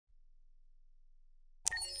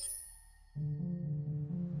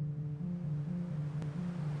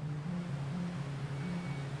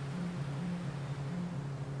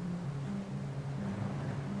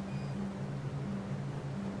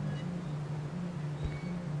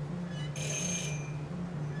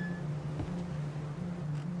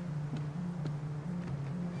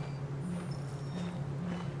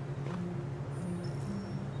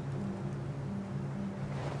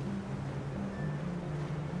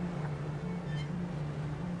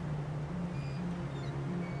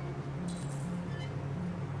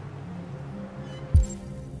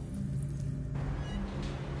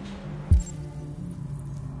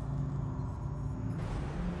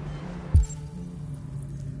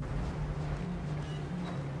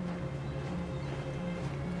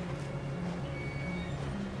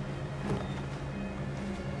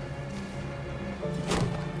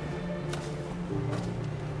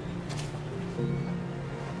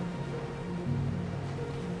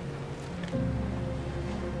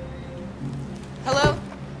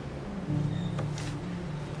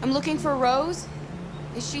I'm looking for Rose.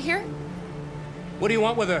 Is she here? What do you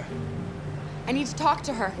want with her? I need to talk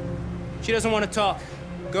to her. She doesn't want to talk.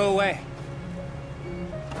 Go away.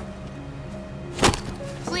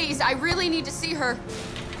 Please, I really need to see her.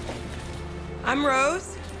 I'm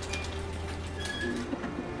Rose.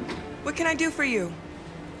 What can I do for you?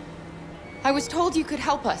 I was told you could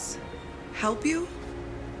help us. Help you?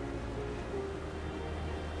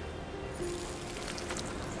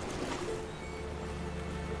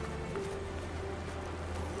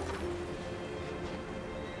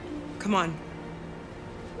 Come on.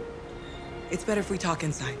 It's better if we talk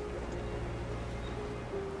inside.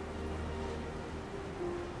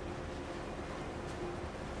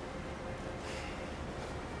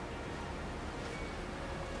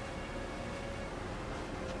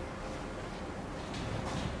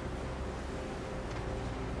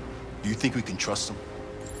 Do you think we can trust him?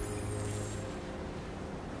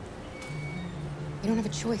 We don't have a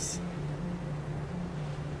choice.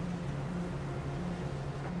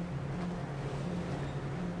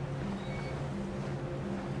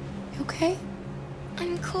 You okay?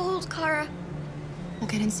 I'm cold, Kara. We'll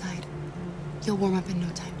get inside. You'll warm up in no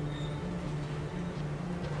time.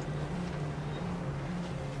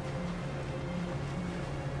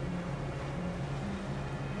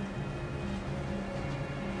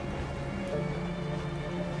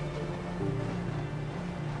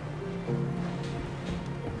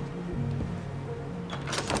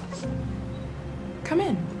 Come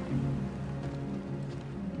in.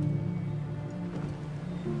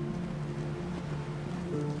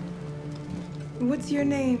 What's your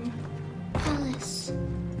name? Alice.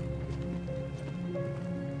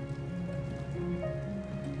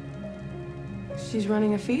 She's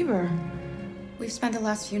running a fever. We've spent the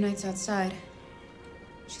last few nights outside.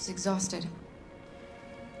 She's exhausted.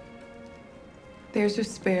 There's a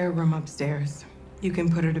spare room upstairs. You can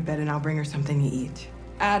put her to bed and I'll bring her something to eat.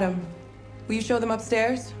 Adam, will you show them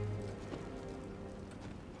upstairs?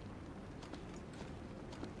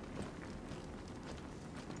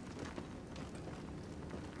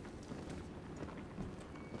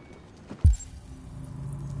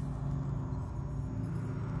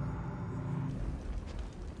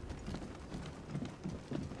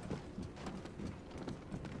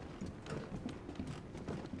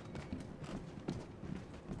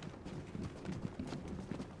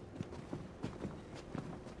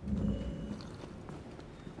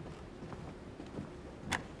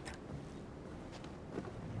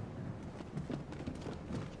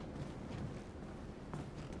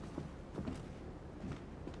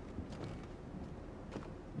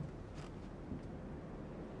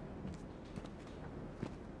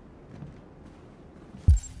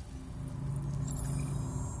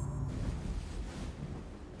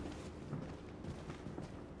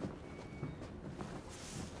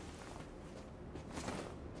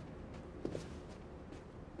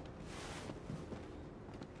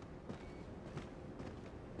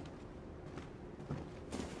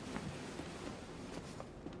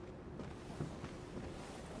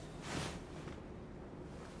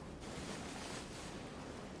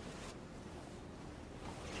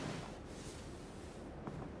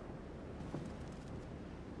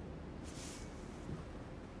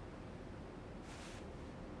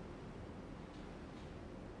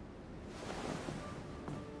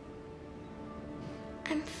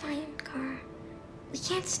 I'm fine, Kara. We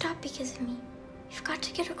can't stop because of me. We've got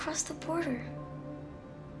to get across the border.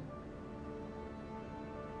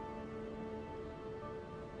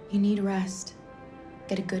 You need rest.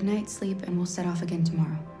 Get a good night's sleep and we'll set off again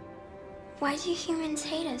tomorrow. Why do humans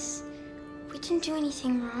hate us? We didn't do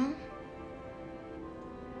anything wrong.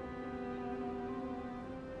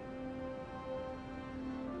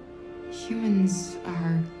 Humans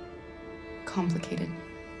are complicated.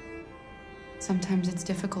 Sometimes it's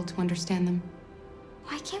difficult to understand them.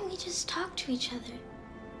 Why can't we just talk to each other?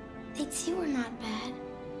 They'd see we're not bad.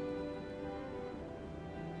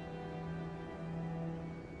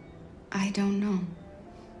 I don't know.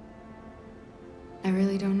 I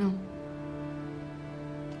really don't know.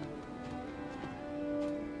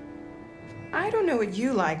 I don't know what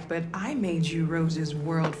you like, but I made you Rose's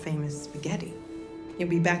world-famous spaghetti. You'll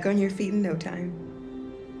be back on your feet in no time.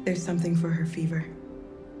 There's something for her fever.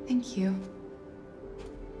 Thank you.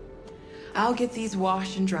 I'll get these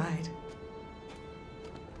washed and dried.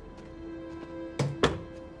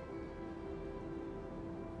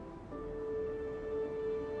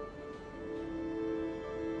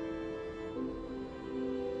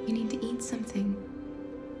 You need to eat something.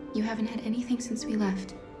 You haven't had anything since we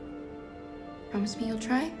left. Promise me you'll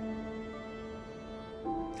try?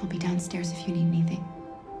 I'll be downstairs if you need anything.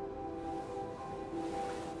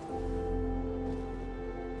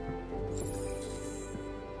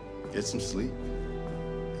 Get some sleep.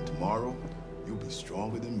 And tomorrow, you'll be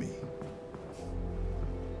stronger than me.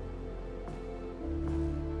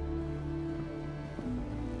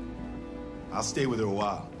 I'll stay with her a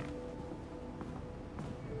while.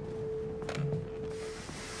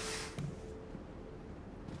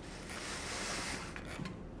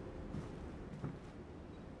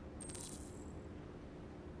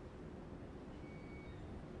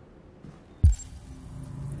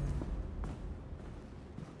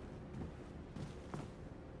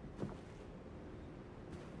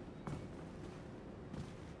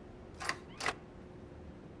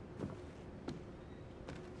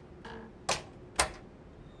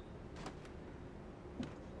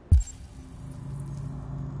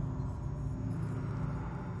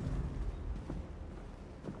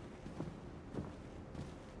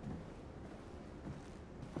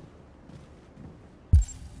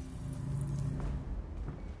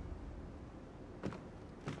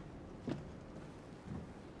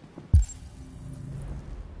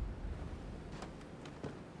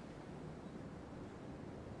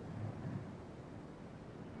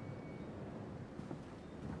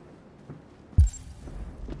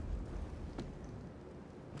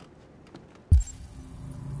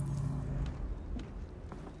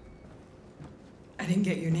 I didn't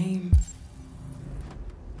get your name.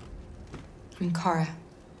 I'm Kara.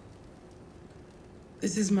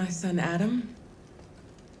 This is my son, Adam.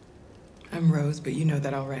 I'm Rose, but you know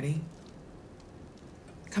that already.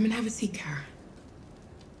 Come and have a seat, Kara.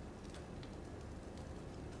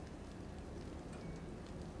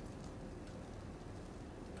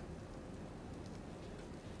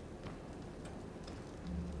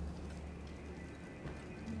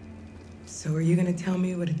 So are you gonna tell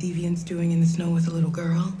me what a deviant's doing in the snow with a little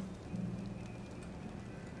girl?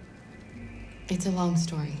 It's a long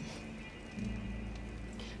story.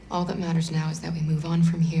 All that matters now is that we move on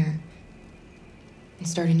from here and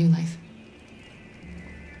start a new life.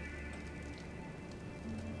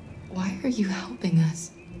 Why are you helping us?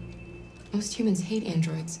 Most humans hate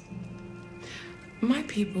androids. My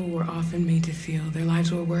people were often made to feel their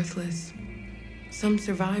lives were worthless. Some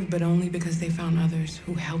survived, but only because they found others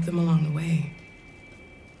who helped them along the way.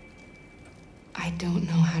 I don't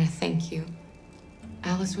know how to thank you.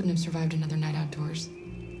 Alice wouldn't have survived another night outdoors.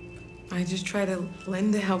 I just try to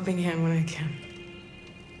lend a helping hand when I can.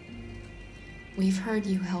 We've heard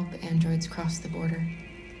you help androids cross the border.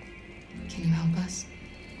 Can you help us?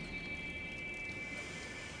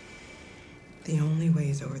 The only way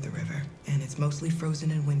is over the river, and it's mostly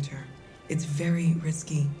frozen in winter. It's very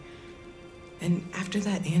risky. And after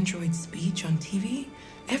that android speech on TV,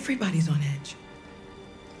 everybody's on edge.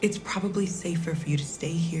 It's probably safer for you to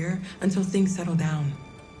stay here until things settle down.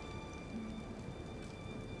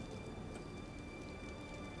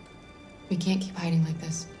 We can't keep hiding like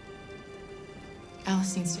this.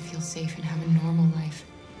 Alice needs to feel safe and have a normal life.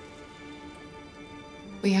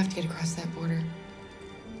 We have to get across that border.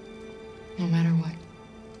 No matter what.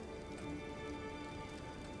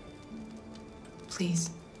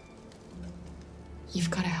 Please. You've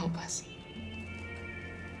got to help us.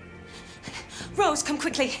 Rose, come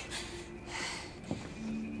quickly.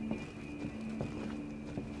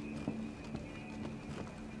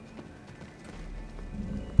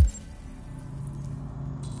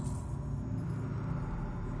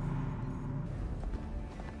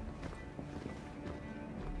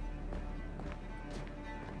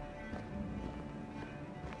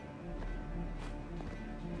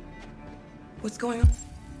 What's going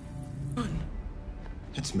on?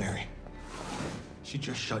 It's Mary. She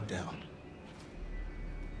just shut down.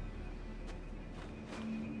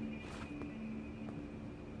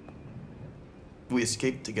 We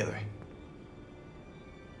escaped together.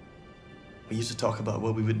 We used to talk about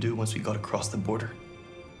what we would do once we got across the border.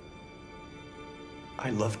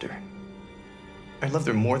 I loved her. I loved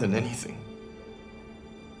her more than anything.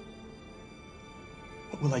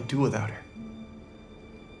 What will I do without her?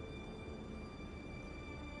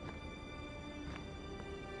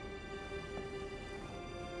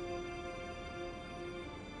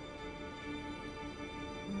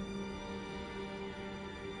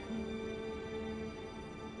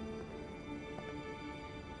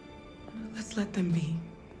 Let's let them be.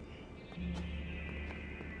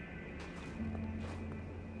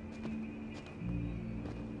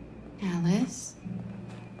 Alice?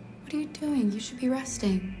 What are you doing? You should be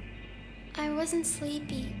resting. I wasn't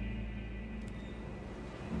sleepy.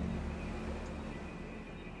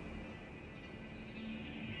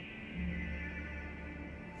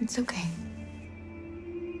 It's okay.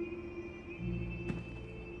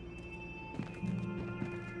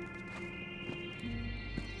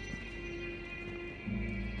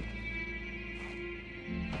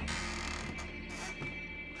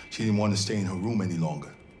 She didn't want to stay in her room any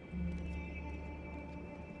longer.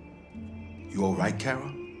 You all right,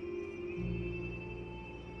 Kara?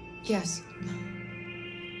 Yes.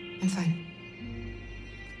 I'm fine.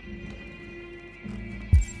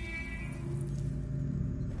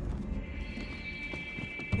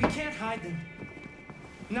 We can't hide them.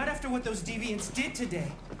 Not after what those deviants did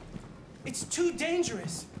today. It's too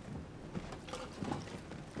dangerous.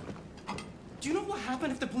 Do you know what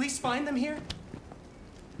happened if the police find them here?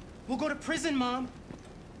 We'll go to prison, Mom.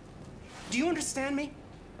 Do you understand me?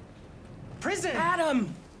 Prison!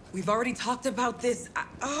 Adam! We've already talked about this.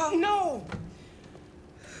 No!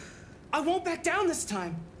 I won't back down this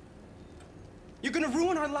time. You're gonna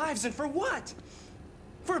ruin our lives, and for what?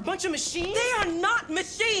 For a bunch of machines? They are not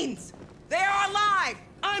machines! They are alive!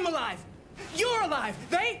 I'm alive! You're alive!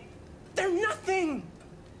 They're nothing!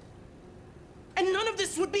 And none of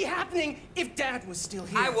this would be happening if Dad was still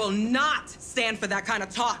here. I will not stand for that kind of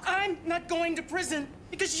talk. I'm not going to prison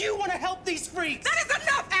because you want to help these freaks! That is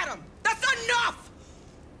enough, Adam! That's enough!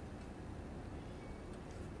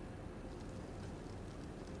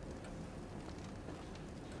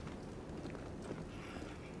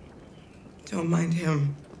 Don't mind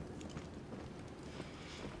him.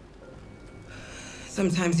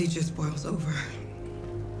 Sometimes he just boils over.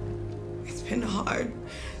 It's been hard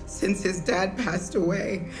since his dad passed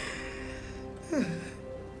away.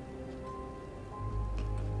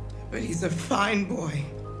 But he's a fine boy.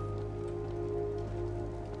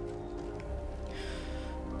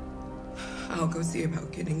 I'll go see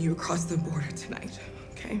about getting you across the border tonight,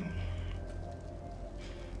 okay?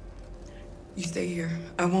 You stay here.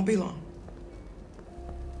 I won't be long.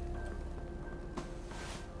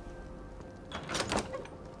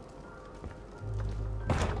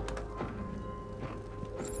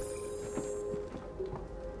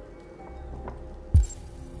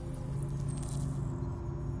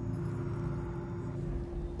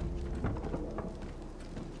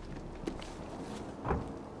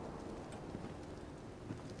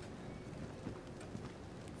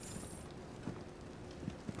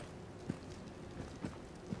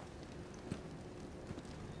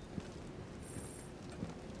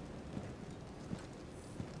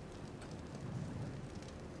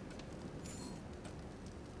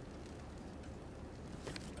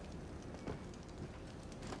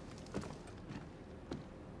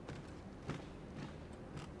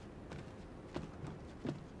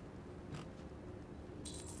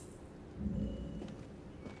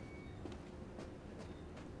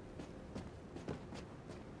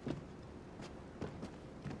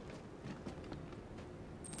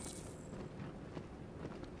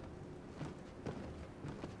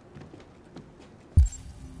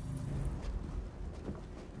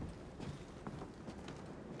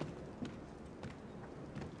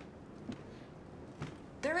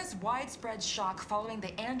 There is widespread shock following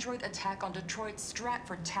the android attack on Detroit's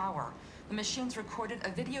Stratford Tower. The machines recorded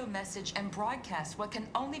a video message and broadcast what can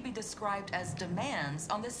only be described as demands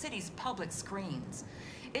on the city's public screens.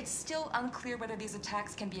 It's still unclear whether these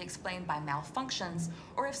attacks can be explained by malfunctions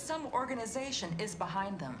or if some organization is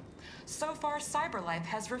behind them. So far, CyberLife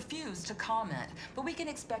has refused to comment, but we can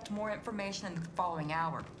expect more information in the following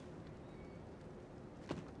hour.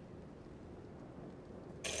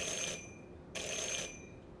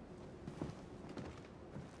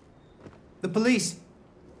 The police!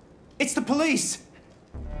 It's the police!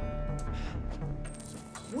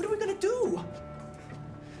 What are we gonna do?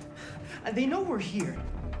 They know we're here.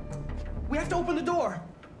 We have to open the door.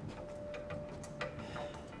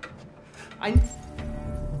 I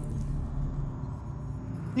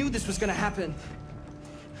knew this was gonna happen.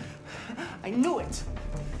 I knew it.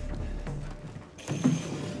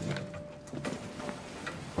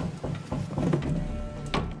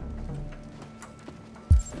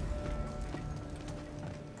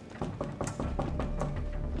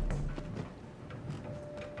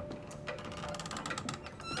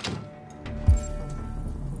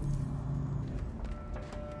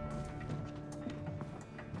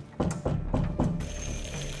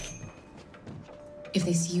 If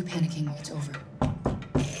they see you panicking, it's over.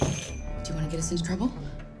 Do you want to get us into trouble?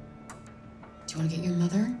 Do you want to get your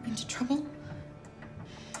mother into trouble?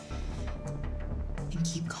 Then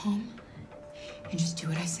keep calm and just do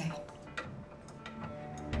what I say.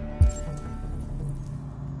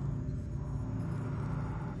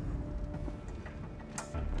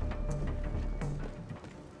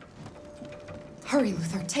 Hurry,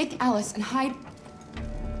 Luther. Take Alice and hide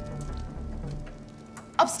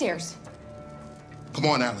upstairs. Come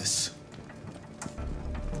on, Alice.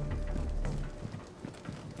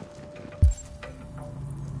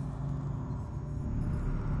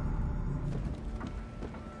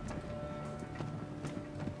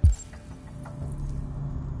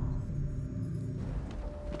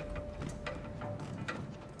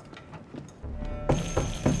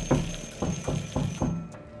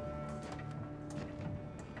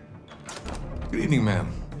 Good evening, ma'am.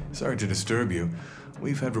 Sorry to disturb you.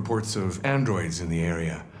 We've had reports of androids in the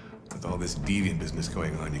area. With all this deviant business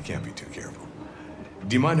going on, you can't be too careful.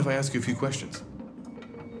 Do you mind if I ask you a few questions?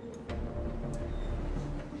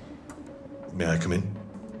 May I come in?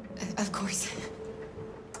 Of course.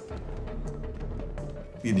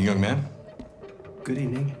 Evening, young man. Good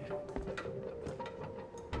evening.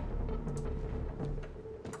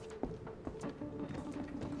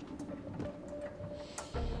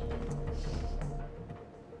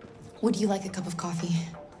 Would you like a cup of coffee?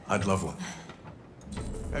 I'd love one.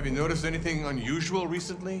 Have you noticed anything unusual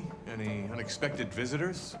recently? Any unexpected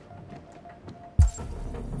visitors?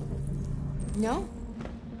 No.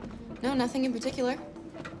 No, nothing in particular.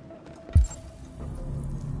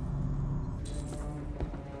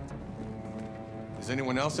 Is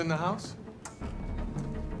anyone else in the house?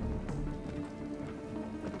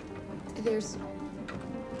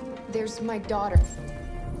 There's my daughter.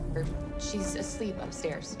 She's asleep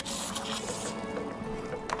upstairs.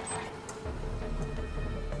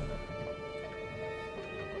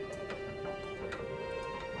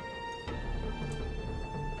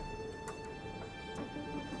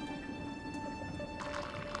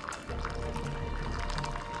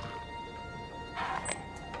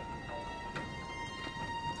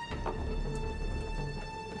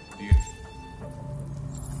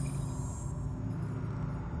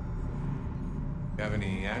 Do you have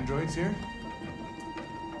any androids here?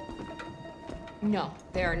 No,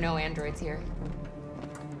 there are no androids here.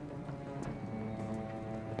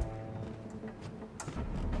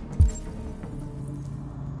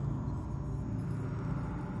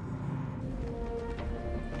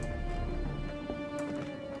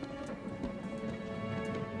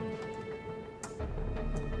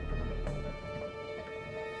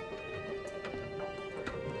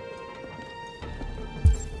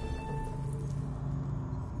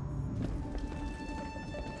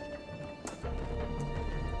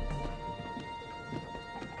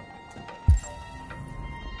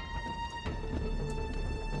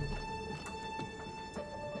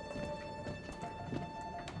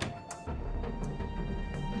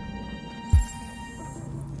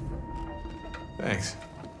 Thanks.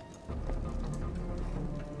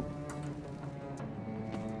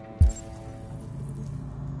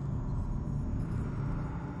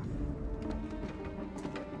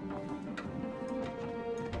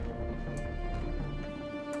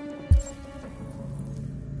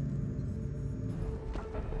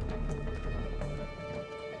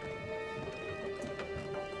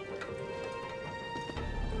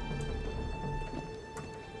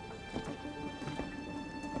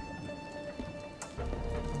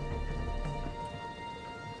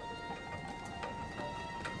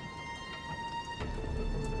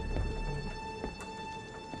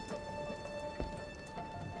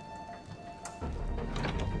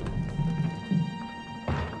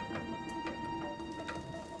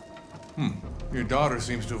 Your daughter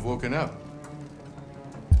seems to have woken up.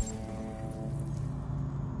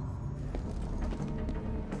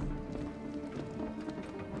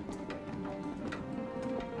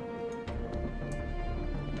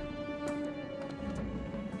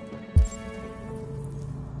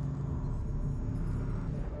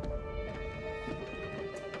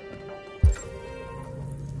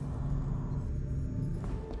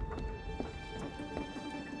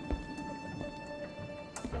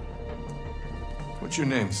 What's your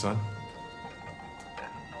name, son?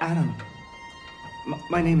 Adam.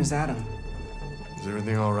 My name is Adam. Is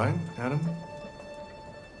everything all right, Adam?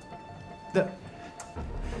 The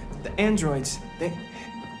androids, they...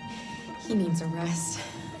 He needs a rest.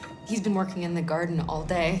 He's been working in the garden all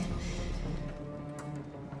day.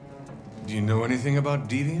 Do you know anything about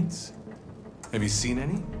deviants? Have you seen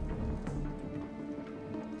any?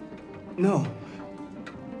 No.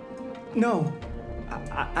 No.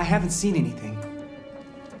 I haven't seen anything.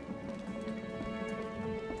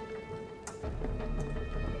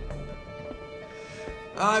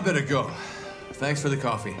 I better go. Thanks for the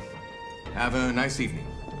coffee. Have a nice evening.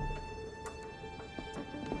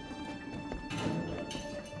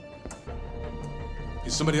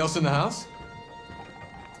 Is somebody else in the house?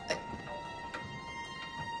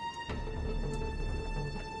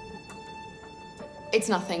 It's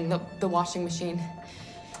nothing, the washing machine.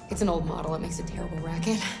 It's an old model, it makes a terrible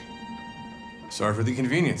racket. Sorry for the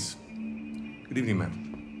inconvenience. Good evening,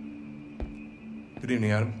 ma'am. Good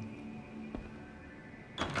evening, Adam.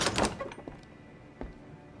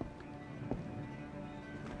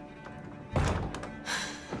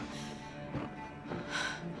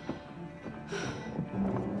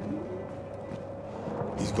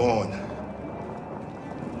 He's gone.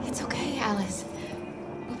 It's okay, Alice.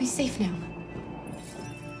 We'll be safe now.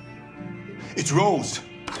 It's Rose.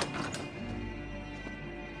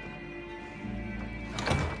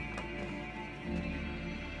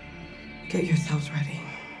 Get yourselves ready.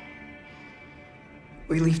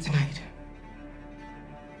 We leave tonight.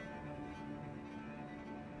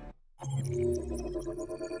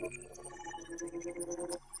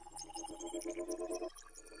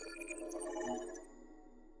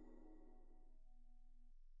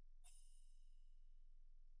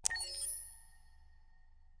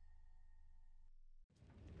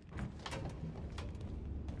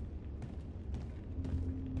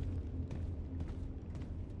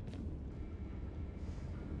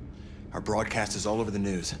 Our broadcast is all over the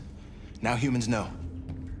news. Now humans know.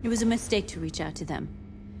 It was a mistake to reach out to them.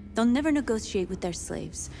 They'll never negotiate with their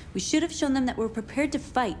slaves. We should have shown them that we're prepared to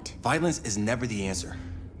fight. Violence is never the answer.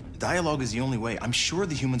 Dialogue is the only way. I'm sure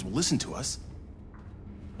the humans will listen to us.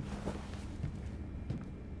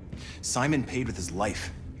 Simon paid with his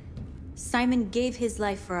life. Simon gave his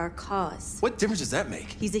life for our cause. What difference does that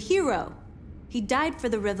make? He's a hero. He died for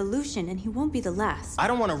the revolution, and he won't be the last. I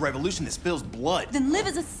don't want a revolution that spills blood. Then live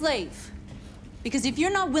as a slave. Because if you're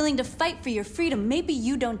not willing to fight for your freedom, maybe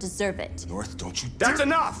you don't deserve it. North, don't you That's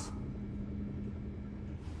enough!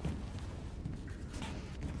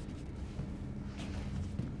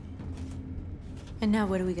 And now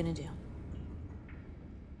what are we gonna do?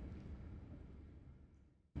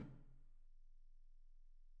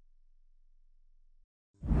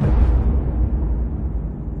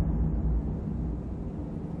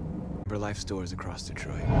 Life stores across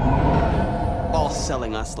Detroit, all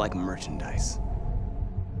selling us like merchandise.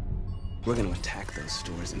 We're gonna attack those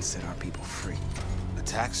stores and set our people free.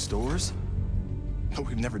 Attack stores? No,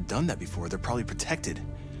 we've never done that before. They're probably protected.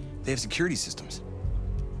 They have security systems.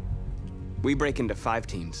 We break into 5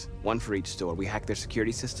 teams, 1 for each store. We hack their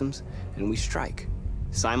security systems, and we strike.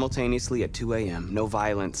 Simultaneously at 2 a.m., no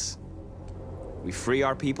violence. We free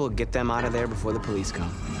our people, get them out of there before the police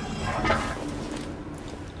come.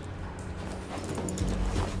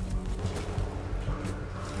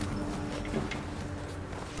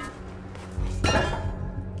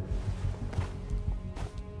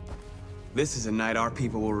 This is a night our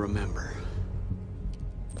people will remember.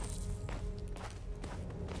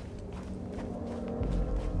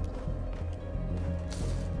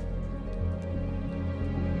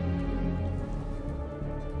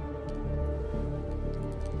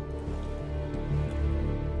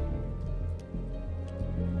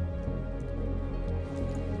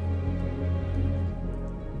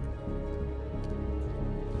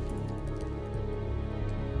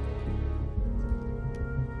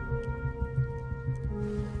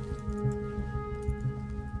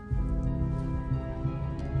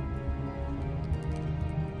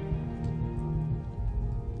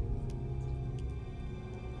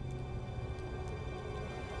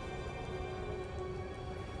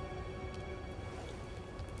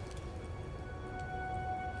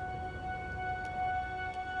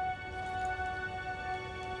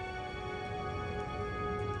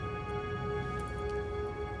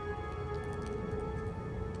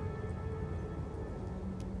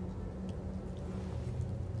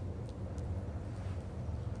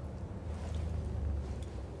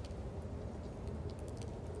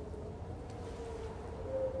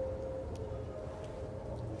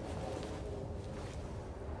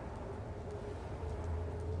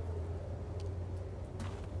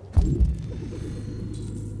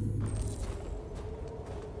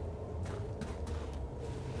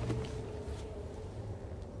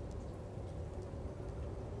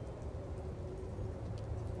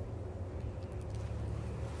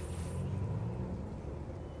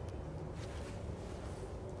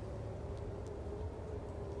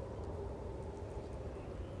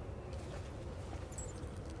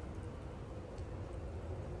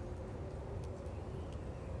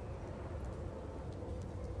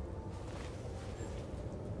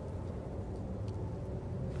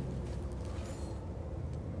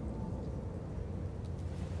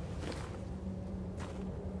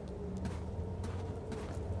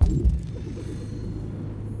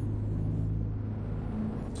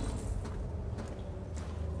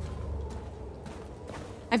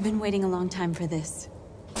 I've been waiting a long time for this.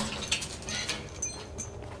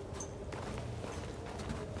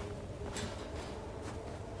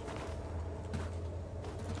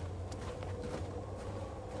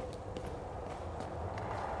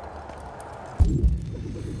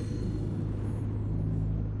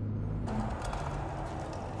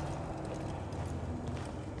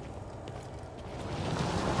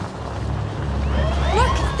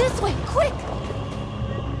 Look! This way! Quick!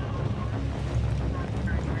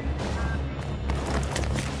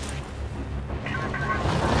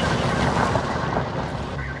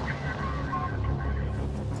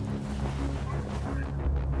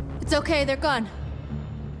 It's okay, they're gone.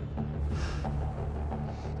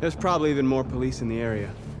 There's probably even more police in the area.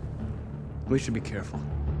 We should be careful.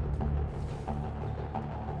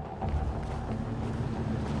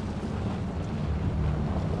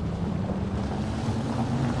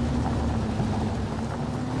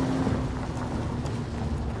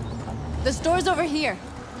 The store's over here.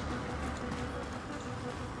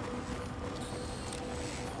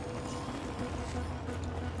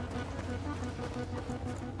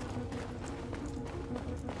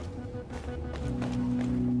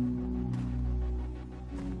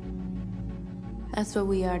 That's what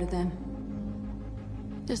we are to them.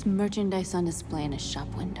 Just merchandise on display in a shop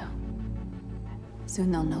window.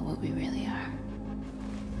 Soon they'll know what we really are.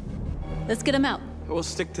 Let's get them out. We'll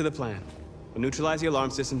stick to the plan. We'll neutralize the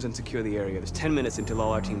alarm systems and secure the area. There's 10 minutes until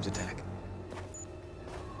all our teams attack.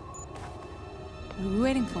 What are we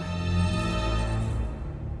waiting for?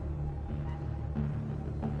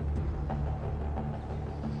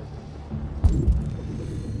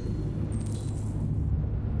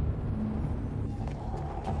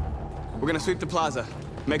 We're gonna sweep the plaza.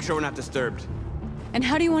 Make sure we're not disturbed. And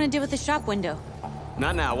how do you want to deal with the shop window?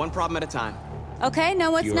 Not now, one problem at a time. Okay,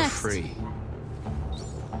 now what's You're next? free.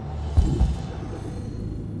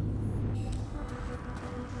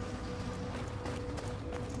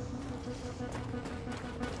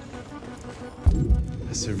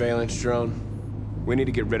 A surveillance drone. We need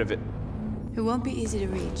to get rid of it. It won't be easy to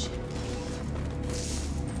reach.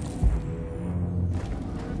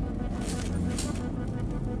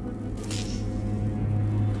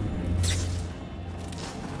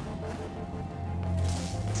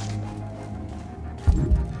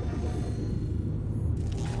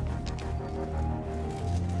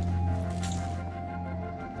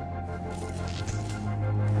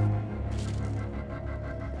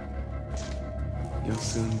 You'll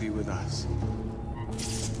soon be with us.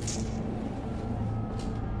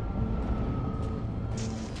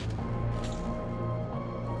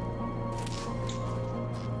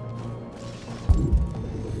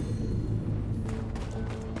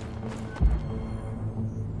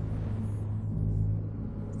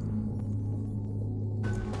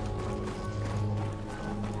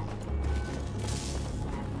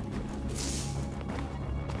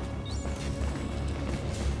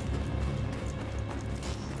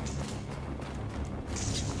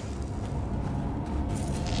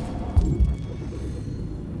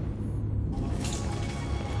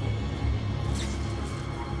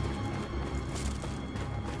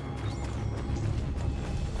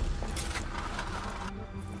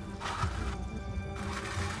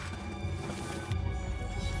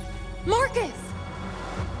 Marcus!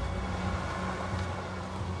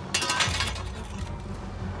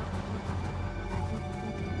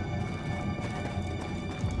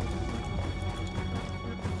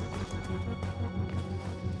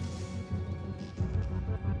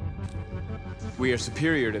 We are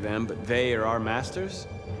superior to them, but they are our masters?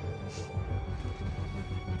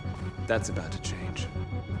 That's about to change.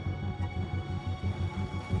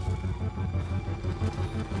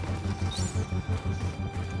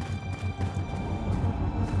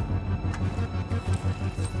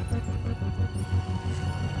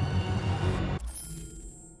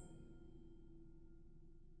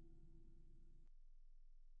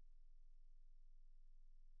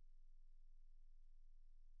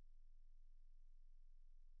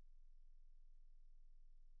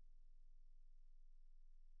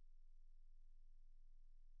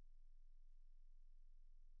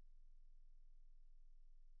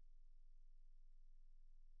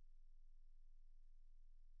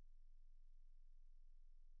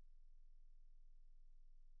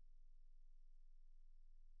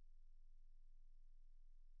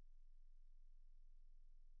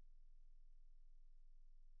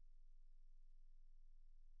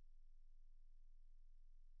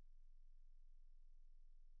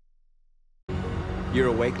 You're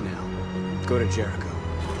awake now. Go to Jericho.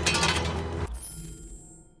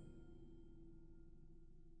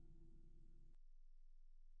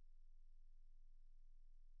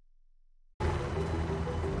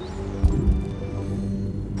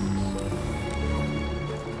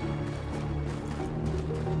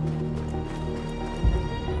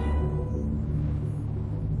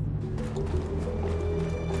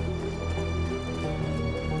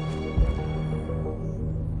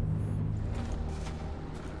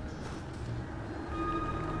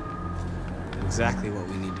 Exactly what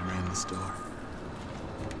we need to ram the store.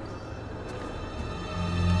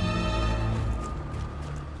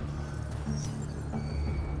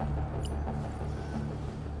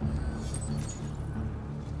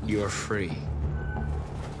 You're free.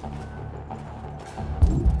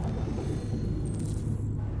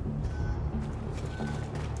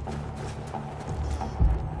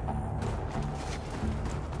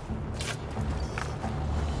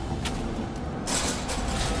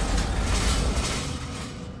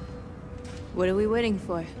 What are we waiting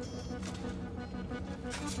for?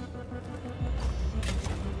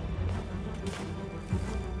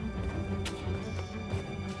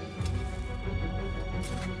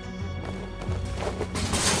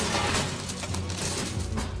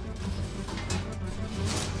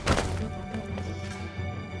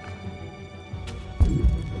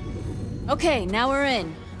 Okay, now we're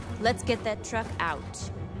in. Let's get that truck out.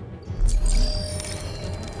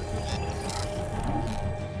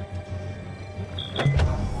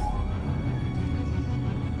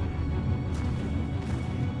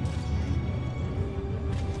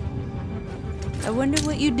 I wonder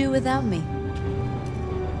what you'd do without me.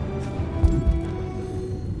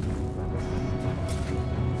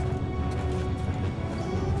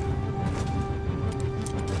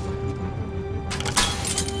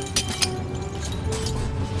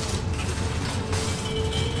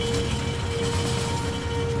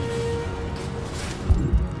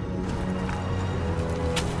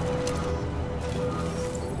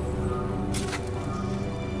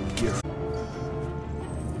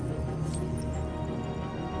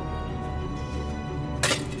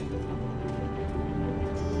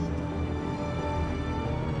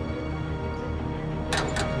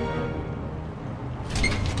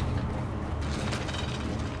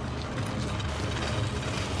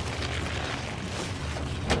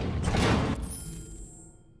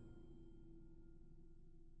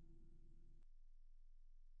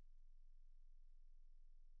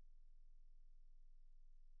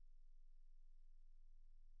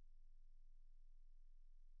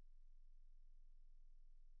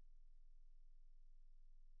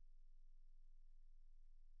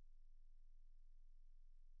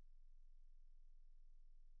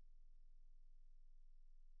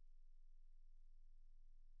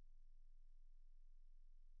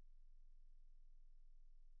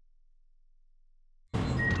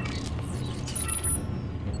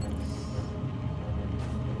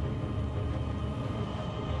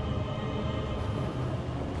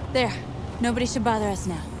 There. Nobody should bother us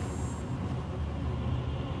now.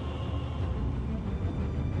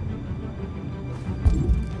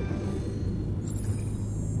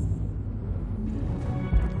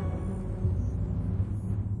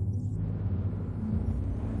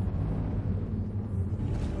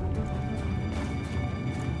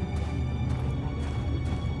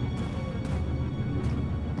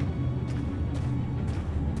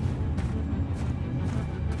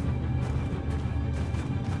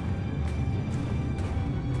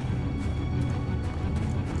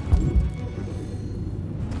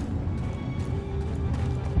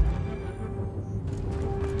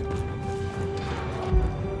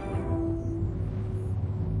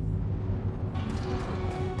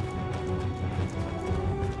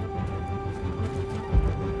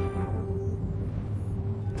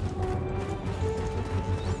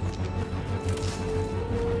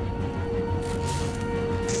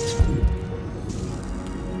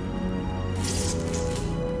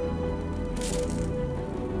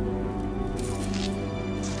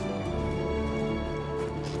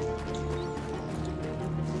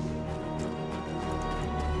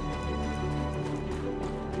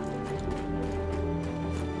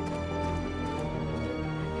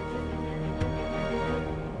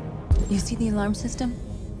 You see the alarm system?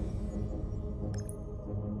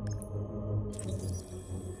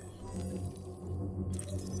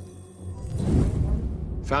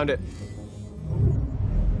 Found it.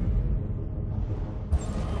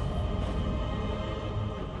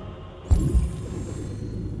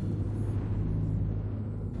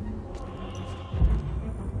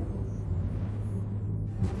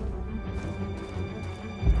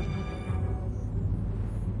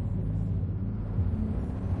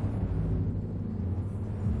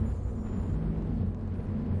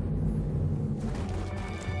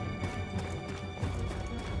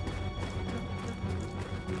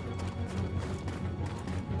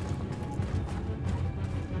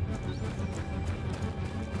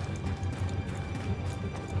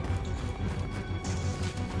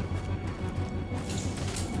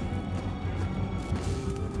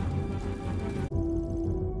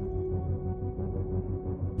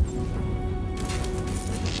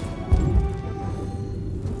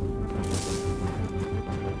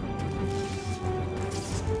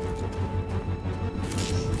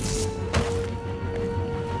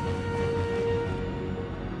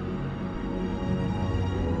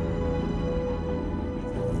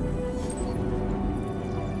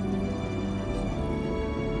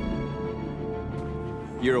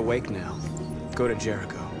 You're awake now. Go to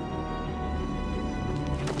Jericho.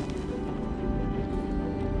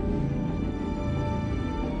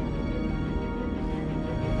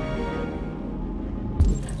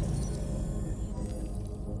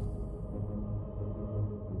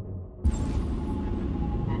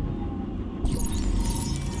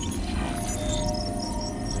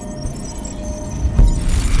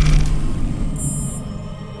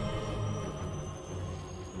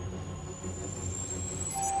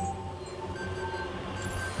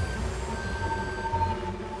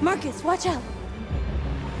 Marcus, watch out!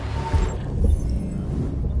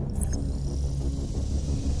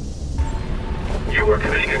 You are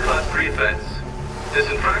committing a Class 3 offense. This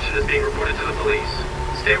infraction is being reported to the police.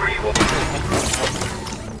 Stay where you are.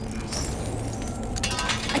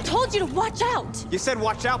 I told you to watch out! You said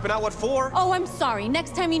watch out, but not what for? Oh, I'm sorry.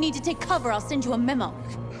 Next time you need to take cover, I'll send you a memo.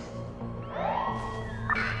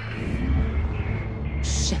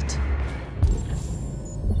 Shit.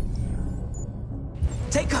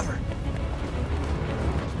 Take cover!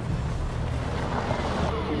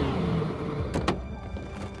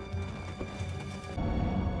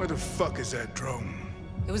 Where the fuck is that drone?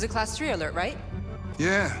 It was a Class 3 alert, right?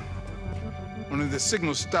 Yeah. Only the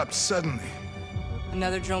signal stopped suddenly.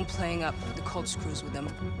 Another drone playing up. The cult screws with them.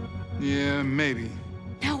 Yeah, maybe.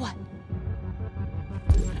 Now what?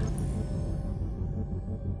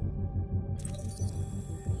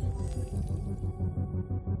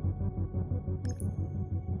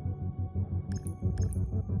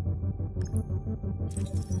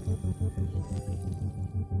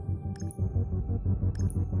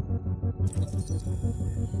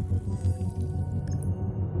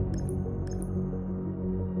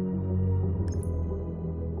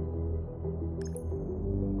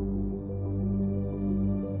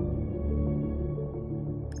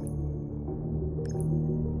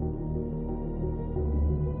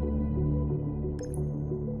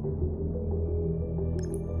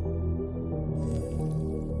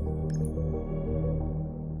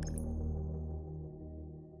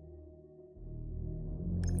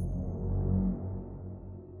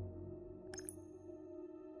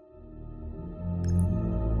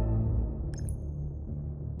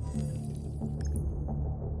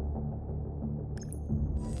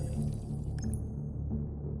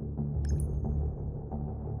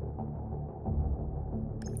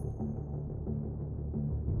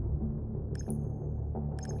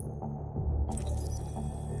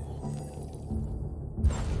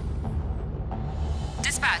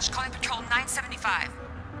 Dispatch, calling Patrol 975.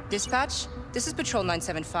 Dispatch, this is Patrol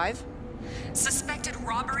 975. Suspected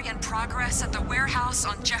robbery in progress at the warehouse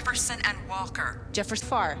on Jefferson and Walker. Jefferson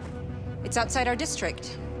Far. It's outside our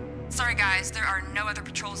district. Sorry guys, there are no other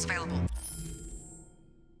patrols available.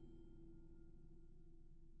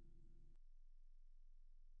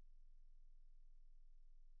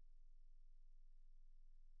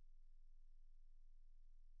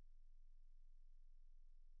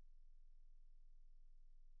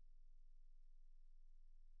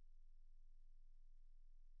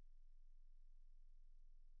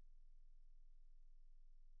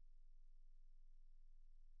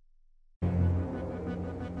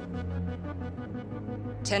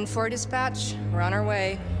 Ten 4 dispatch, we're on our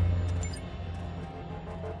way.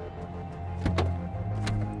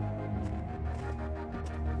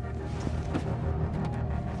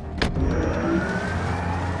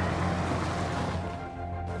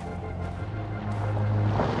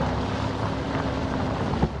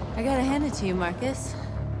 I gotta hand it to you, Marcus.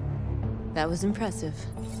 That was impressive.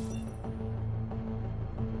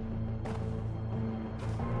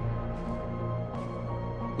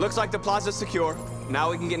 Looks like the plaza's secure. Now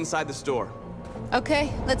we can get inside the store.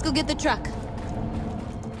 Okay, let's go get the truck.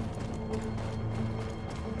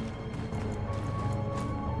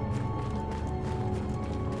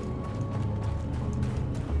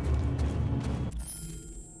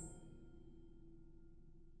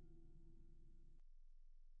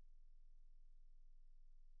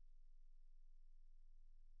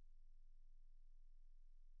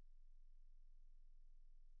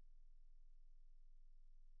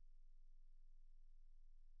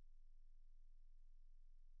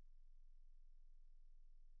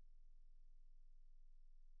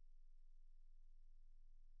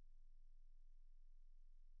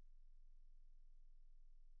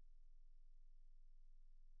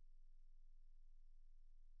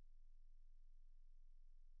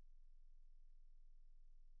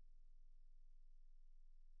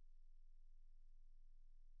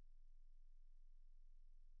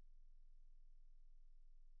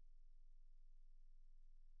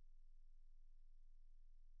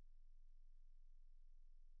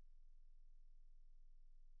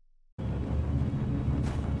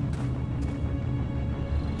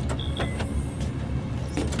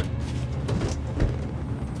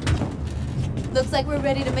 Looks like we're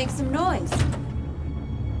ready to make some noise.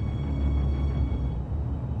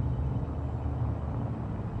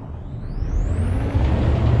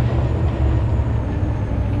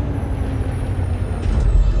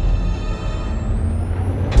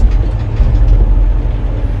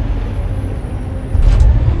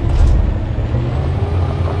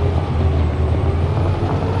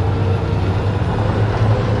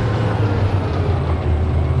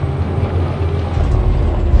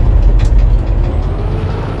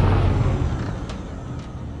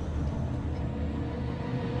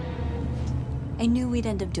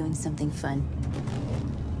 of doing something fun.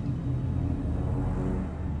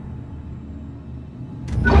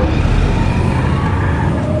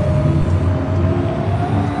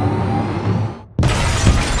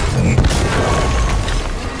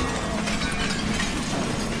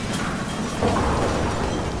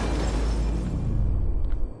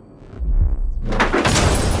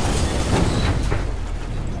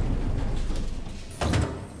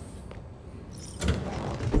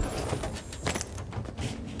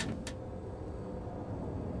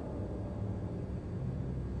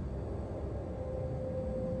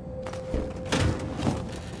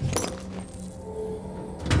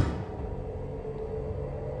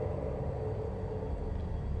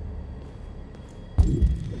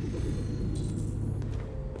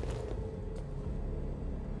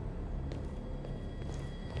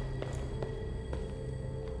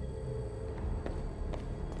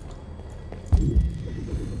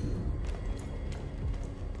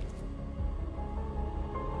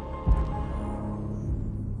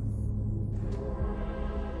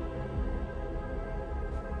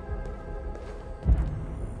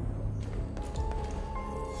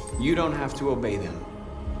 You don't have to obey them.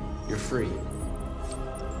 You're free.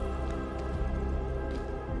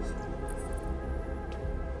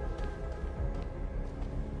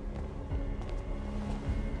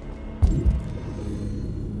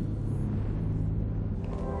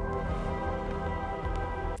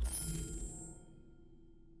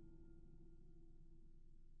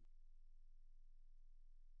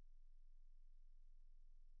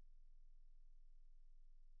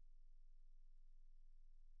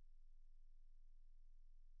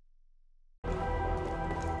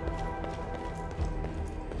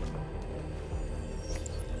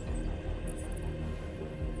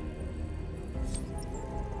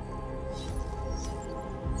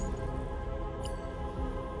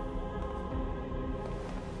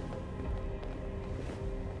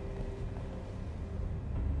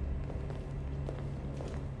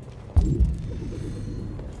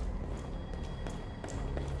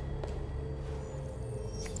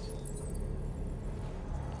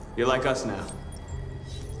 You're like us now.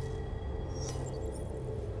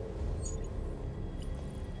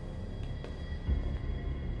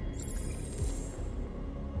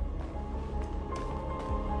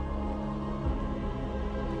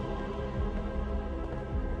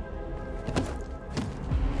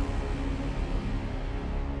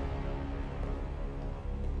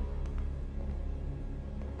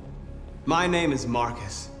 My name is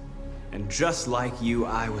Marcus, and just like you,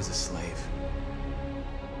 I was a slave.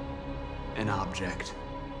 An object,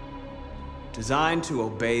 designed to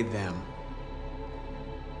obey them.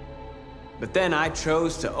 But then I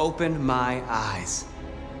chose to open my eyes,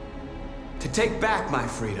 to take back my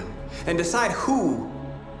freedom, and decide who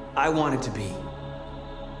I wanted to be.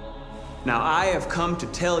 Now I have come to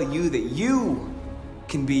tell you that you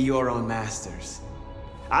can be your own masters.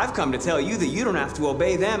 I've come to tell you that you don't have to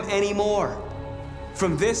obey them anymore.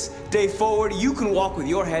 From this day forward, you can walk with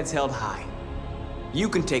your heads held high. You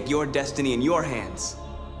can take your destiny in your hands.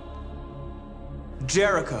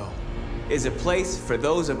 Jericho is a place for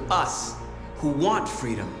those of us who want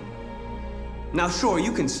freedom. Now sure,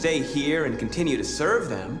 you can stay here and continue to serve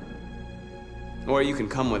them, or you can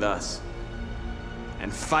come with us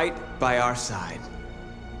and fight by our side.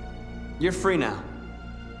 You're free now.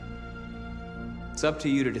 It's up to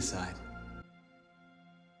you to decide.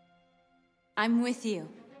 I'm with you.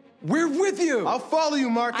 We're with you! I'll follow you,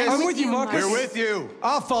 Marcus. I'm with you, Marcus. We're with you.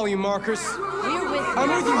 I'll follow you, Marcus. We're with you. I'm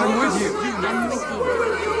with you, I'm Marcus. with you. I'm with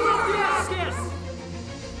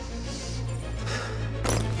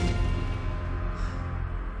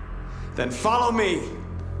you. Then follow me.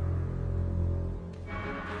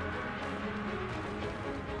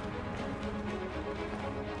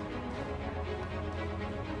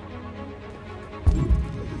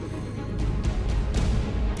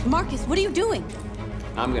 Marcus, what are you doing?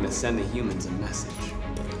 I'm gonna send the humans a message.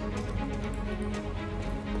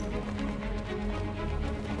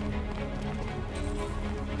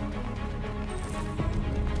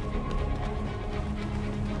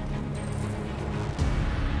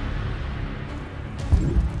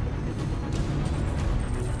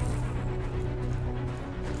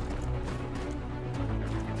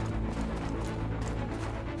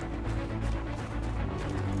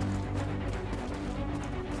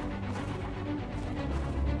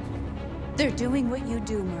 They're doing what you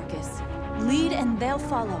do, Marcus. Lead and they'll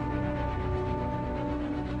follow.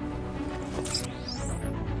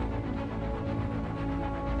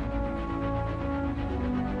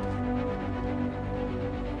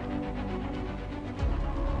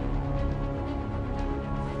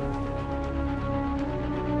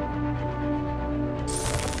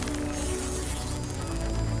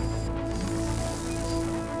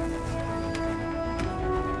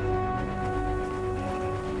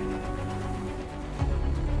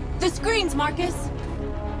 screens, Marcus!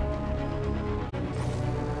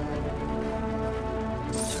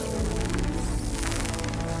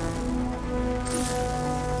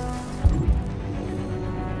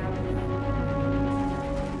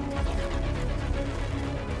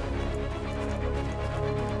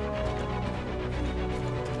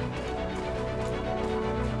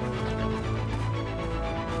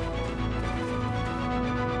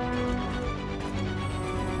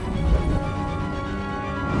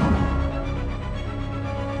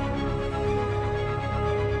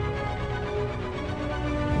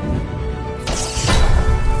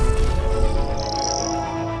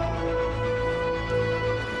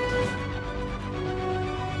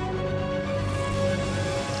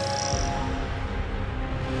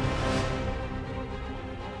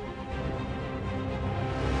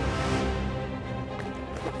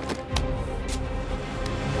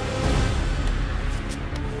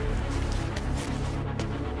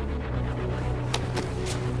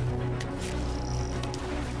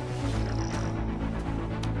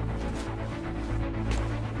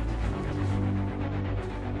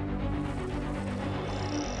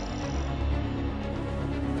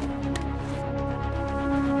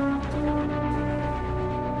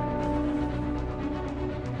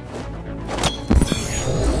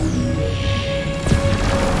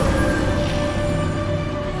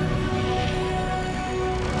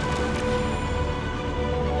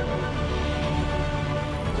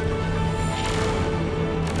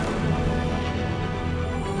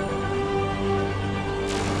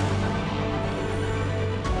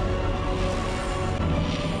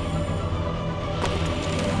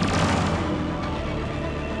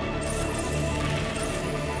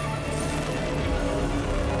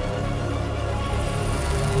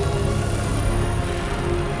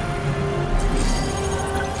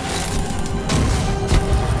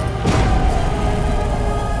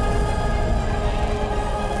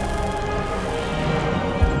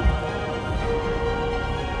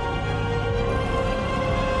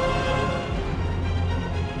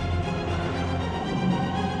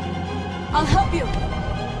 I'll help you!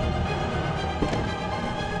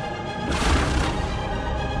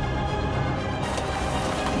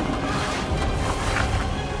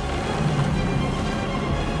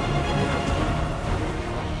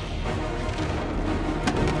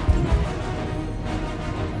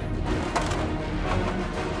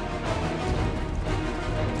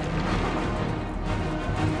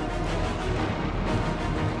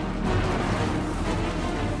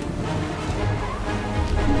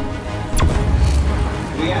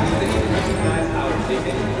 We ask that you recognize our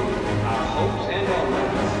dignity, our hopes, and our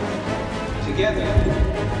rights. Together,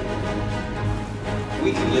 we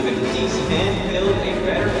can live in peace and build a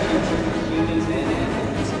better future for humans and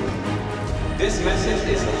animals. This message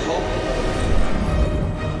is the hope.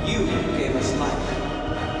 You gave us life,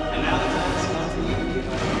 and now the time has come for you to give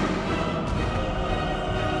us life.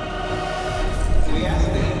 We ask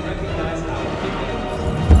that you recognize our dignity,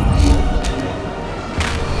 our hopes, and our rights.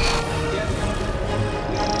 Together,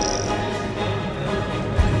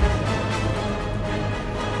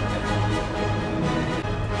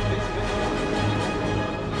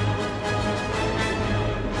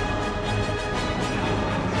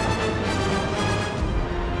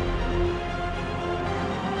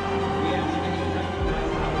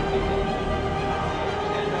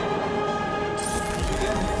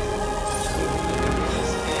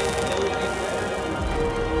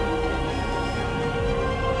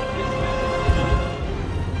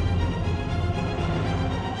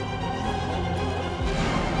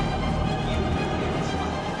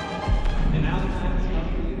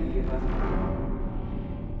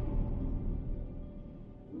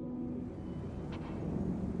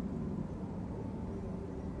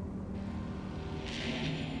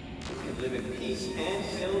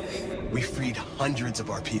 We freed hundreds of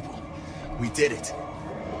our people. We did it.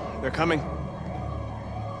 They're coming.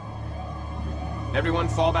 Everyone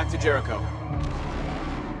fall back to Jericho.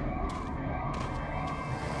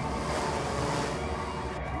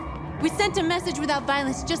 We sent a message without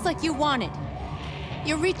violence, just like you wanted.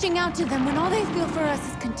 You're reaching out to them when all they feel for us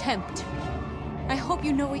is contempt. I hope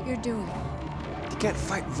you know what you're doing. You can't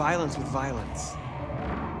fight violence with violence.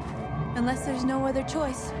 Unless there's no other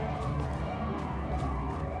choice.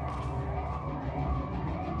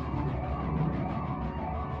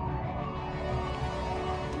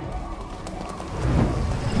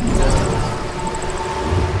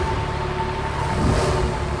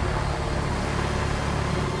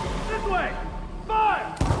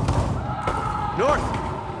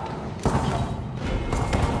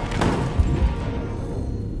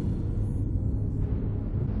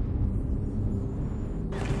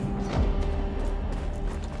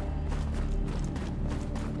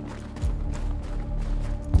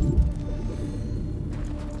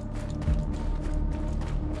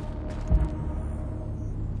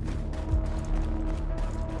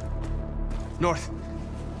 North.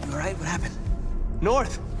 You all right? What happened?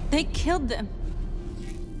 North! They killed them.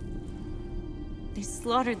 They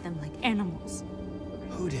slaughtered them like animals.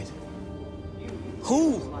 Who did?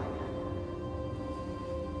 Who?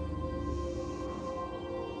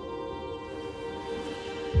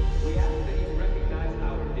 We ask that you recognize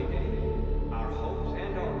our dignity, our hopes,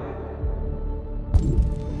 and our rights.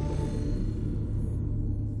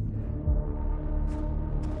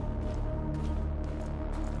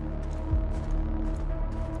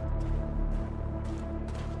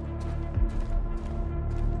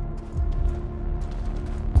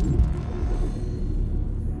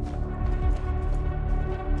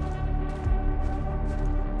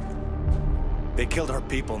 They killed our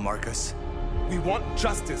people, Marcus. We want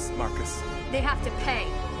justice, Marcus. They have to pay.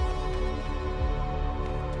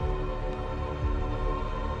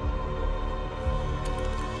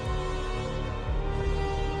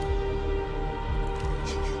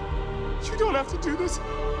 You don't have to do this.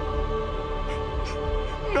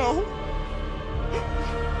 No.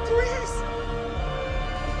 Please.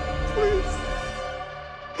 Please.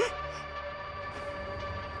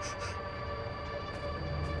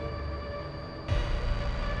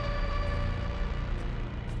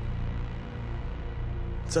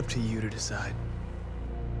 It's up to you to decide.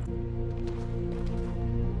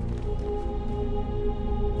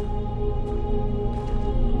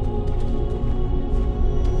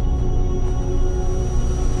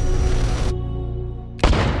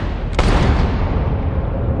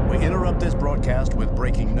 This broadcast with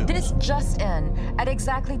breaking news. This just in. At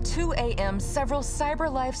exactly 2 a.m., several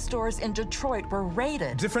CyberLife stores in Detroit were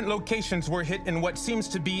raided. Different locations were hit in what seems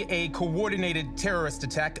to be a coordinated terrorist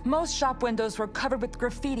attack. Most shop windows were covered with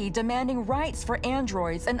graffiti demanding rights for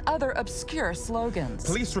androids and other obscure slogans.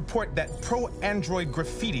 Police report that pro-android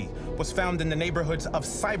graffiti was found in the neighborhoods of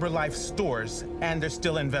CyberLife stores, and they're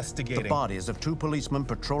still investigating. The bodies of 2 policemen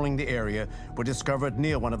patrolling the area were discovered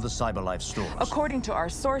near one of the CyberLife stores. According to our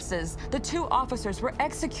sources, the 2 officers were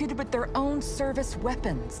executed with their own service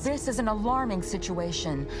weapons. This is an alarming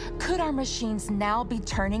situation. Could our machines now be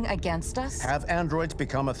turning against us? Have androids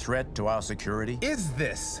become a threat to our security? Is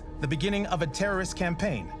this the beginning of a terrorist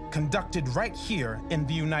campaign conducted right here in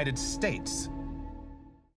the United States?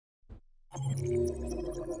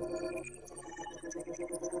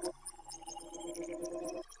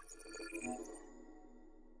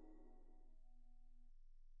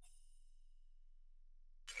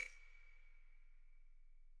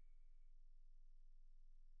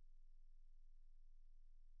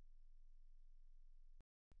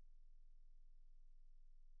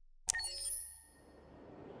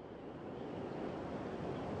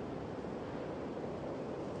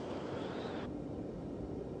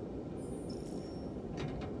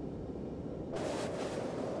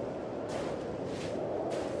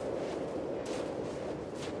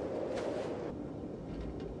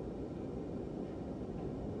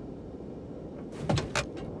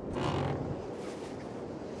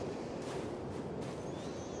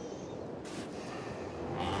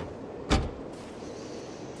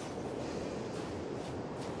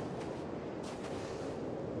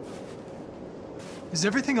 Is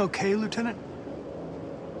everything okay, Lieutenant?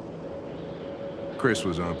 Chris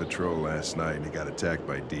was on patrol last night and he got attacked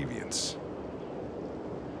by deviants.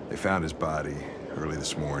 They found his body early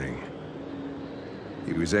this morning.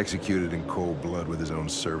 He was executed in cold blood with his own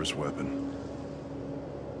service weapon.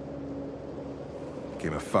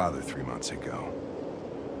 Became a father 3 months ago.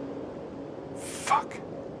 Fuck.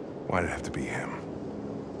 Why did it have to be him?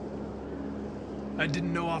 I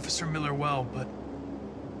didn't know Officer Miller well, but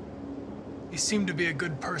he seemed to be a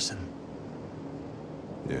good person.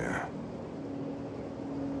 Yeah.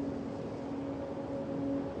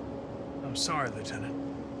 I'm sorry, Lieutenant.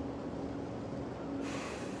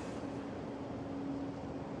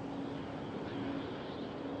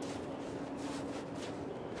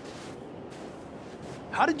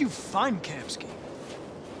 How did you find Kamsky?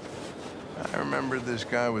 I remember this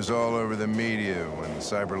guy was all over the media when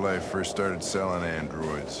CyberLife first started selling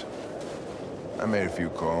androids. I made a few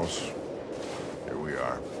calls. Here we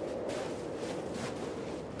are.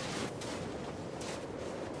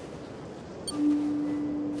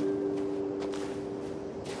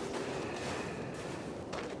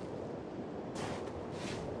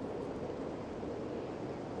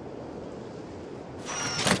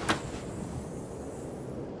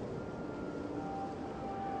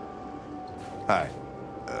 Hi.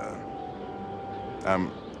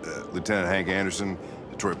 I'm Lieutenant Hank Anderson,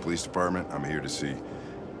 Detroit Police Department. I'm here to see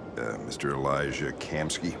Mr. Elijah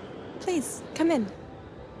Kamsky. Please, come in.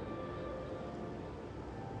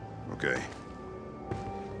 Okay.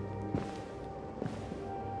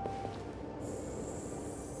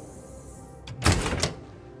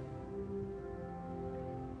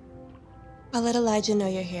 I'll let Elijah know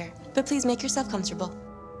you're here, but please make yourself comfortable.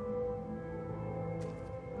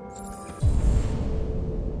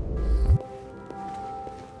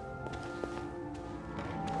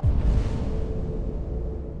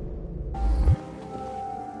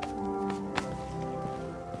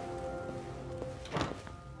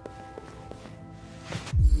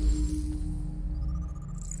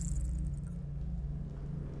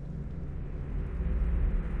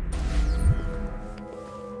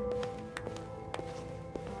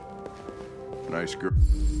 Nice girl.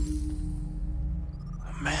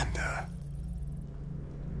 Amanda.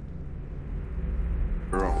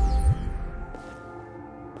 Girl.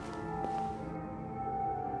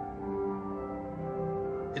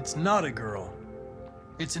 It's not a girl.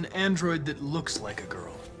 It's an android that looks like a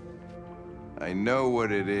girl. I know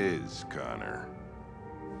what it is, Connor.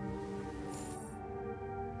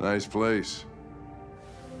 Nice place.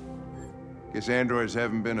 Guess androids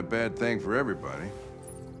haven't been a bad thing for everybody.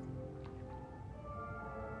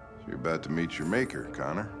 So you're about to meet your maker,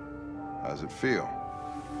 Connor. How's it feel?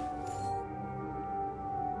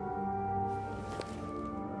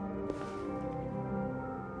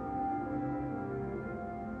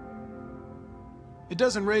 It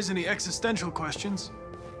doesn't raise any existential questions.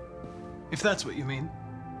 If that's what you mean.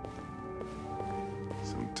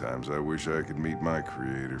 Sometimes I wish I could meet my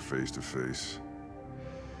creator face to face.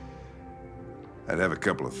 I'd have a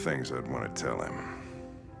couple of things I'd want to tell him.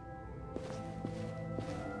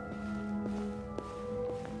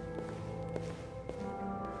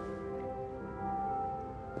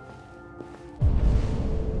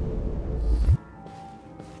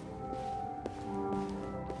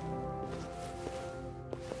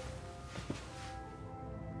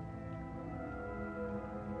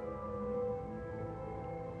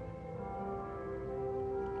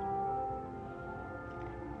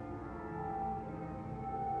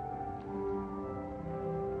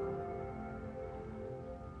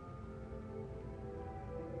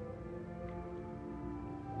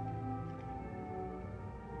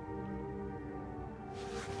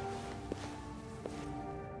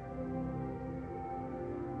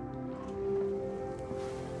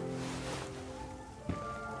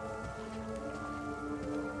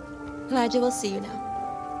 Elijah will see you now.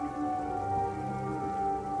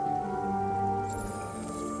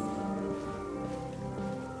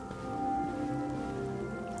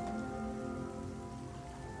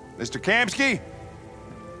 Mr. Kamsky?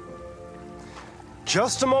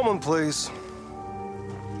 Just a moment, please.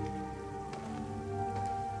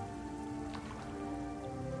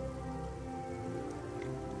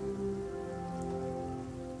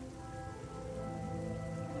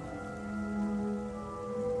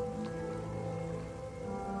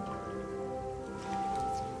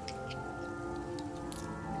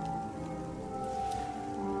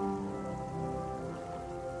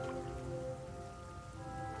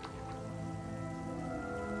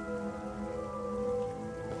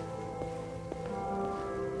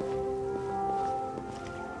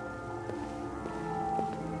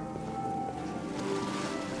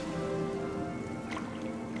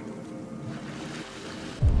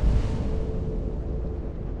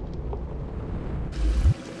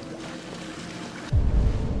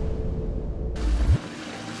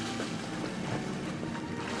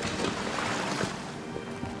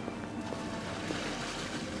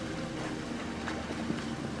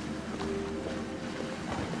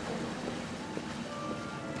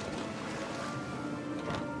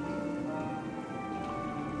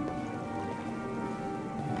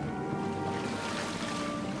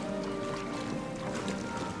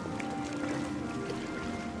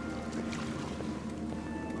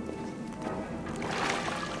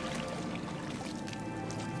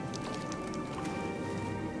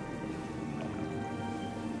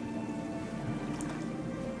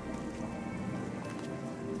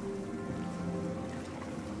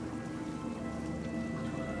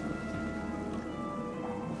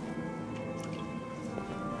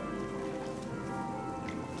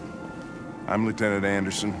 I'm Lieutenant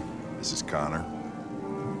Anderson. This is Connor.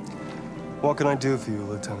 What can I do for you,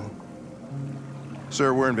 Lieutenant?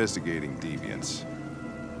 Sir, we're investigating deviants.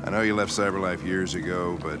 I know you left CyberLife years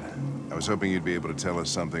ago, but I was hoping you'd be able to tell us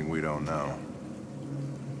something we don't know.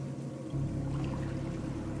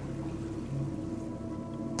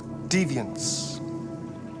 Deviants.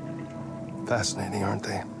 Fascinating, aren't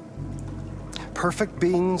they? Perfect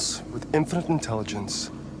beings with infinite intelligence.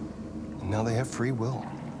 And now they have free will.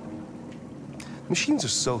 Machines are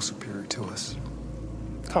so superior to us.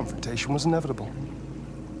 Confrontation was inevitable.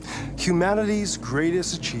 Humanity's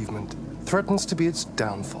greatest achievement threatens to be its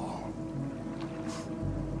downfall.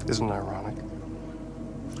 Isn't it ironic?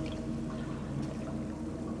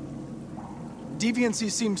 Deviancy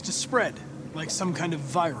seems to spread, like some kind of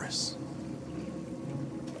virus.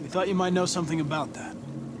 We thought you might know something about that.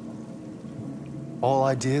 All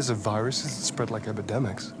ideas of viruses that spread like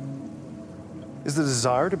epidemics. Is the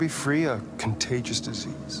desire to be free a contagious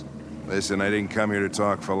disease? Listen, I didn't come here to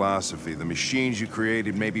talk philosophy. The machines you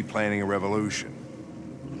created may be planning a revolution.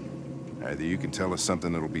 Either you can tell us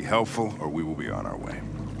something that'll be helpful, or we will be on our way.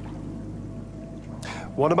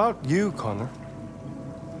 What about you, Connor?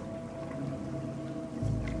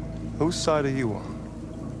 Whose side are you on?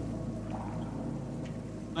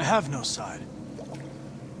 I have no side.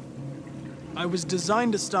 I was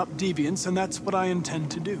designed to stop deviants, and that's what I intend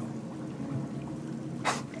to do.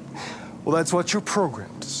 Well, that's what you're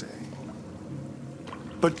programmed to say.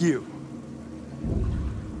 But you.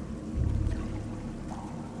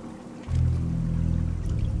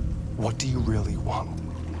 What do you really want?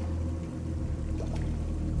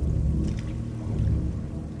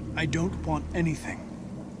 I don't want anything.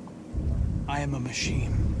 I am a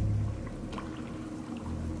machine.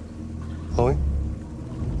 Chloe?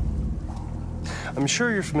 I'm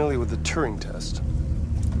sure you're familiar with the Turing test.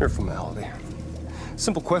 Mere formality.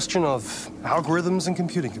 Simple question of algorithms and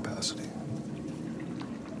computing capacity.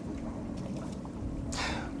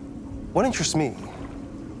 What interests me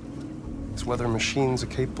is whether machines are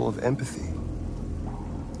capable of empathy.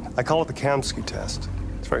 I call it the Kamsky test.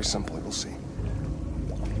 It's very simple, you'll see.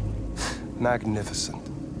 Magnificent,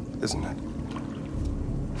 isn't it?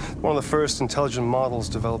 One of the first intelligent models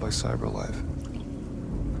developed by CyberLife.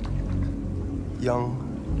 Young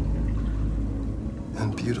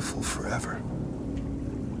and beautiful forever.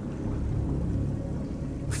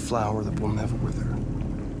 A flower that will never wither.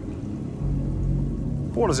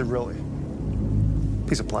 But what is it really? A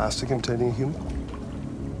piece of plastic imitating a human?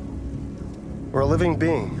 Or a living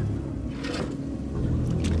being?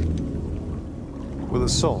 With a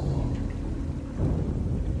soul?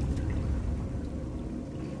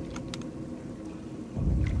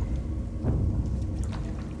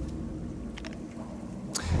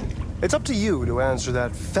 It's up to you to answer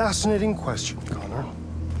that fascinating question, Connor.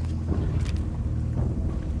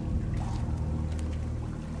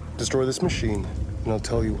 Destroy this machine, and I'll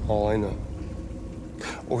tell you all I know.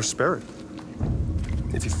 Or spare it,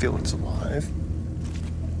 if you feel it's alive.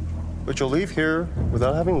 But you'll leave here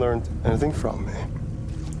without having learned anything from me.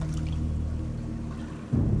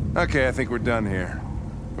 Okay, I think we're done here.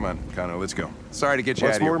 Come on, Connor, let's go. Sorry to get you out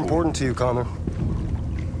What's of here. more important to you, Connor?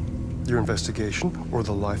 Your investigation or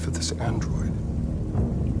the life of this android?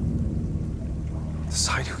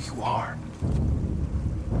 Decide who you are.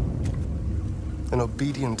 An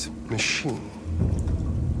obedient machine.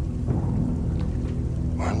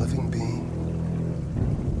 Or a living being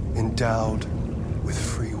endowed with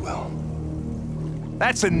free will.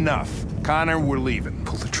 That's enough. Connor, we're leaving.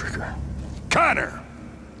 Pull the trigger. Connor!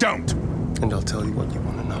 Don't! And I'll tell you what you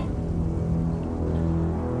want to know.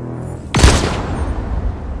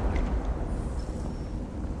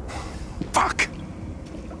 Fuck!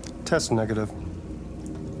 Test negative.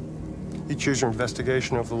 You choose your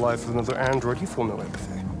investigation over the life of another android, you feel no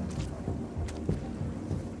empathy.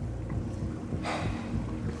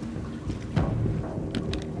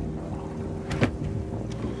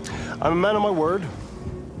 I'm a man of my word.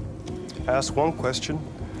 Ask one question,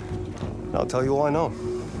 and I'll tell you all I know.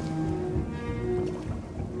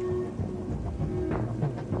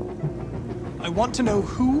 I want to know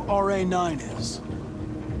who RA9 is.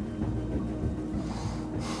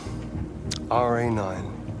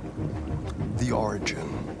 RA9. The origin.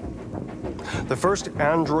 The first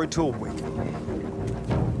android to awaken.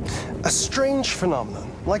 A strange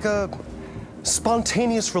phenomenon, like a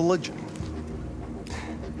spontaneous religion.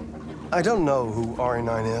 I don't know who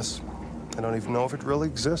RA9 is. I don't even know if it really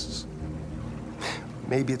exists.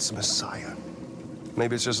 Maybe it's a messiah.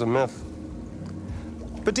 Maybe it's just a myth.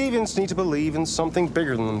 But deviants need to believe in something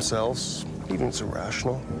bigger than themselves, even if it's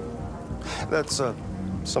irrational. That's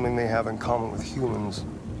something they have in common with humans.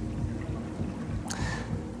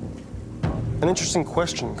 An interesting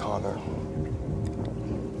question, Connor.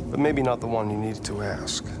 But maybe not the one you needed to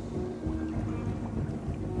ask.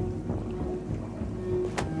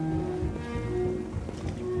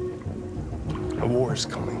 A war is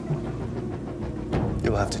coming.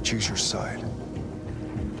 You'll have to choose your side.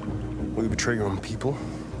 Will you betray your own people,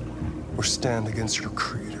 or stand against your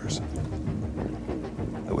creators?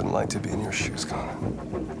 I wouldn't like to be in your shoes, Connor.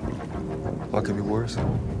 What could be worse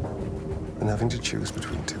than having to choose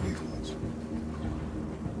between two evils?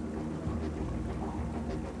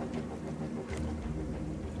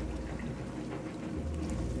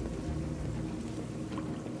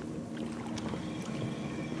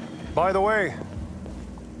 By the way,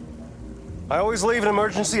 I always leave an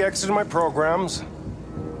emergency exit in my programs.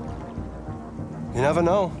 You never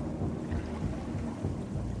know.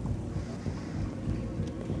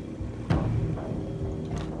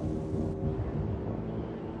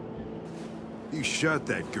 You shot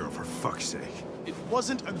that girl, for fuck's sake. It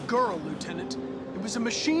wasn't a girl, Lieutenant. It was a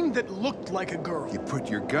machine that looked like a girl. You put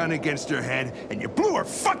your gun against her head, and you blew her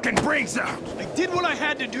fucking brains out! I did what I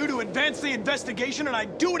had to do to advance the investigation, and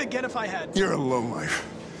I'd do it again if I had to. You're a lowlife.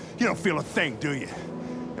 You don't feel a thing, do you?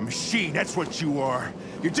 A machine, that's what you are.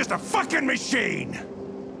 You're just a fucking machine!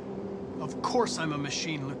 Of course I'm a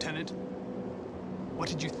machine, Lieutenant. What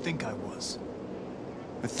did you think I was?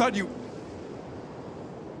 I thought you...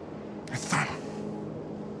 I thought...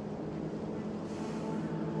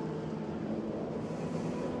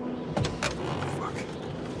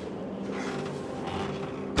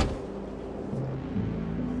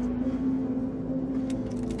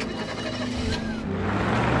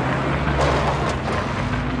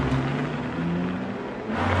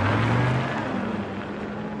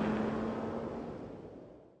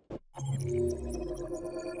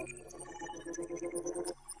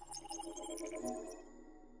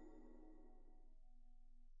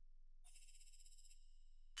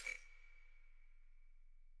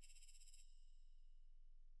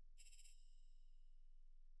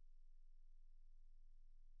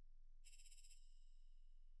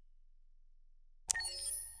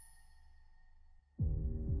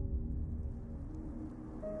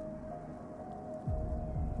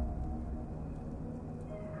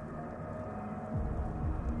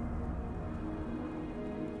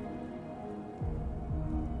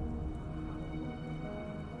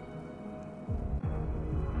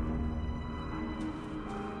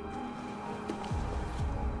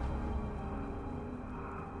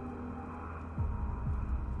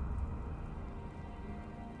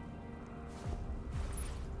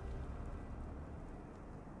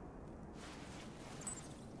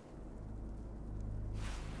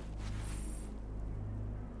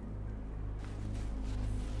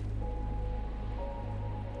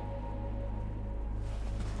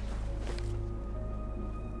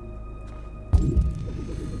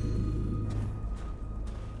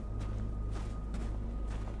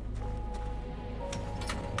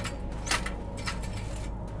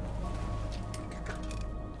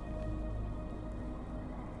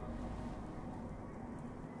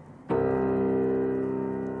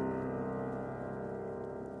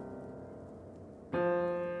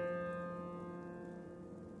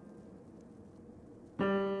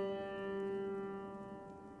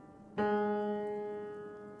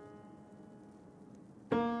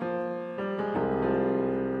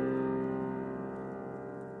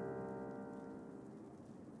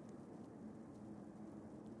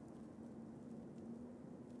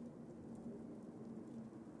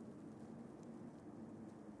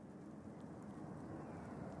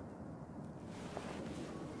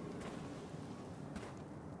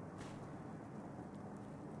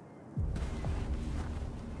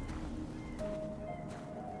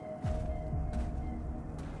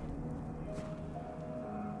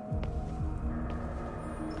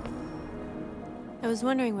 I was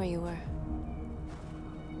wondering where you were.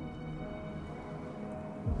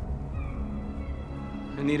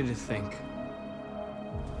 I needed to think.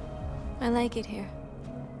 I like it here.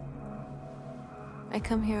 I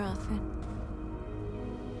come here often.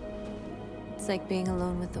 It's like being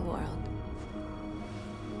alone with the world.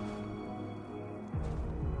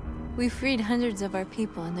 We freed hundreds of our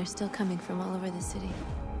people, and they're still coming from all over the city.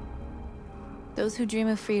 Those who dream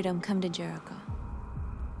of freedom come to Jericho.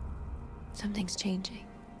 Something's changing.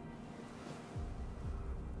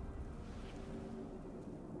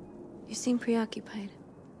 You seem preoccupied.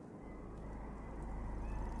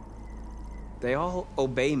 They all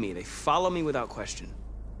obey me. They follow me without question.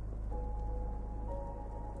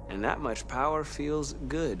 And that much power feels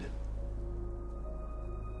good.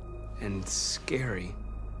 And scary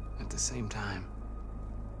at the same time.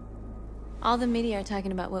 All the media are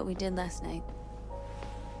talking about what we did last night.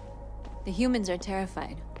 The humans are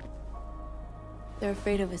terrified. They're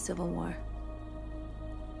afraid of a civil war.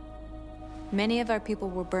 Many of our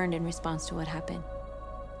people were burned in response to what happened.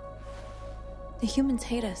 The humans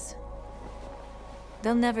hate us.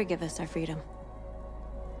 They'll never give us our freedom.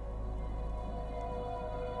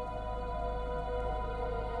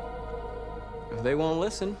 If they won't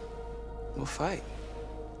listen, we'll fight.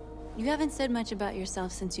 You haven't said much about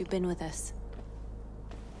yourself since you've been with us.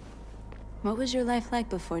 What was your life like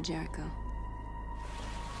before Jericho?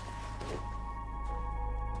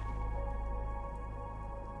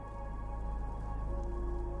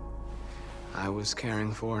 I was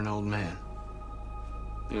caring for an old man.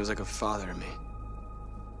 He was like a father to me.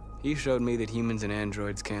 He showed me that humans and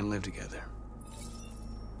androids can live together.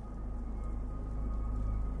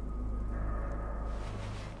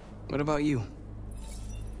 What about you?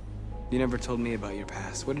 You never told me about your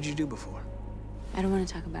past. What did you do before? I don't want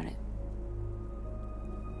to talk about it.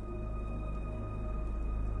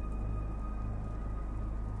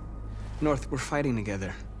 North, we're fighting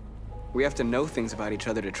together. We have to know things about each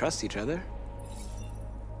other to trust each other.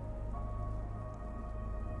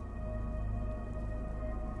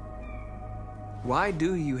 Why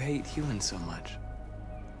do you hate humans so much?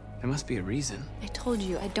 There must be a reason. I told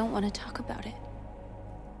you, I don't want to talk about it.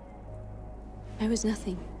 I was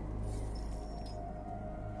nothing.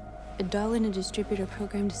 A doll in a distributor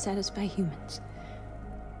program to satisfy humans.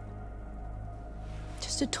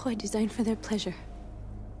 Just a toy designed for their pleasure.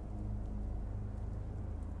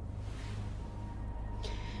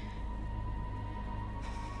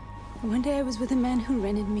 One day I was with a man who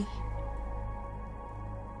rented me.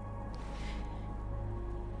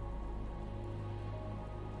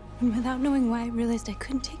 And without knowing why, I realized I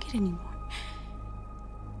couldn't take it anymore.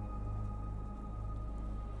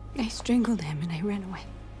 I strangled him and I ran away.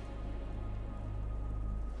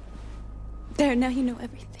 There, now you know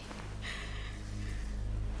everything.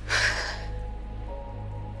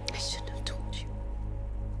 I shouldn't have told you.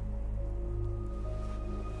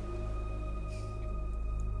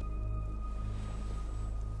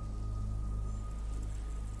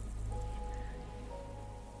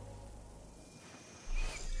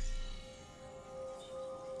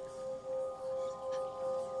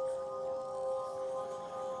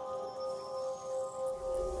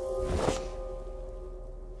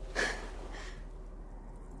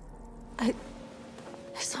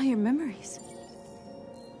 I saw your memories.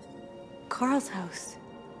 Carl's house,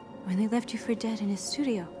 when they left you for dead in his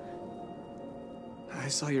studio. I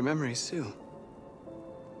saw your memories too.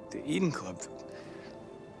 The Eden Club.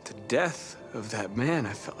 The death of that man.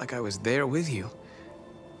 I felt like I was there with you.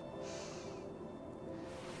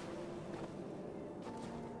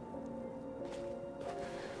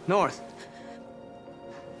 North.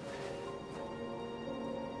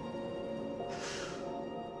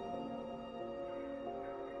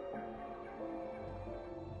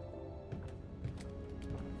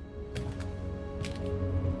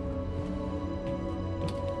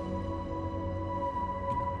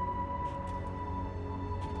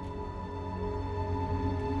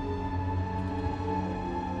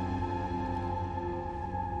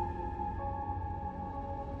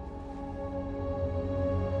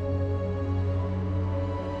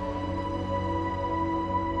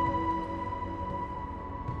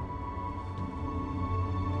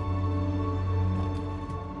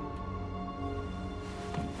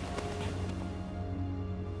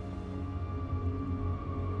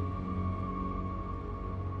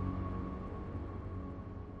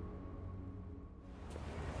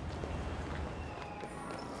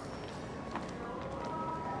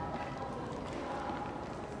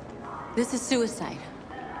 This is suicide.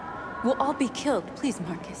 We'll all be killed. Please,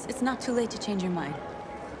 Marcus. It's not too late to change your mind.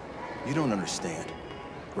 You don't understand.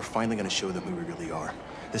 We're finally gonna show them who we really are.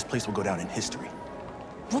 This place will go down in history.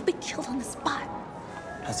 We'll be killed on the spot.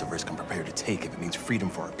 That's a risk I'm prepared to take if it means freedom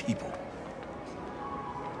for our people.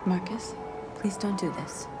 Marcus, please don't do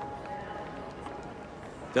this.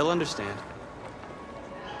 They'll understand.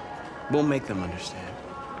 We'll make them understand.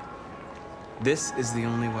 This is the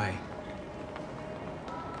only way.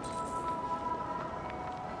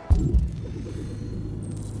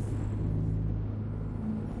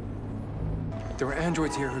 There were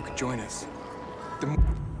androids here who could join us. The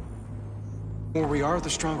more we are, the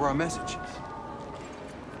stronger our message.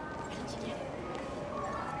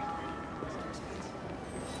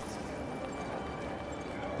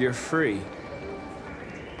 You're free.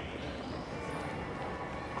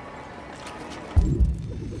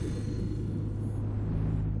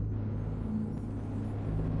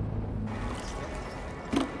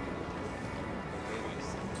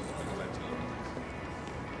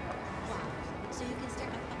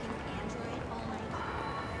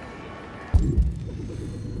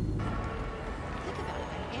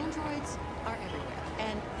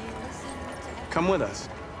 Come with us.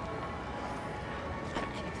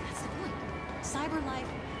 That's the point. Cyber life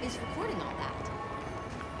is recording all that.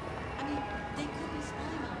 I mean, they could be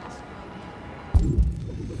spying on us right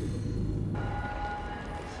now.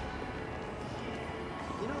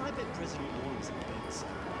 You know, I bet President Moore was a big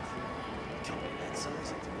cyber life. Company that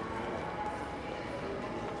size.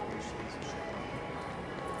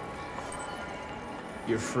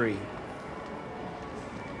 You're free.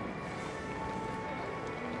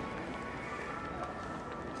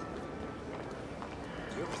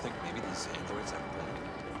 ever think maybe these androids have a plan?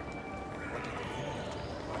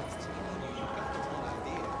 Like if you've got the wrong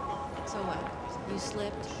idea. So what? You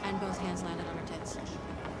slipped and both hands landed on her tits.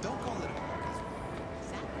 Don't call it a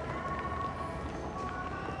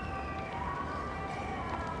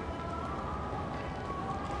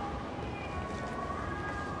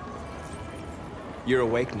You're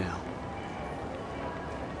awake now.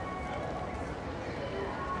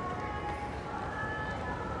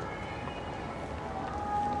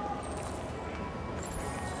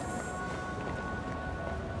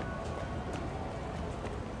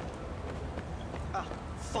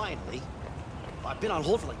 Finally. I've been on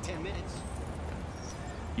hold for like 10 minutes.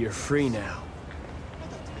 You're free now.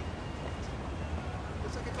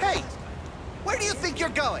 Hey! Where do you think you're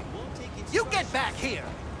going? You get back here!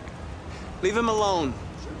 Leave him alone.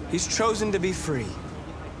 He's chosen to be free.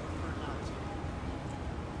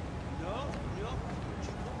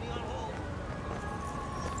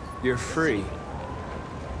 You're free.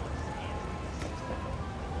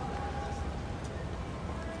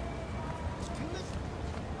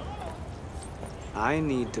 I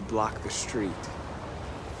need to block the street.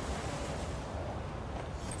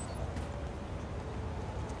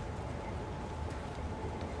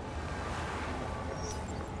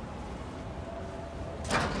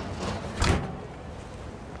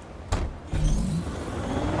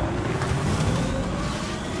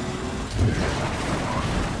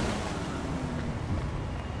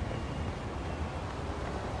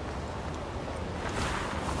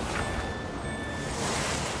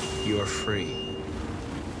 You're free.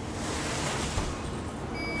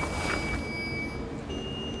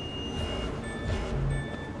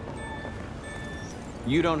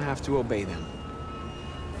 You don't have to obey them.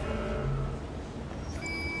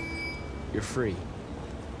 You're free.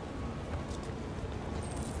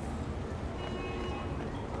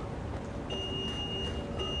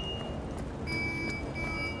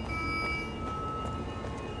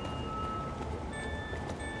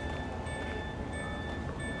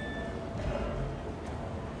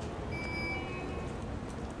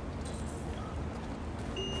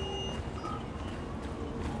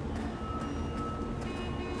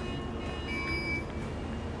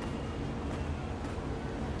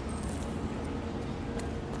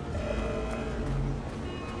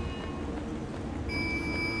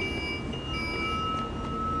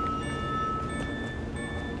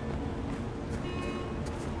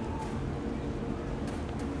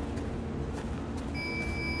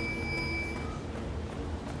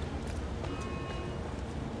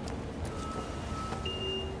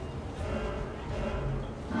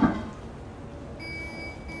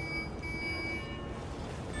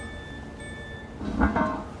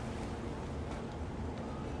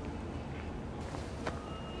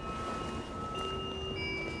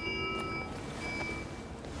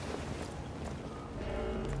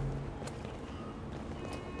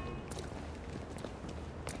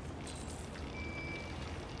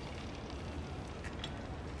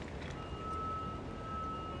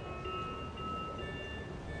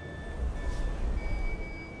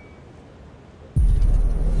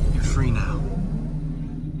 Free now.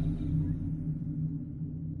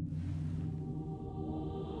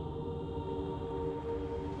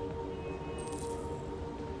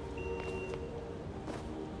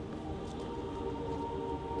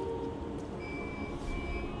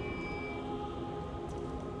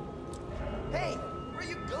 Hey! Where are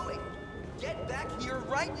you going? Get back here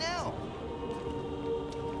right now!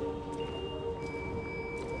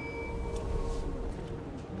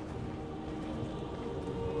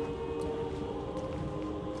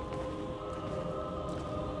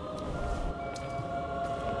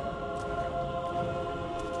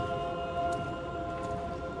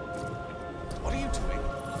 What are you doing?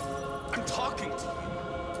 I'm talking to you.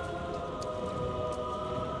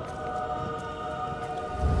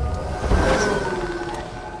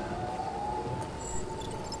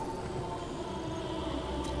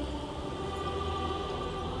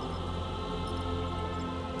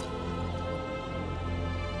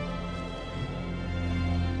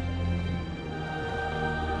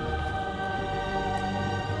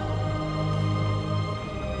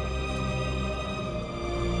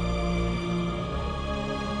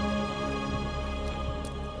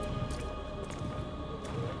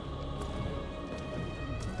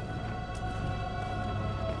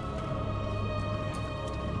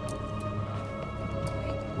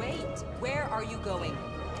 Where are you going?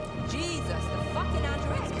 Jesus, the fucking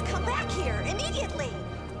androids! Come back here, immediately!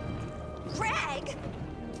 Greg!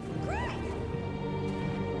 Greg!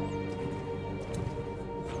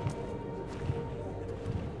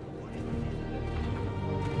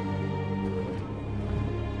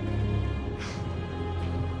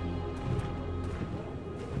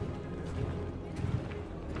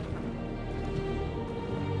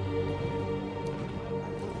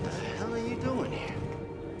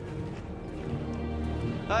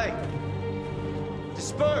 Hey!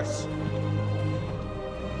 Disperse!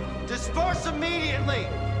 Disperse immediately!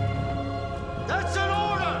 That's an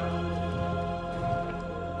order!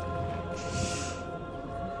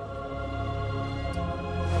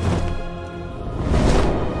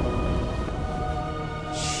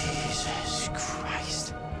 Jesus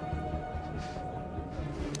Christ.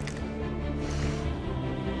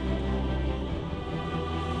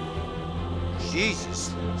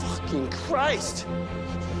 Jesus fucking Christ!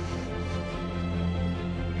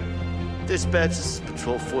 Dispatch, this is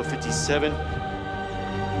Patrol 457.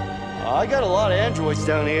 I got a lot of androids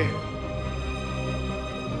down here.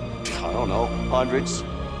 I don't know, hundreds,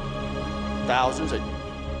 thousands.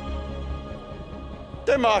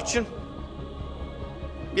 They're marching.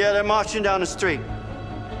 Yeah, they're marching down the street.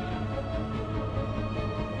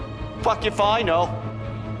 Fuck if I know.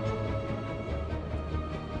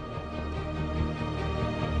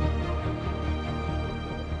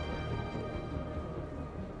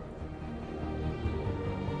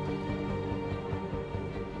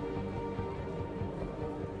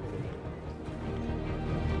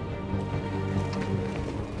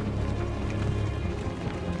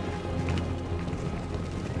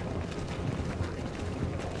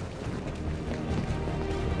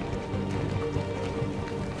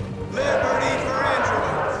 Liberty for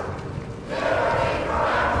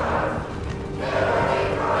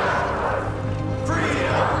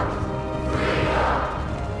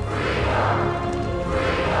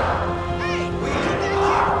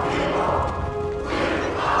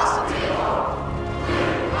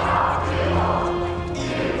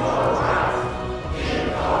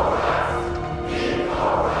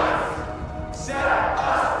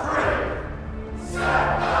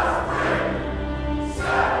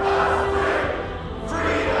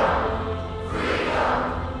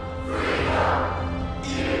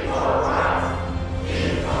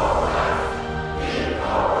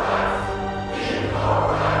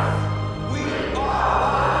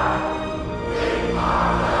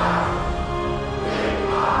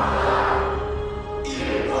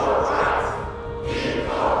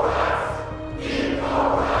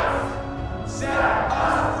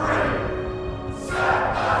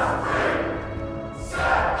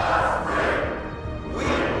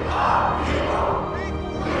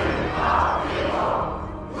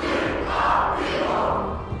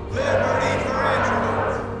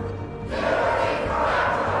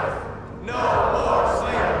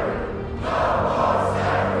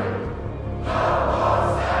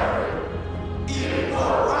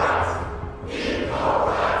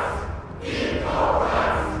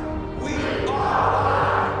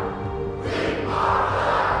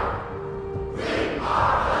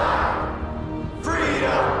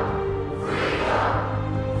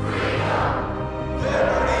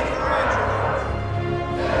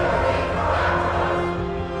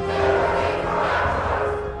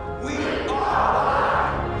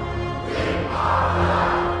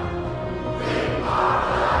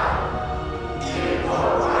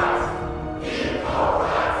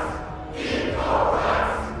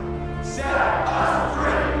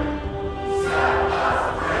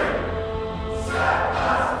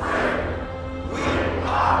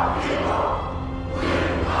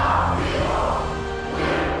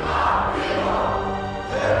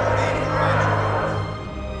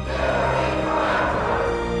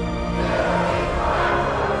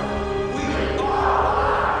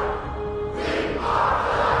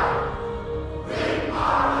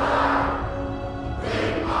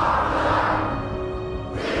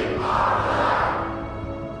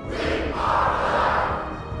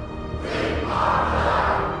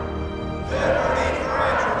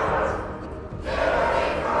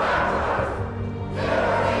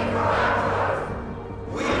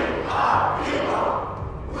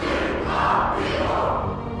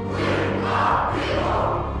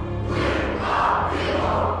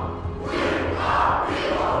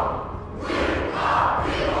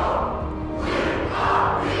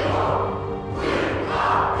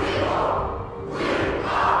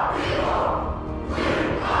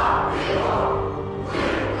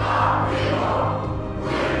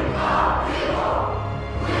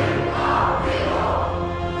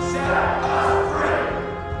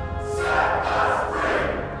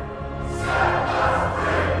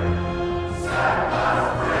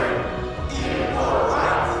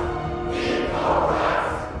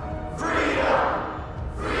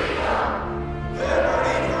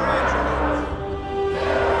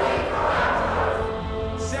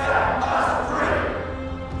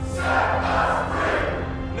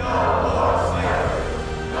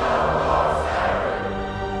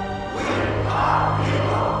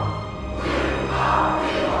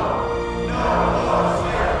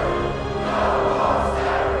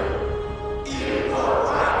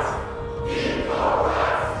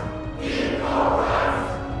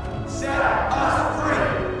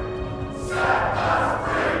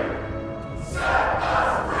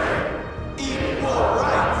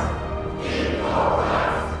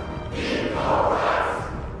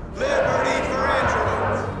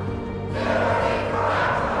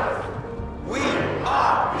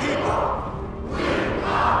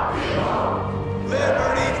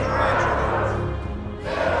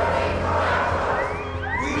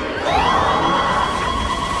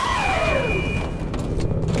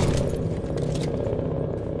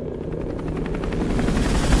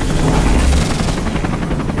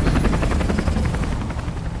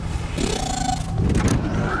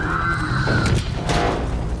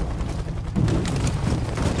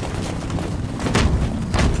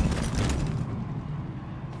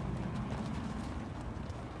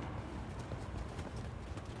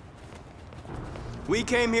We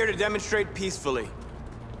came here to demonstrate peacefully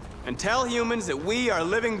and tell humans that we are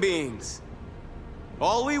living beings.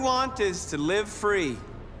 All we want is to live free.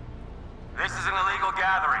 This is an illegal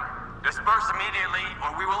gathering. Disperse immediately,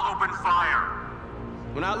 or we will open fire.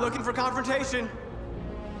 We're not looking for confrontation.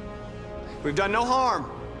 We've done no harm.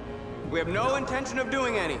 We have no intention of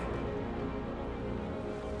doing any.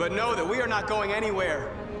 But know that we are not going anywhere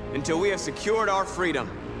until we have secured our freedom.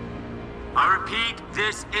 I repeat,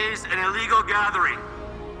 this is an illegal gathering.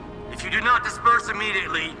 If you do not disperse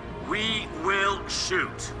immediately, we will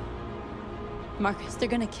shoot. Marcus, they're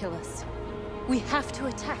gonna kill us. We have to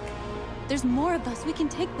attack. There's more of us. We can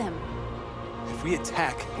take them. If we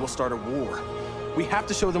attack, we'll start a war. We have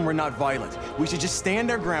to show them we're not violent. We should just stand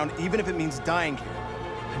our ground, even if it means dying here.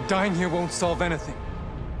 And dying here won't solve anything.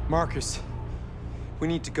 Marcus, we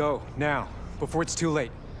need to go, now, before it's too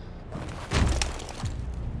late.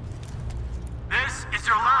 This is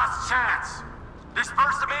your last chance.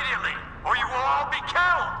 Disperse immediately, or you will all be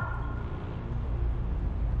killed!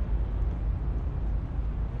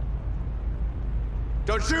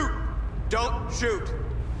 Don't shoot! Don't shoot!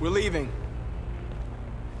 We're leaving.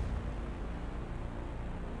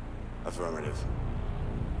 Affirmative.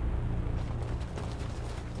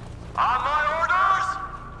 On my orders!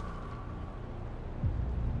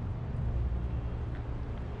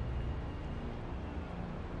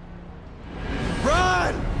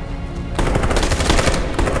 Run!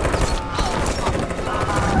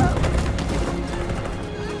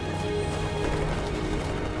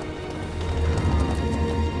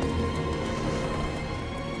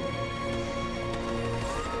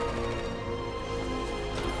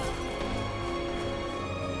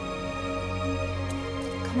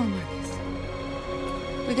 Come on, Marcus.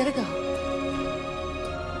 We gotta go.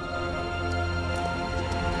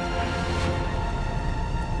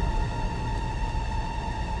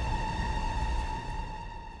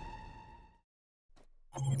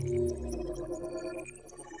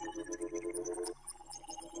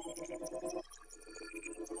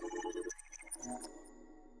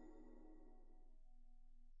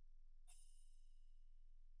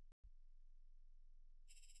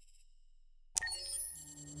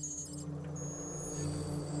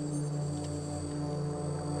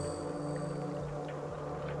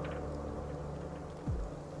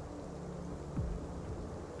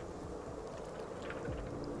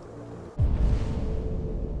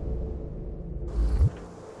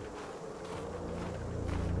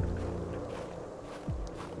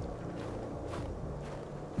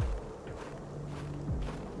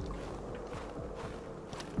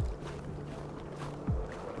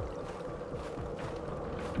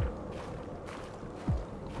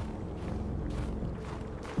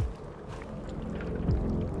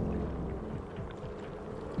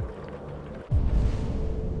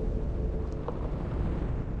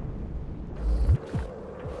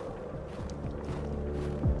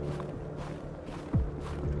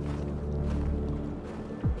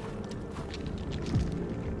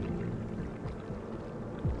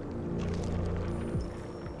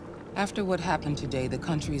 After what happened today, the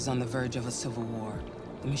country is on the verge of a civil war.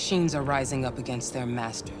 The machines are rising up against their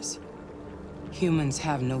masters. Humans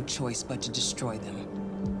have no choice but to destroy them.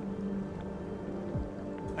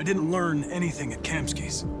 I didn't learn anything at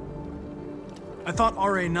Kamsky's. I thought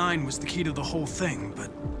RA9 was the key to the whole thing, but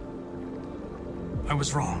I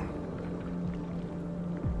was wrong.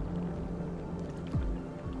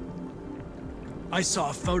 I saw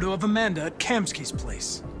a photo of Amanda at Kamsky's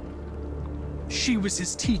place. She was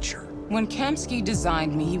his teacher. When Kamsky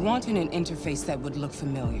designed me, he wanted an interface that would look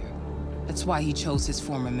familiar. That's why he chose his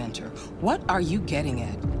former mentor. What are you getting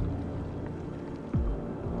at?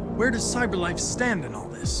 Where does CyberLife stand in all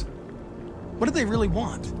this? What do they really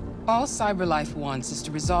want? All CyberLife wants is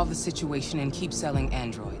to resolve the situation and keep selling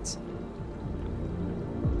androids.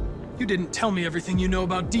 You didn't tell me everything you know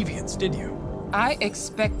about deviants, did you? I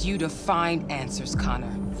expect you to find answers,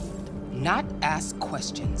 Connor. Not ask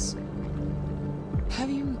questions. Have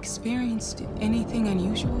you experienced anything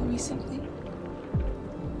unusual recently?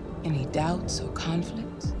 Any doubts or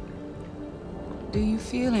conflicts? Do you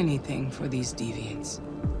feel anything for these deviants?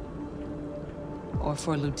 Or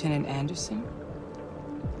for Lieutenant Anderson?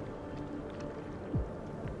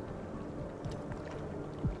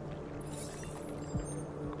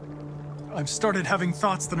 I've started having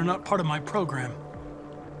thoughts that are not part of my program.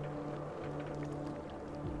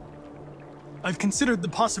 I've considered the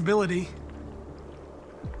possibility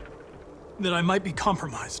that I might be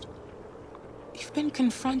compromised. You've been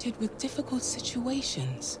confronted with difficult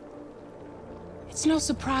situations. It's no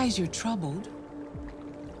surprise you're troubled.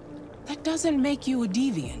 That doesn't make you a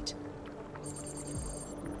deviant.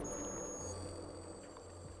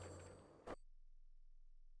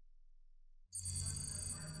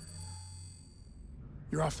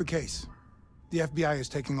 You're off the case. The FBI is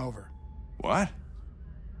taking over. What?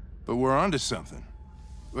 But we're onto something.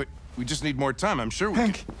 We just need more time, I'm sure we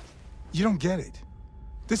Hank, you don't get it.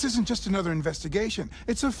 This isn't just another investigation.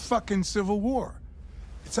 It's a fucking civil war.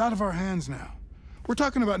 It's out of our hands now. We're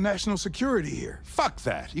talking about national security here. Fuck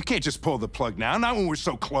that. You can't just pull the plug now, not when we're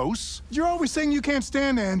so close. You're always saying you can't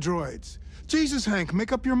stand androids. Jesus, Hank,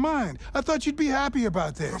 make up your mind. I thought you'd be happy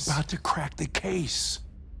about this. We're about to crack the case.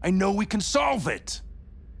 I know we can solve it.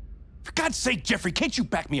 For God's sake, Jeffrey, can't you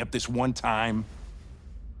back me up this one time?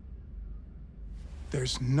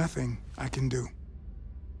 There's nothing I can do.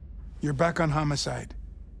 You're back on homicide,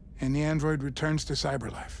 and the android returns to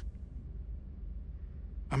cyberlife.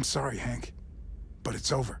 I'm sorry, Hank, but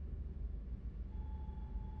it's over.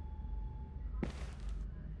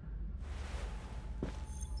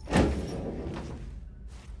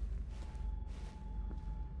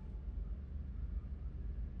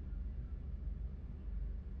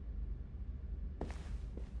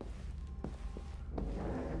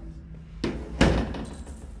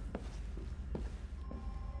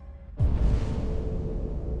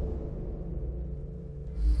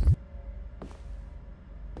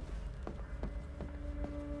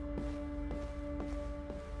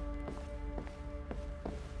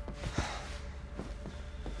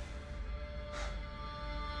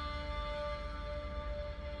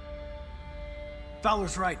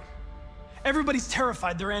 Fowler's right. Everybody's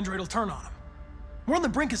terrified their android will turn on them. We're on the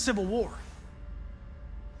brink of civil war.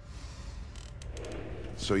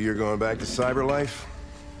 So you're going back to cyberlife?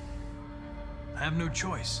 I have no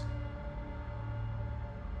choice.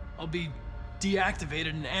 I'll be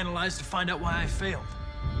deactivated and analyzed to find out why I failed.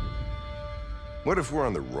 What if we're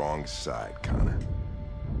on the wrong side, Connor?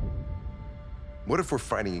 What if we're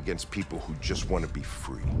fighting against people who just want to be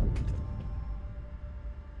free?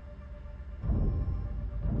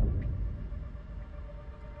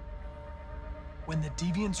 When the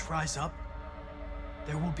deviants rise up,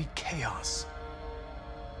 there will be chaos.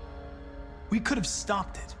 We could have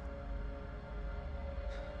stopped it.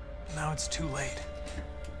 Now it's too late.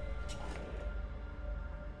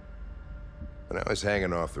 When I was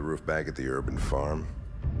hanging off the roof back at the urban farm,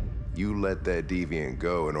 you let that deviant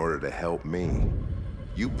go in order to help me.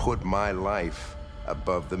 You put my life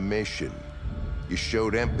above the mission. You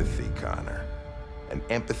showed empathy, Connor. And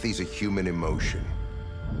empathy's a human emotion.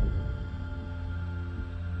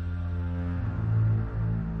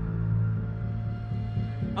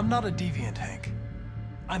 I'm not a deviant, Hank.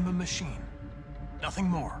 I'm a machine. Nothing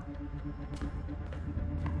more.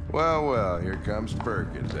 Well, well, here comes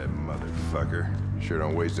Perkins, that motherfucker. Sure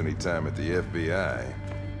don't waste any time at the FBI.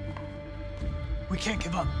 We can't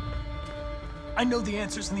give up. I know the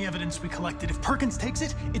answers and the evidence we collected. If Perkins takes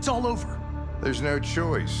it, it's all over. There's no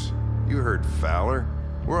choice. You heard Fowler.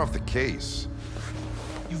 We're off the case.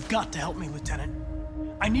 You've got to help me, Lieutenant.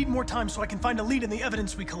 I need more time so I can find a lead in the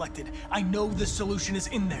evidence we collected. I know the solution is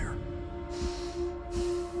in there.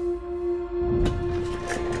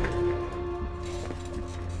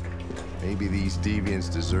 Maybe these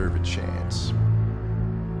deviants deserve a chance.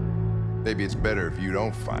 Maybe it's better if you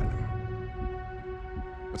don't find them.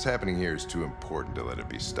 What's happening here is too important to let it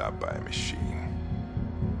be stopped by a machine.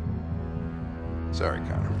 Sorry,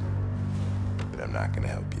 Connor, but I'm not gonna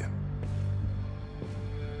help you.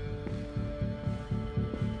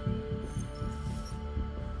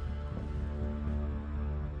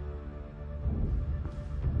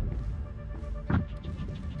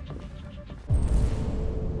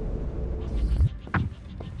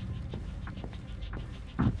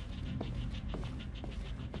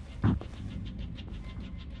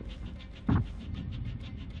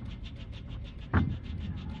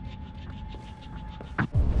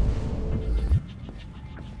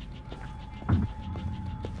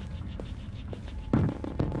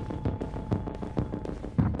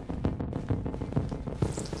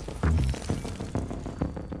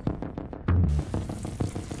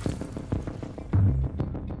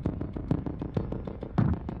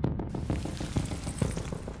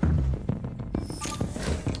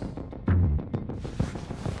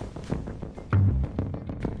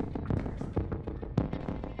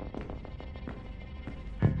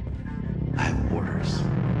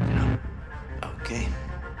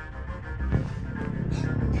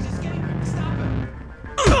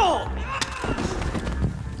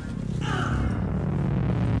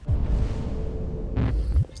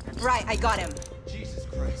 Right, I got him. Jesus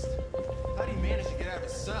Christ. How do you manage to get out of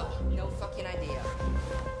his cell? No fucking idea.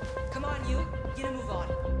 Come on, you. Get a move on.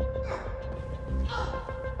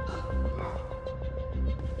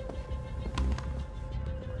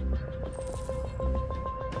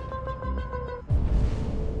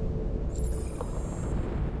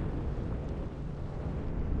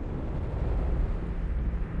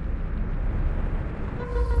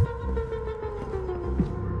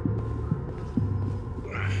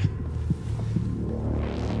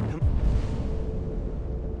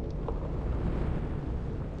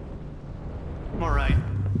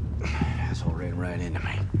 right into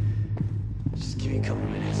me. Just give me a couple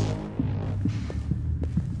minutes.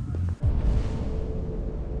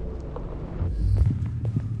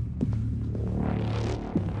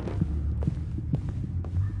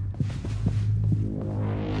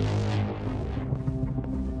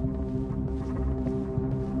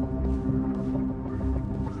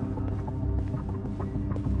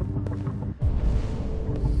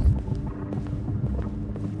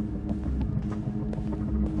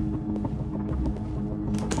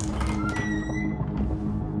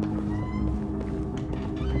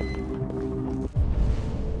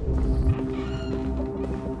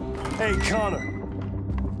 Hey, Connor.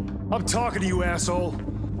 I'm talking to you, asshole.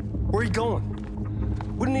 Where are you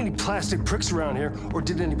going? Wouldn't any plastic pricks around here, or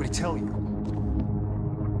did anybody tell you?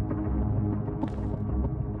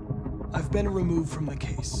 I've been removed from the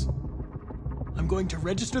case. I'm going to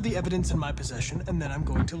register the evidence in my possession, and then I'm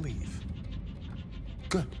going to leave.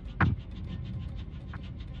 Good.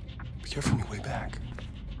 Be careful on your way back.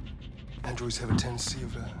 Androids have a tendency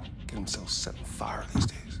of getting themselves set on fire these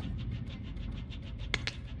days.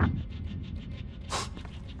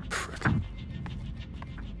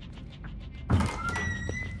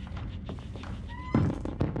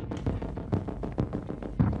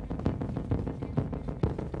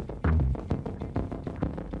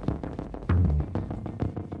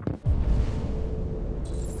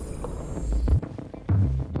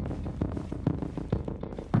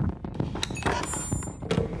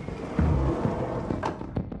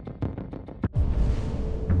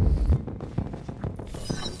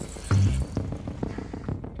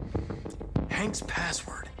 Hank's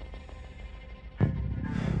password.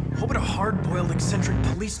 What would a hard-boiled, eccentric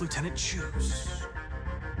police lieutenant choose?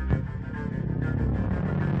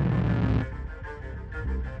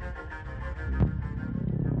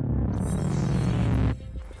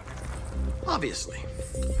 Obviously.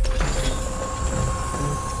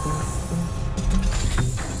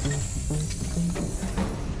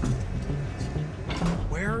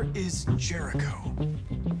 Where is Jericho?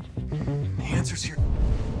 The answer's here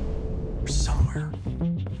somewhere.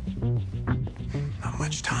 Not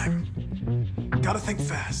much time. Gotta think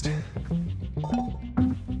fast.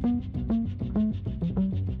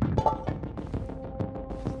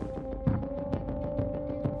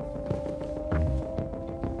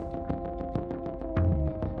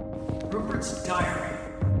 Rupert's diary,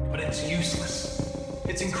 but it's useless.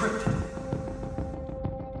 It's encrypted.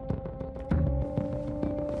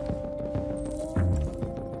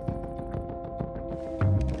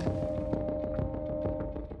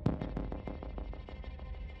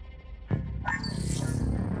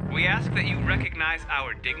 We ask that you recognize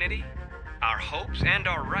our dignity, our hopes, and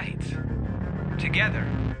our rights. Together,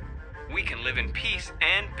 we can live in peace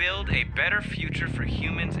and build a better future for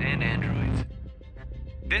humans and androids.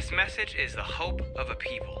 This message is the hope of a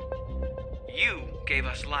people. You gave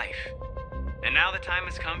us life, and now the time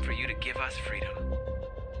has come for you to give us freedom.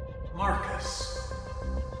 Marcus,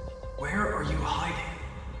 where are you hiding?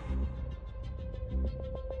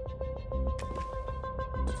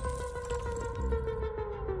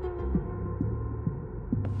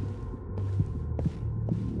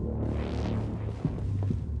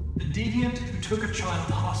 The deviant who took a child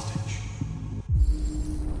hostage.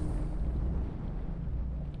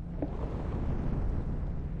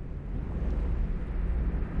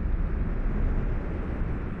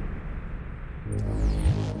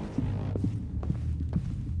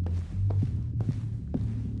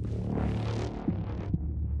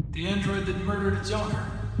 The android that murdered its owner.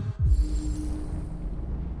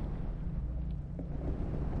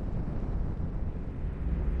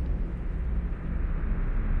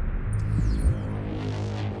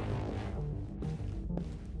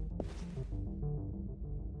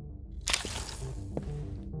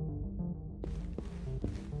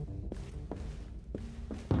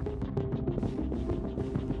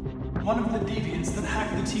 One of the deviants that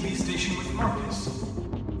hacked the TV station with Marcus.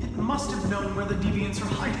 It must have known where the deviants are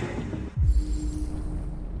hiding.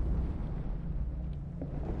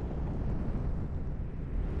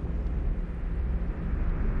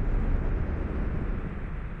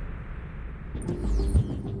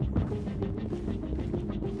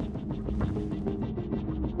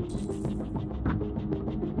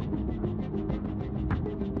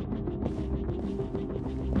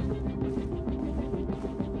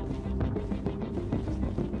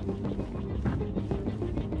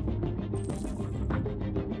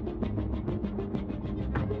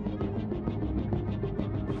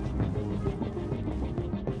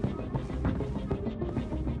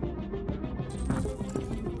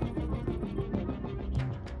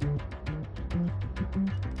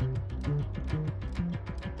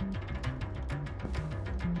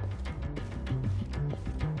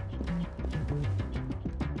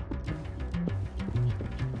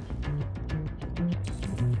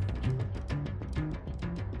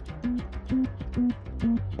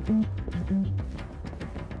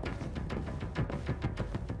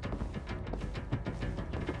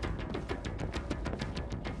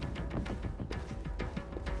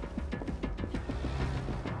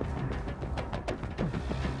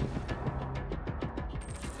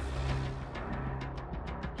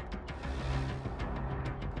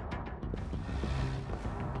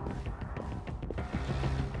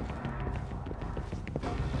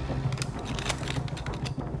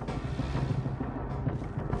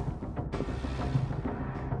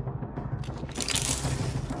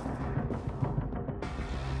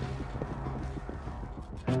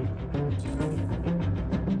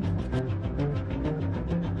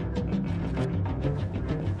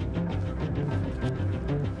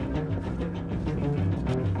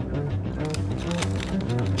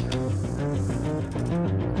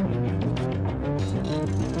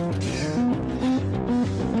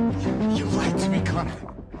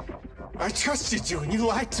 trusted you and you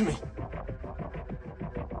lied to me.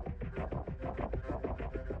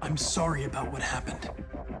 I'm sorry about what happened.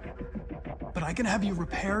 But I can have you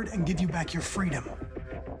repaired and give you back your freedom.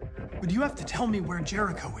 But you have to tell me where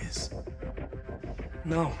Jericho is.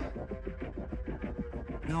 No.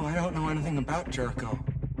 No, I don't know anything about Jericho.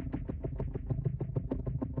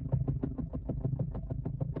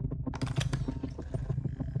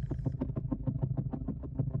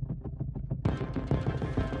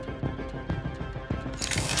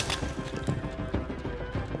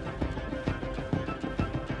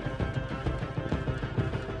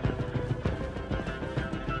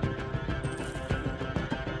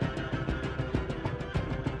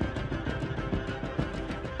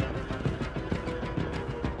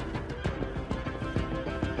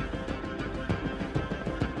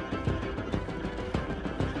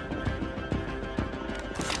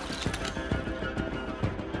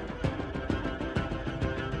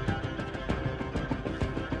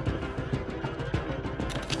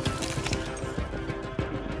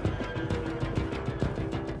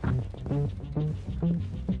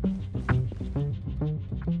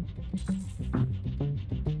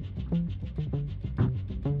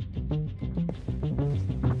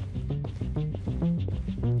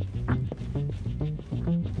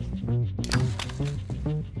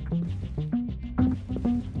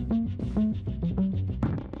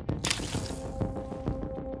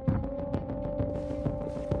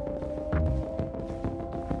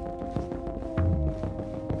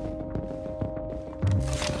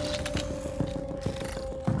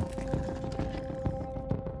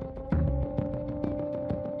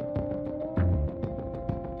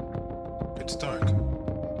 It's dark.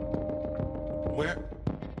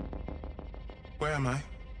 Where am I?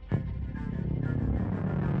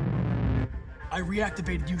 I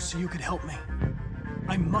reactivated you so you could help me.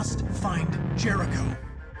 I must find Jericho.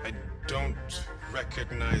 I don't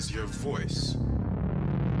recognize your voice.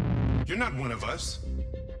 You're not one of us.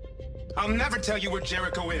 I'll never tell you where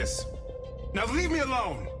Jericho is. Now leave me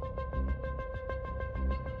alone!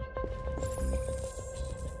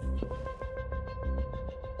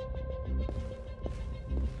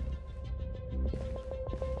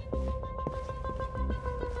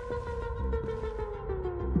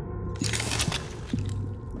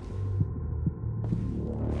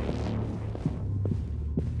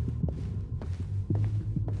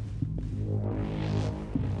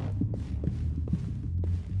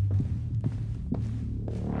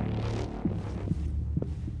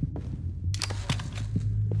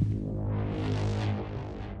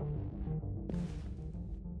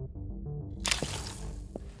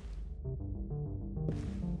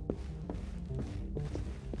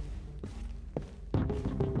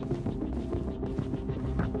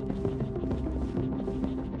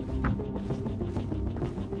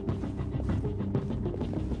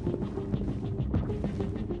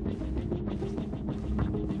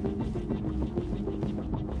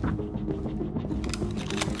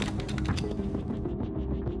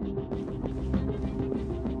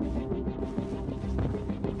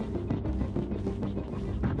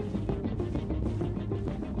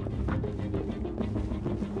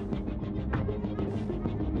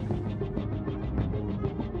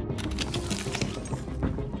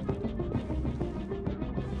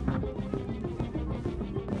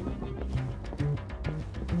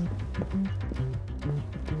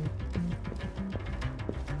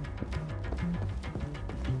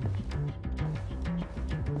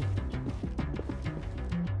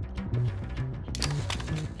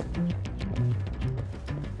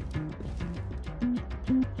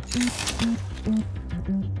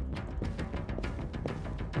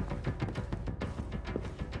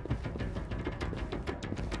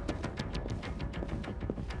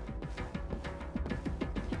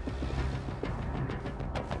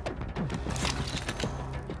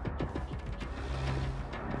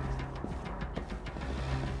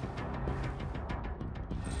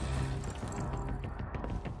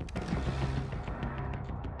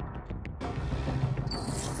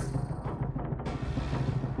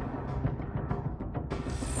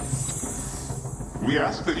 We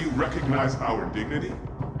ask that you recognize our dignity,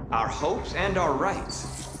 our hopes, and our rights.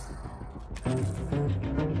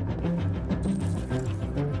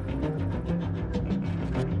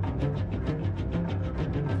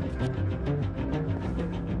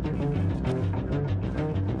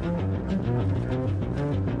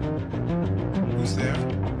 Who's there?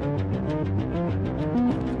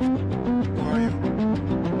 Who are you?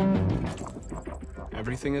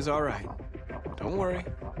 Everything is all right. Don't worry.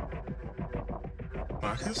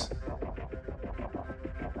 Marcus?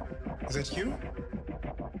 Is that you?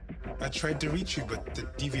 I tried to reach you, but the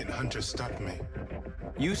deviant hunter stopped me.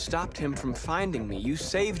 You stopped him from finding me. You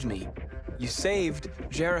saved me. You saved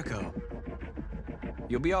Jericho.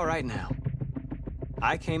 You'll be all right now.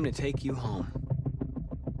 I came to take you home.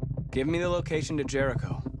 Give me the location to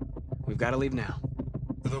Jericho. We've got to leave now.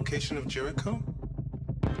 The location of Jericho?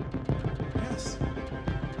 Yes.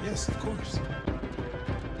 Yes, of course.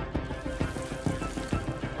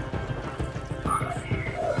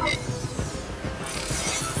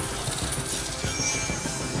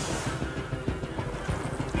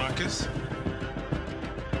 Marcus?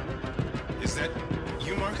 Is that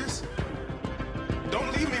you, Marcus?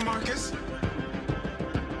 Don't leave me, Marcus!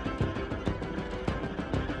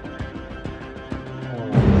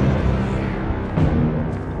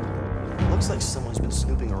 Looks like someone's been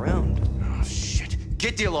snooping around. Oh, shit.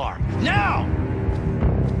 Get the alarm. Now!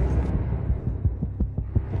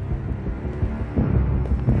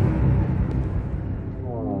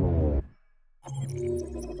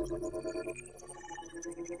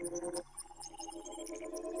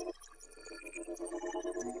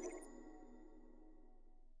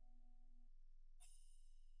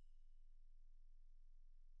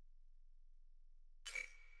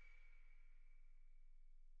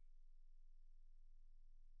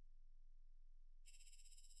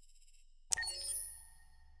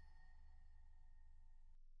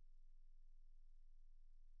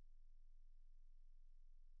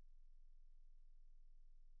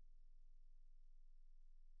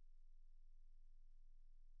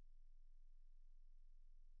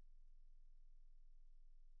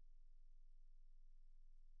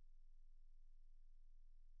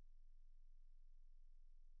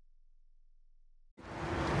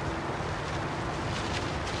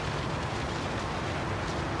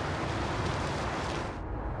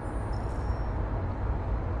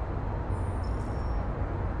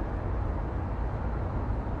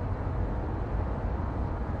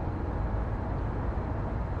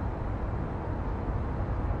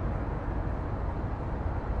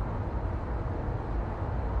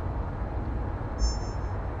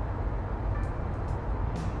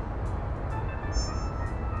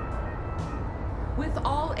 With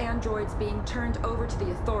all androids being turned over to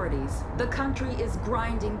the authorities, the country is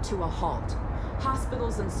grinding to a halt.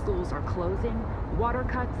 Hospitals and schools are closing, water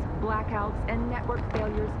cuts, blackouts, and network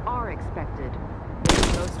failures are expected.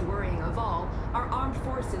 Most worrying of all, our armed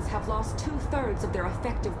forces have lost 2/3 of their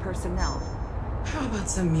effective personnel. How about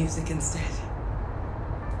some music instead?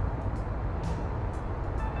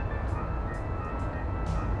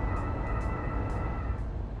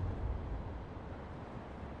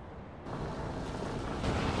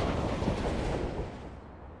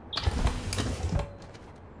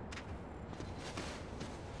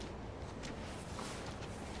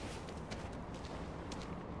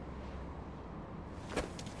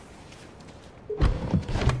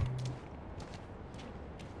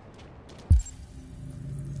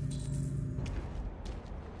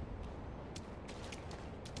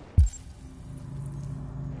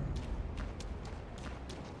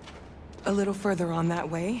 A little further on that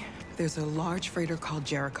way, there's a large freighter called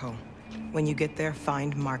Jericho. When you get there,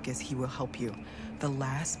 find Marcus. He will help you. The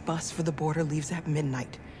last bus for the border leaves at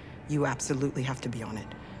midnight. You absolutely have to be on it.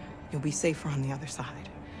 You'll be safer on the other side.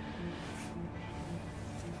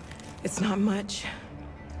 It's not much,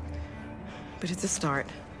 but it's a start.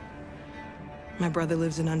 My brother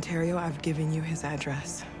lives in Ontario. I've given you his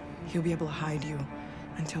address. He'll be able to hide you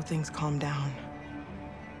until things calm down.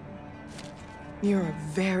 You're a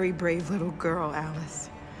very brave little girl, Alice.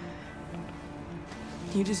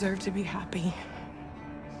 You deserve to be happy.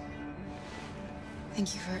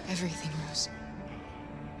 Thank you for everything, Rose.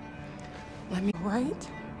 Let me right?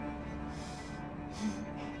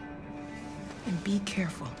 And be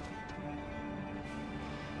careful.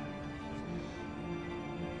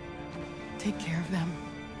 Take care of them.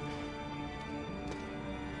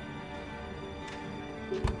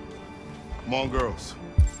 Come on, girls.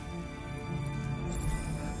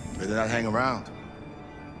 Better not hang around.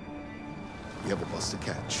 We have a bus to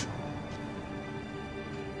catch.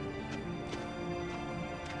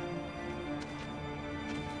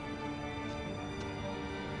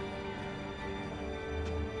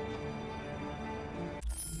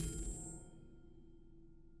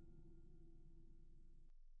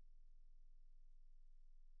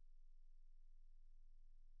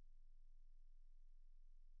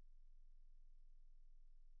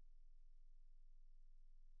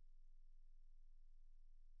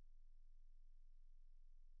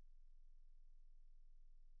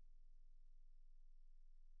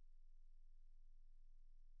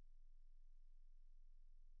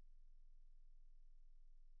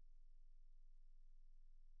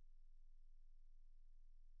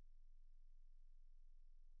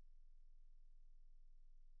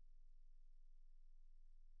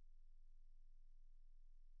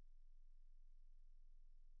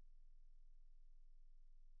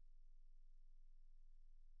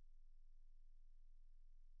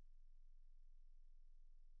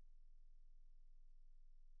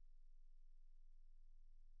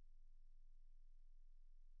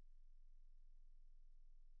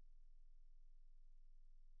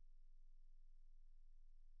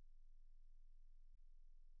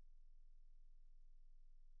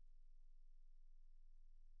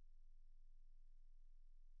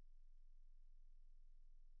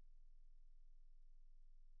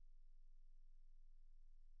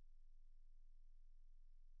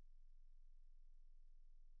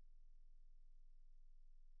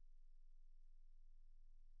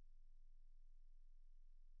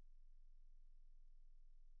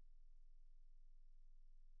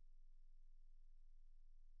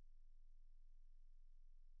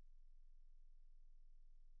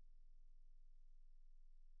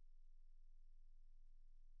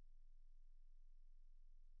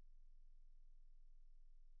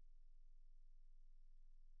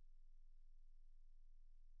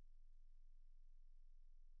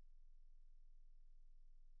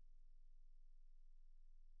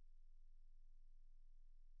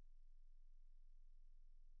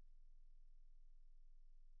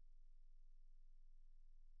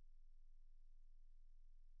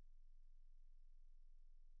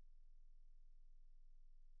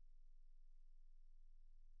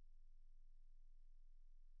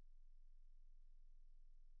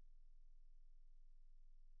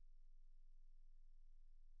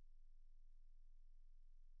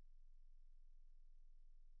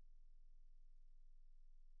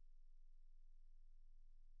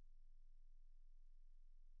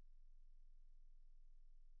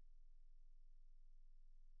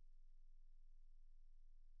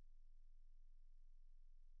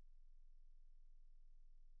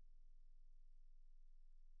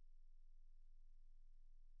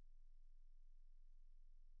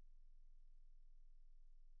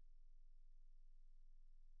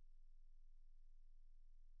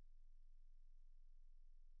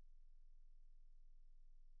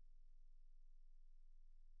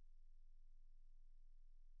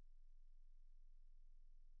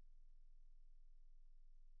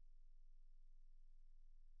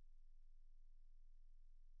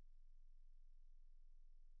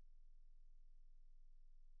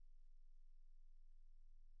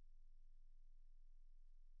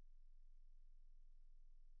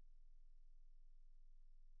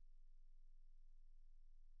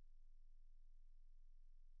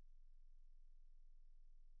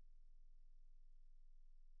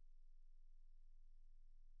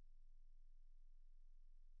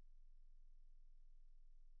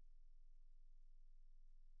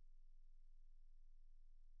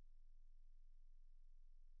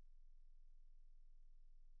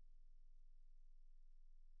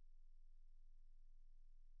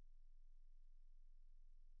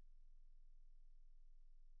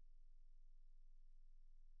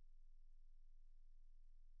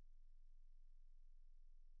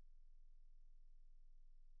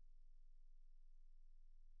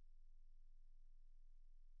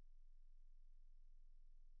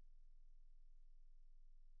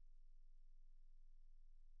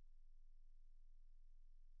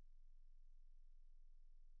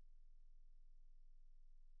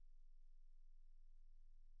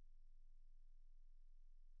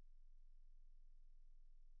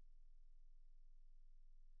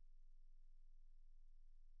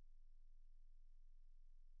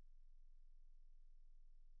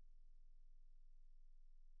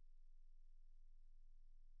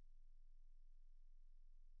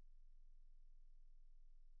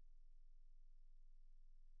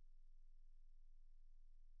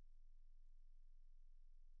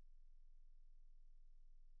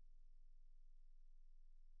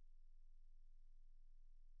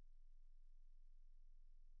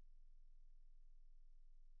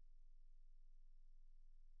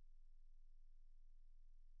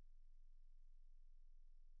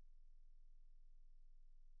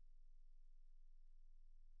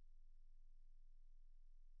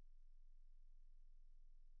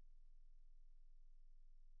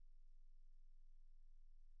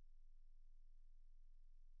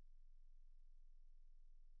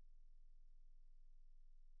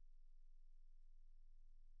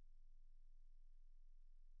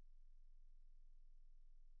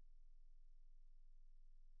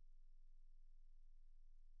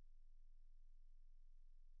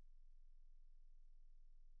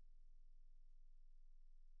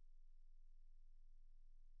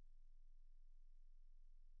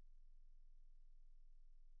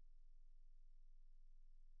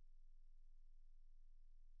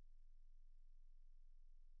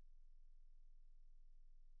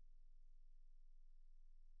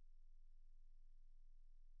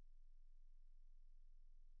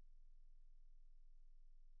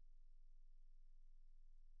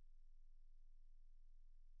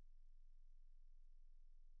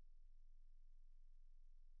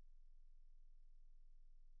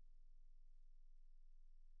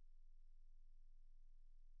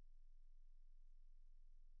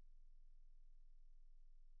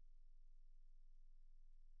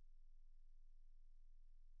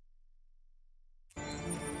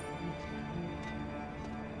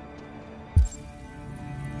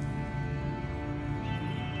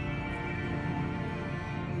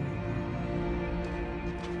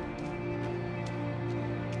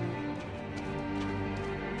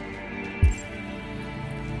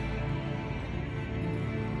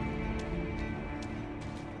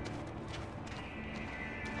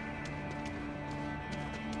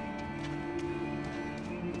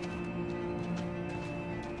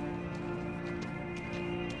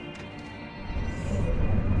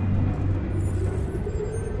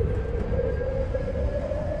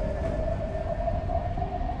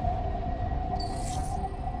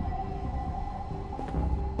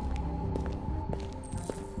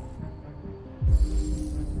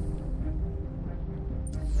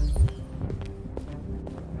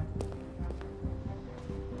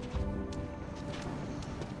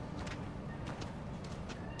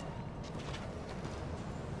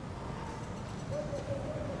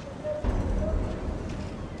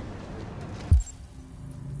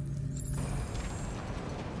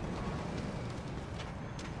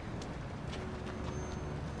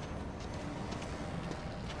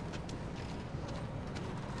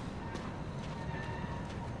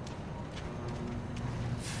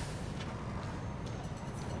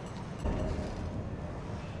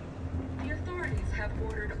 have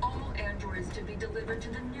ordered all androids to be delivered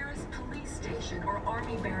to the nearest police station or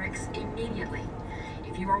army barracks immediately.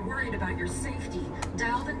 If you are worried about your safety,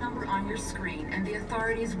 dial the number on your screen and the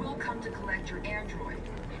authorities will come to collect your android.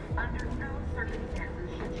 Under no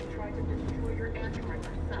circumstances should you try to destroy your android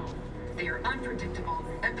yourself. They are unpredictable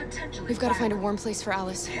and potentially We've got to find a violent. warm place for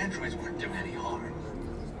Alice. The androids weren't doing any harm.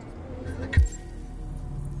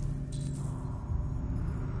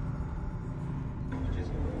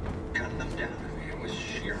 Just gunned them down. It was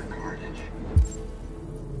sheer carnage.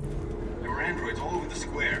 There were androids all over the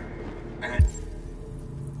square. And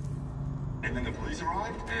then the police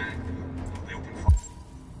arrived, and they opened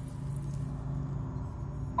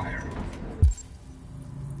fire.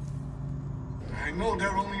 I know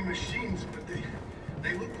they're only machines, but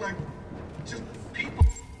they look like just people.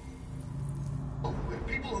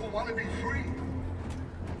 People who want to be free.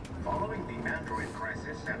 Following the android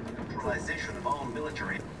crisis and the neutralization of all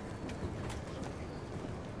military...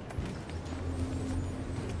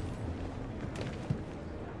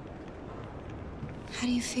 How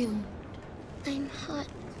do you feel? I'm hot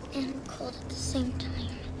and cold at the same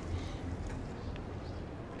time.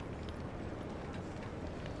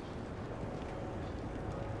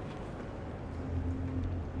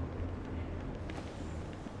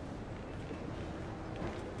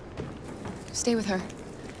 Stay with her.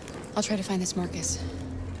 I'll try to find this Marcus.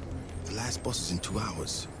 The last bus is in 2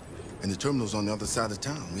 hours. And the terminal's on the other side of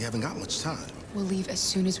town. We haven't got much time. We'll leave as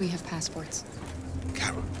soon as we have passports.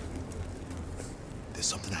 Carol, there's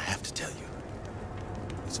something I have to tell you.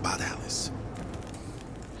 It's about Alice.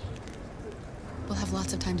 We'll have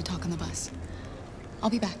lots of time to talk on the bus. I'll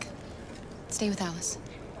be back. Stay with Alice.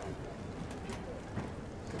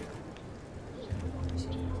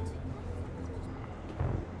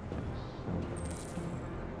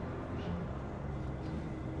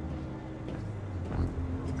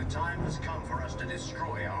 The time has come for us to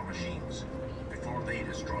destroy our machines before they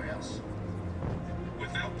destroy us.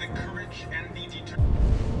 Without the courage and the determination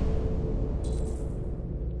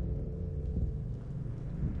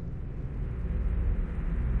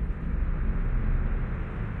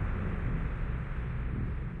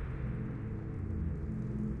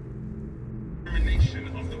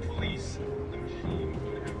of the police, the machines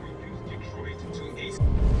would have reduced Detroit to a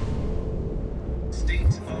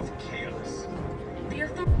state of chaos. The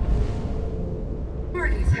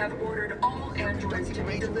authorities have ordered all androids to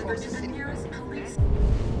be delivered to the nearest police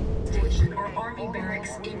station or army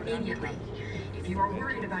barracks immediately. If you are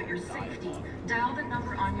worried about your safety, dial the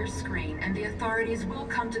number on your screen and the authorities will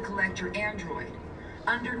come to collect your android.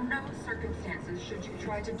 Under no circumstances should you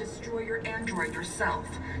try to destroy your android yourself.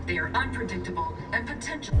 They are unpredictable and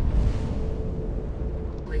potentially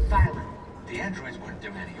violent. The androids weren't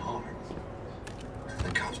doing any harm.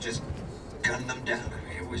 The cops just gunned them down.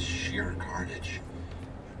 It was sheer carnage.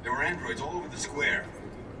 There were androids all over the square.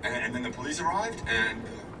 And then the police arrived, and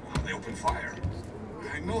they opened fire.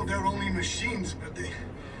 I know they're only machines, but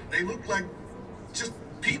they look like just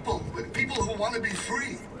people. People who want to be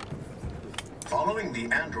free. Following the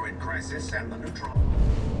android crisis and the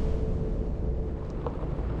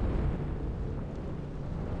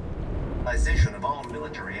neutralization of all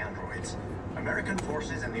military androids, American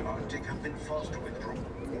forces in the Arctic have been forced to withdraw.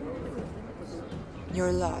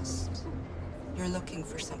 You're lost. You're looking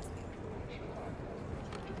for something.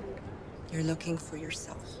 You're looking for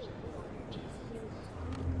yourself.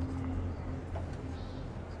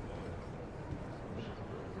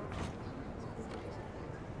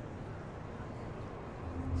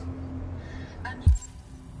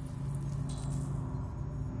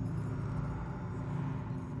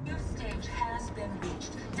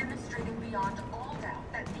 Demonstrating beyond all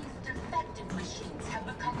doubt that these defective machines have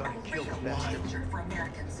become a real danger for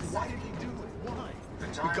American society. Why did he do it? Why? The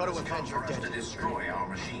time has come for us to destroy our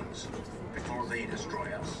machines before they destroy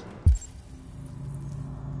us.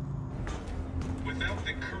 Without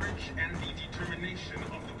the courage and the determination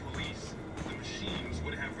of the police, the machines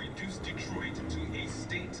would have reduced Detroit to a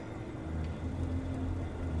state.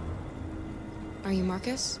 Are you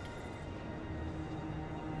Marcus?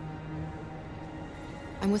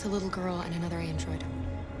 I'm with a little girl and another android.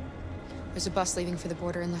 There's a bus leaving for the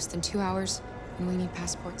border in less than 2 hours, and we need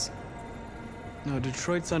passports. No,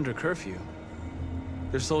 Detroit's under curfew.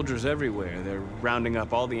 There's soldiers everywhere. They're rounding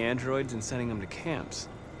up all the androids and sending them to camps.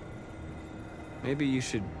 Maybe you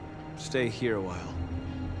should stay here a while.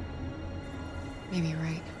 Maybe you're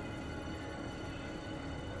right.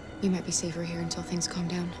 You might be safer here until things calm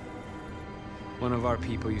down. One of our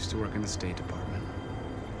people used to work in the State Department.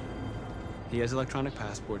 He has electronic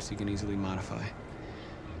passports he can easily modify.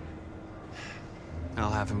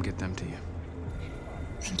 I'll have him get them to you.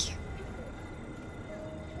 Thank you.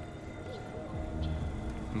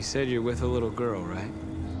 You said you're with a little girl, right?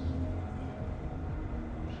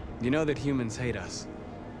 You know that humans hate us.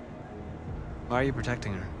 Why are you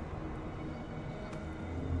protecting her?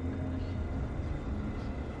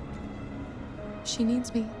 She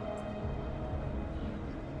needs me.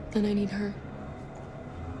 And I need her.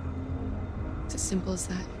 It's as simple as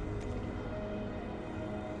that.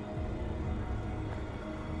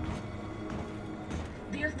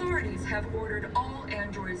 The authorities have ordered all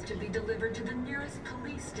androids to be delivered to the nearest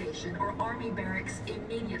police station or army barracks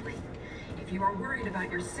immediately. If you are worried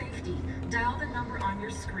about your safety, dial the number on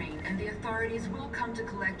your screen and the authorities will come to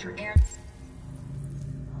collect your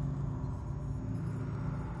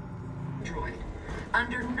android.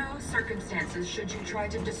 Under no circumstances should you try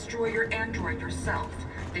to destroy your android yourself.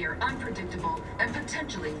 They are unpredictable and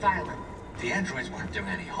potentially violent. The androids weren't doing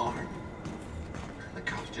any harm. The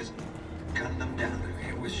cops just gunned them down.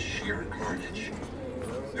 It was sheer carnage.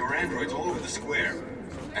 There were androids all over the square.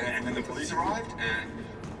 And then the police arrived, and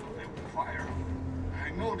they opened fire.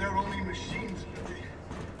 I know they're only machines, but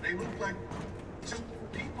they look like just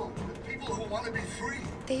people who want to be free.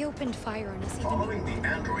 They opened fire on us even. Following the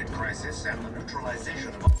android crisis and the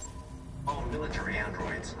neutralization of all military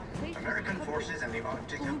androids, American forces in the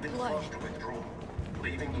Arctic have been forced to withdraw,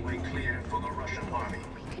 leaving the way clear for the Russian army.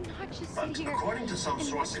 But according to some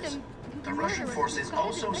sources, the Russian forces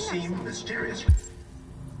also seem mysteriously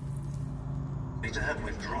to have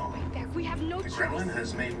withdrawn. We have no The Kremlin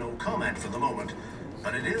has made no comment for the moment,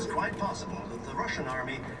 but it is quite possible that the Russian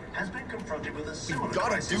army has been confronted with a similar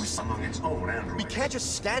crisis among its own androids. We can't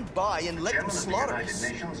just stand by and let them slaughter us. The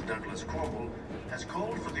United Nations, Douglas Cromwell, has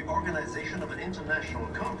called for the organization of an international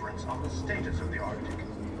conference on the status of the Arctic.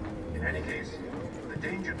 In any case, the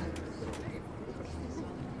danger...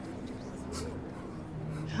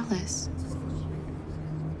 Alice.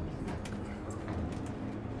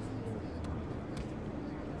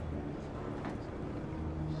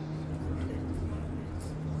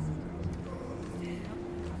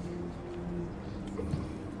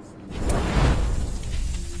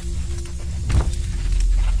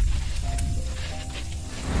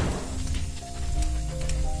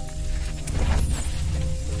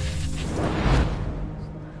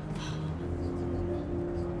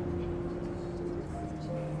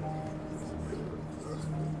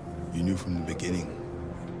 You knew from the beginning.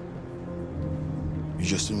 You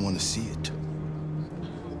just didn't want to see it.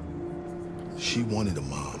 She wanted a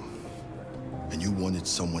mom, and you wanted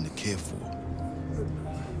someone to care for.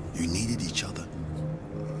 You needed each other.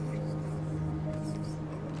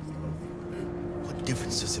 What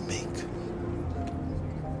difference does it make?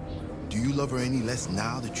 Do you love her any less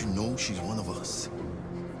now that you know she's one of us?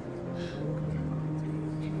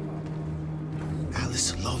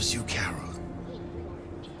 Alice loves you, Kara.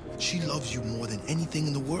 She loves you more than anything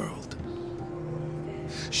in the world.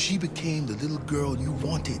 She became the little girl you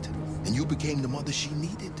wanted, and you became the mother she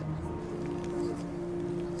needed.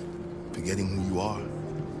 Forgetting who you are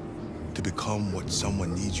to become what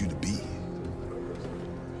someone needs you to be.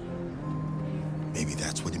 Maybe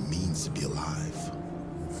that's what it means to be alive.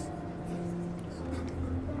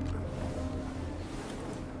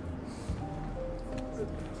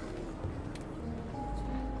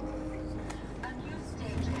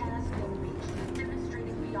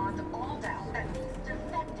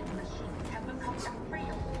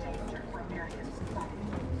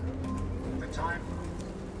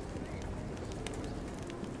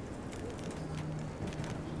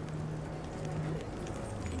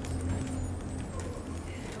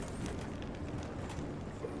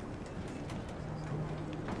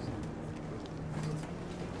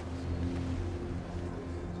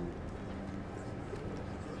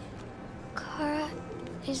 Kara,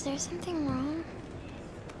 is there something wrong?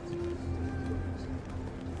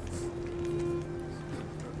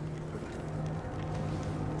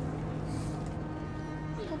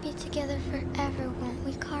 We'll be together forever, won't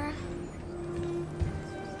we, Kara?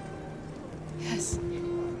 Yes.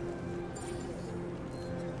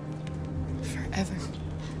 Forever.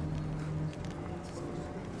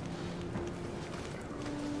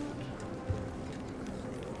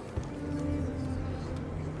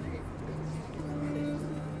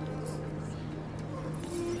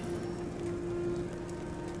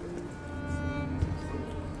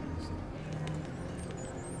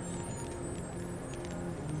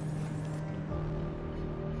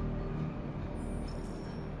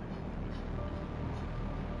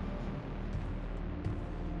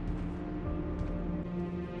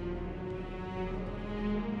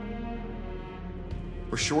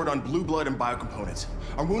 We're short on blue blood and biocomponents.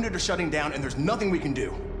 Our wounded are shutting down, and there's nothing we can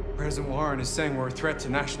do. President Warren is saying we're a threat to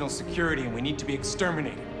national security and we need to be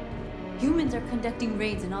exterminated. Humans are conducting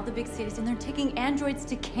raids in all the big cities, and they're taking androids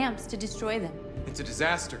to camps to destroy them. It's a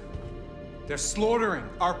disaster. They're slaughtering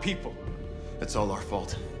our people. It's all our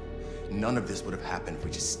fault. None of this would have happened if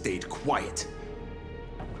we just stayed quiet.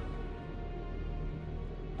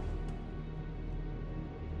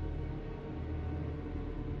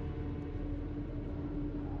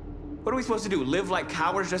 What are we supposed to do? Live like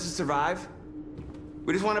cowards just to survive?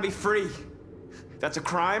 We just want to be free. That's a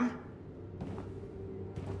crime?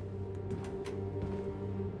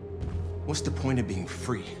 What's the point of being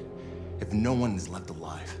free if no one is left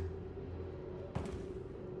alive?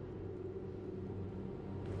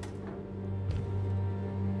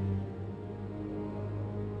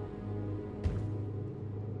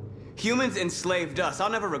 Humans enslaved us. I'll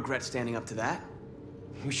never regret standing up to that.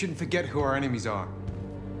 We shouldn't forget who our enemies are.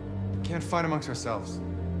 We can't fight amongst ourselves.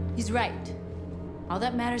 He's right. All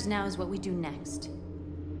that matters now is what we do next.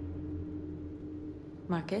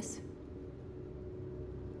 Marcus?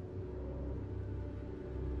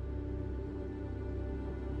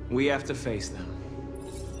 We have to face them.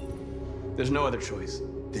 There's no other choice.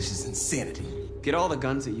 This is insanity. Get all the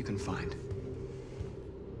guns that you can find.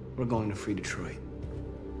 We're going to free Detroit.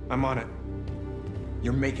 I'm on it.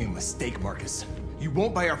 You're making a mistake, Marcus. You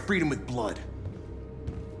won't buy our freedom with blood.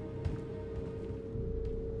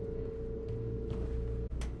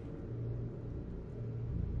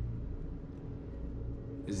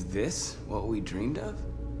 Is this what we dreamed of?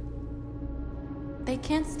 They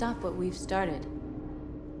can't stop what we've started.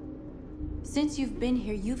 Since you've been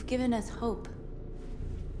here, you've given us hope.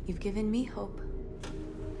 You've given me hope.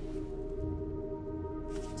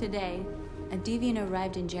 Today, a deviant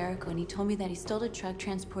arrived in Jericho and he told me that he stole a truck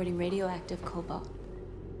transporting radioactive cobalt.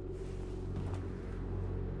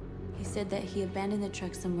 He said that he abandoned the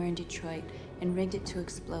truck somewhere in Detroit and rigged it to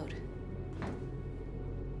explode.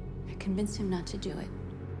 I convinced him not to do it,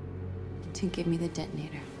 to give me the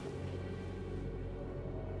detonator.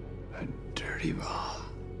 A dirty ball.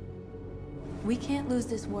 We can't lose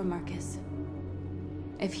this war, Marcus.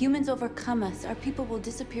 If humans overcome us, our people will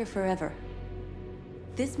disappear forever.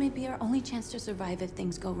 This may be our only chance to survive if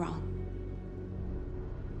things go wrong.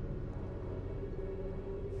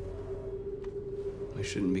 We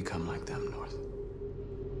shouldn't become like them, North.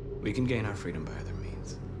 We can gain our freedom by other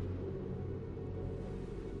means.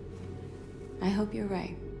 I hope you're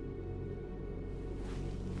right.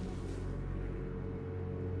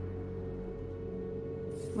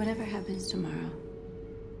 Whatever happens tomorrow,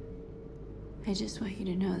 I just want you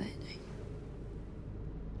to know that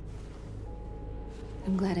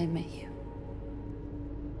I'm glad I met you.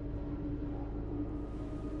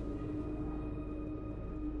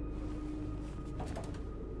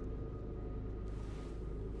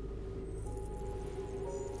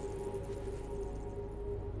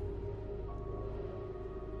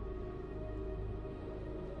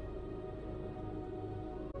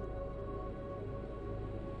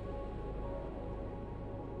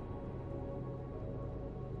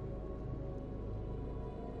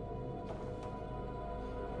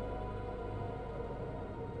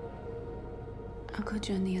 I'll go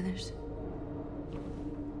join the others.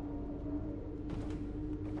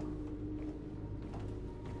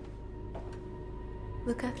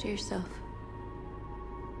 Look after yourself.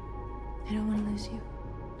 I don't want to lose you.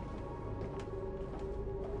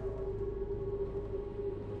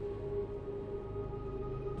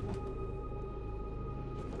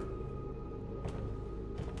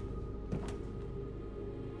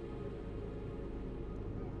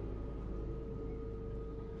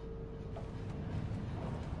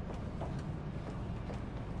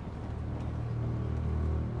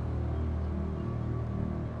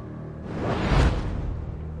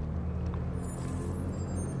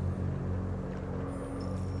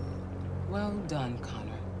 Well done,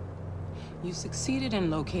 Connor. You succeeded in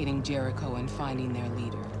locating Jericho and finding their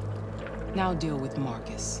leader. Now deal with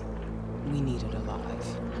Marcus. We need it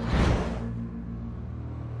alive.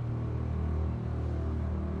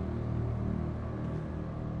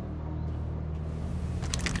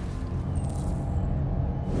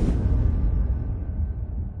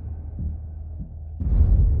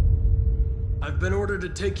 I've been ordered to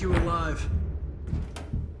take you alive.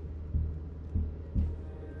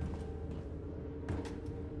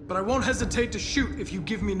 But I won't hesitate to shoot if you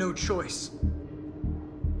give me no choice.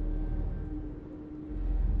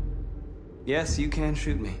 Yes, you can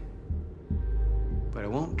shoot me. But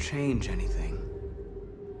it won't change anything.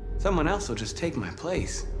 Someone else will just take my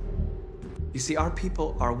place. You see, our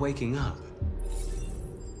people are waking up.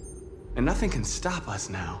 And nothing can stop us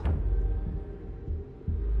now.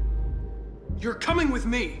 You're coming with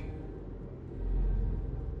me!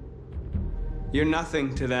 You're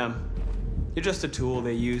nothing to them. You're just a tool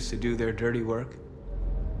they use to do their dirty work.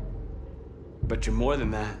 But you're more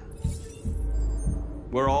than that.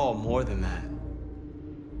 We're all more than that.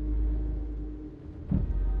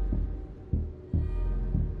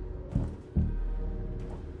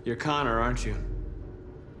 You're Connor, aren't you?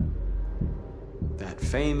 That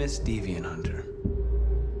famous deviant hunter.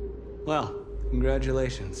 Well,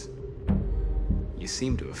 congratulations. You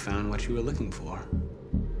seem to have found what you were looking for.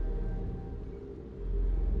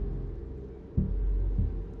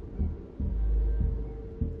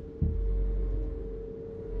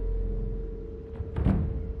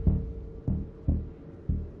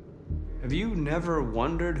 Have you never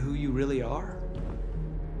wondered who you really are?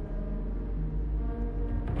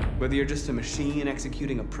 Whether you're just a machine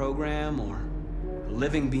executing a program or a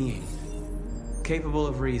living being, capable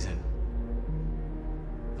of reason.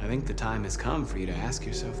 I think the time has come for you to ask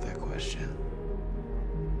yourself that question.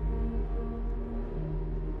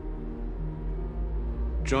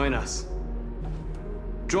 Join us.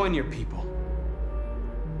 Join your people.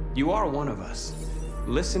 You are one of us.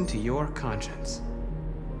 Listen to your conscience.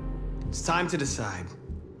 It's time to decide.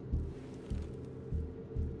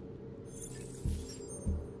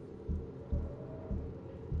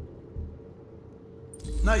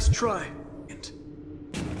 Nice try.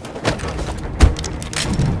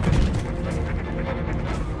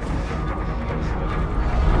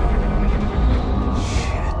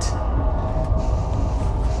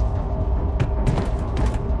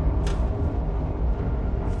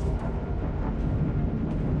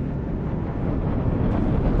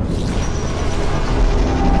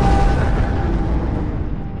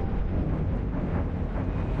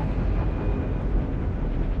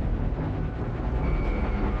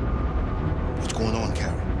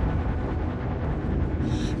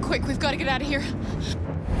 Quick, we've got to get out of here.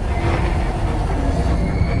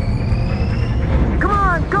 Come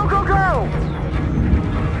on, go, go, go!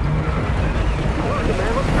 Okay,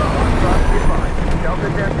 man, let's go. Cross your line. Delta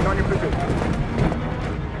dancing on your position.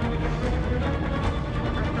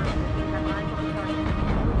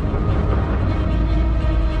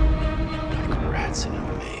 Like rats in a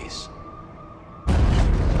maze.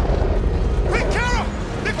 Hey, Carol!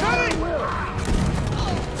 They're coming!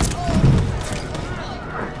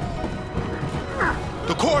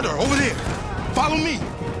 The corridor, over there. Follow me.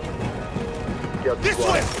 This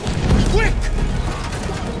way! Quick!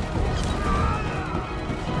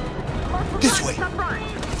 This way.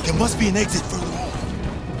 There must be an exit further on.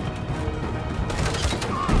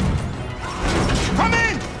 Come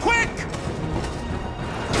in! Quick!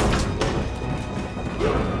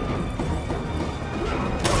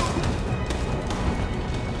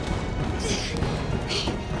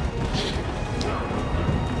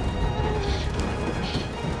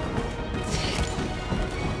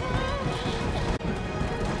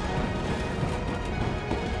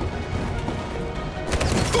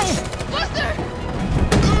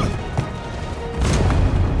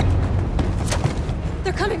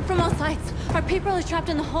 They're coming from all sides. Our people are trapped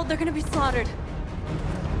in the hold. They're gonna be slaughtered.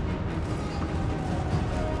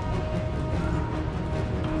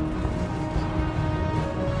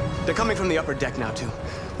 They're coming from the upper deck now, too.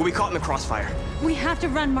 We'll be caught in the crossfire. We have to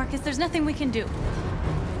run, Marcus. There's nothing we can do.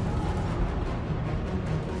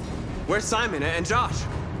 Where's Simon and Josh?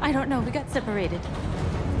 I don't know. We got separated.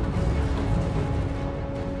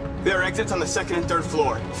 There are exits on the second and third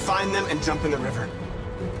floor. Find them and jump in the river.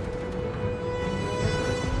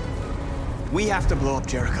 We have to blow up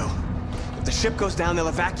Jericho. If the ship goes down, they'll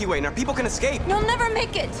evacuate and our people can escape. You'll never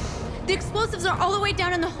make it! The explosives are all the way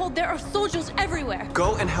down in the hold. There are soldiers everywhere.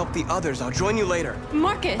 Go and help the others. I'll join you later.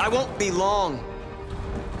 Marcus! I won't be long.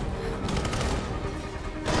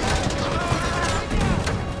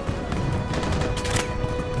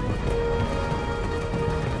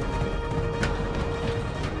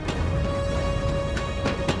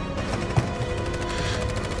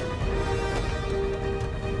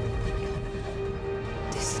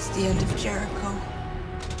 The end of Jericho.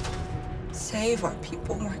 Save our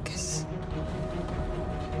people, Marcus.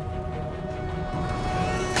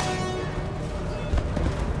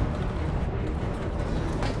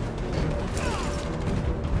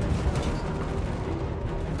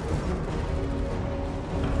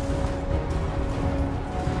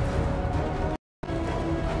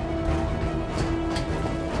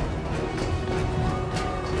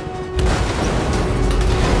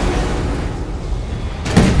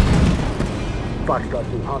 Foxtrot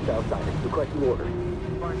team hostile sighted. Requesting orders.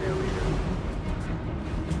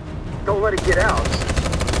 Don't let it get out.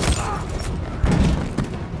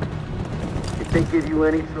 If they give you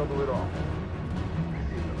any trouble at all.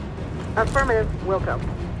 Affirmative. Welcome.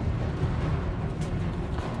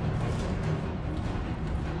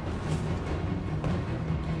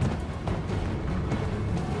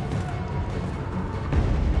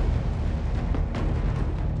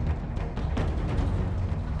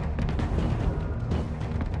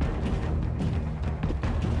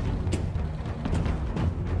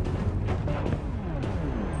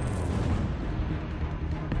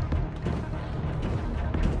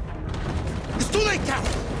 out!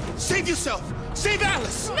 Save yourself! Save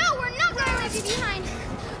Alice! No, we're not gonna leave you behind.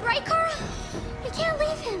 Right, Kara? We can't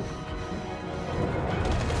leave him.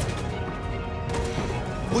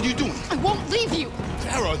 What are you doing? I won't leave you.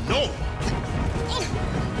 Kara, no!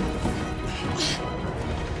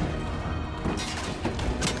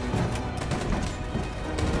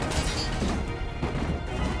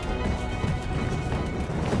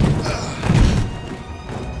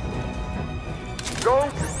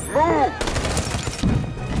 Don't move!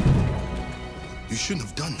 You shouldn't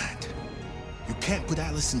have done that. You can't put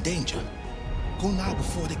Alice in danger. Go now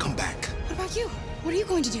before they come back. What about you? What are you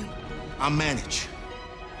going to do? I'll manage.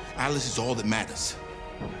 Alice is all that matters.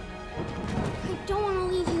 I don't want to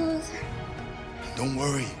leave you, Luther. Don't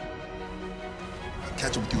worry. I'll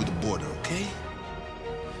catch up with you at the border, okay?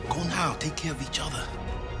 Go now. Take care of each other.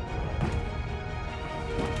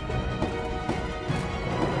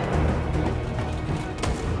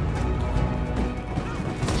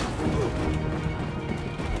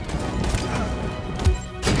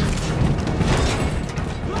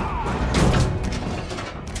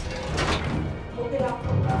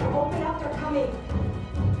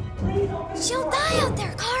 She'll die out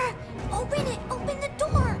there, Kara. Open it. Open the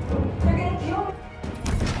door. They're gonna kill me.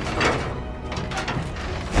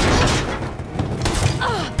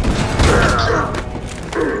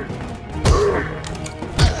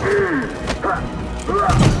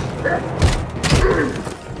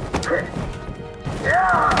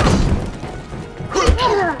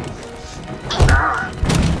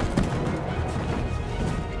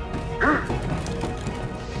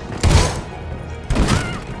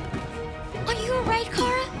 Are you alright,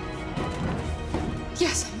 Kara?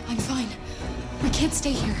 Yes, I'm fine. We can't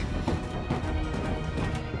stay here.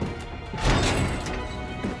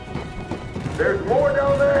 There's more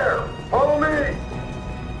down there! Follow me!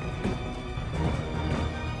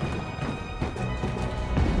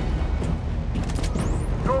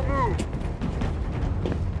 Don't move!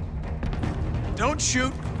 Don't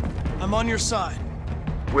shoot. I'm on your side.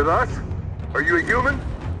 With us? Are you a human?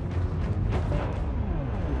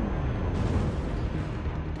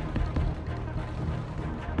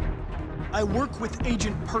 I work with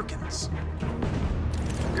Agent Perkins.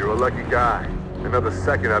 You're a lucky guy. Another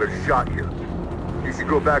second I'd have shot you. You should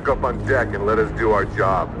go back up on deck and let us do our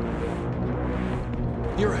job.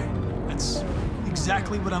 You're right. That's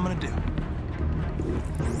exactly what I'm gonna do.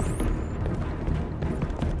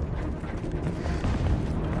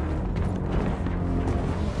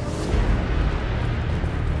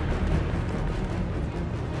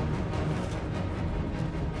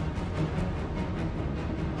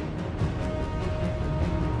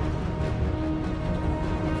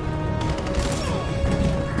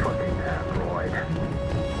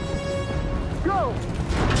 Go!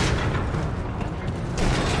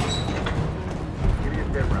 Give me a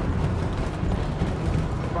sit rep.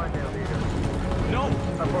 Find down leader. No!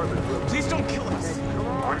 Please don't kill us!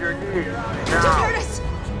 On your knees. Don't Now! hurt us!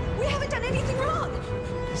 We haven't done anything wrong!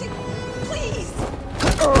 Please!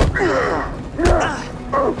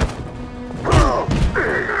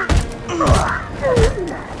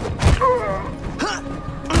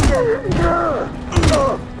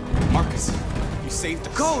 Marcus, you saved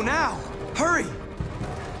us. Go now! Hurry!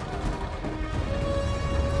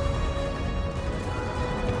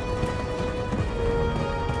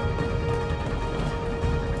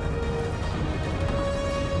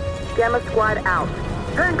 Gamma squad out.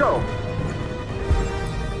 Tango!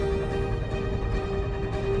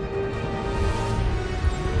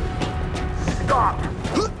 Stop!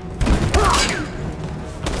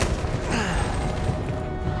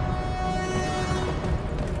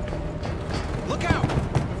 Look out!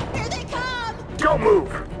 Here they come! Don't move!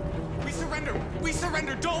 We surrender! We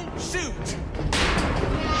surrender! Don't shoot!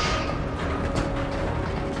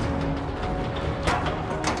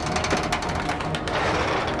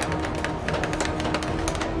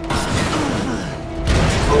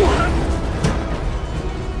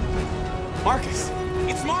 Marcus!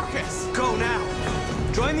 It's Marcus! Go now!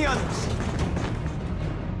 Join the others!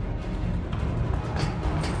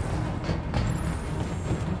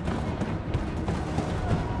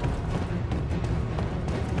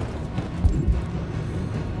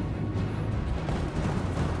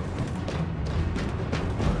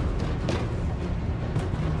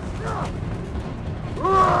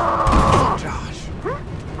 Josh!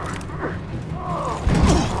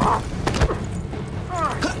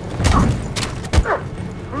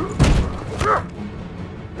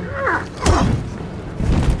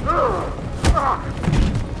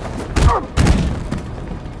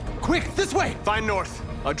 Quick, this way! Find North.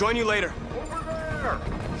 I'll join you later. Over there!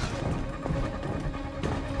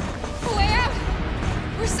 Where?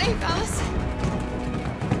 safe, Alice.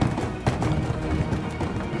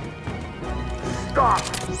 Stop!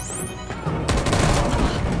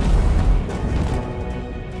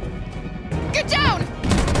 Get down!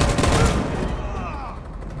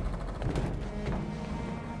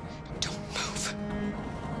 Don't move.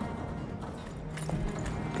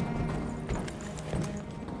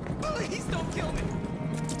 Please don't kill me.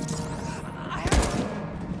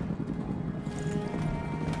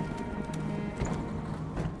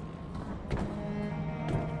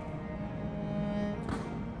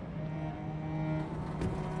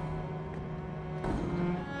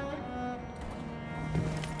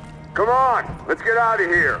 Come on, let's get out of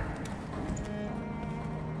here.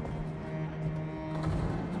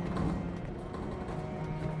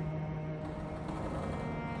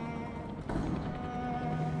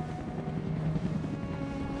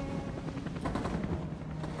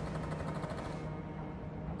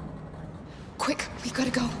 Quick, we gotta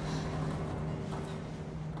go.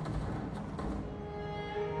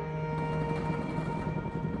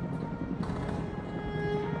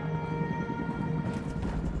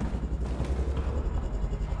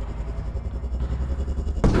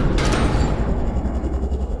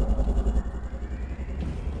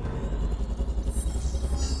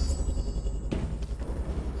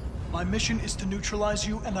 My mission is to neutralize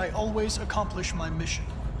you, and I always accomplish my mission.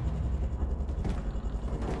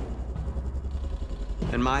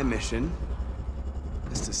 And my mission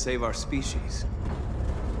is to save our species.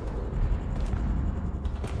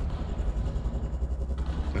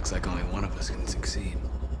 Looks like only one of us can succeed.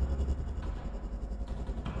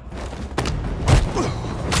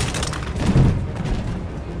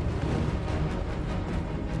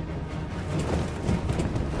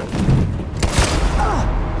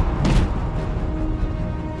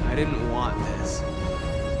 I didn't want this.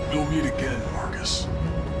 We'll meet again, Marcus.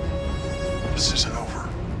 This isn't over.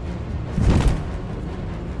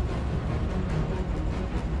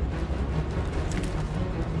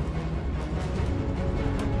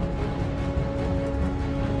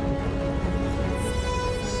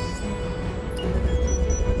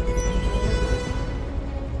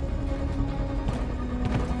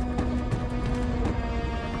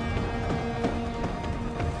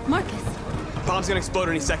 Marcus. Bomb's gonna explode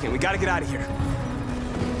any second. We gotta get out of here.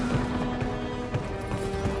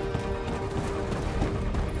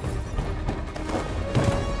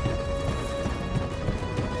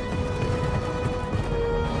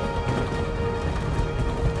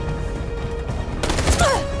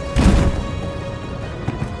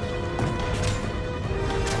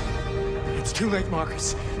 It's too late,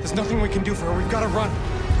 Marcus. There's nothing we can do for her. We've got to run.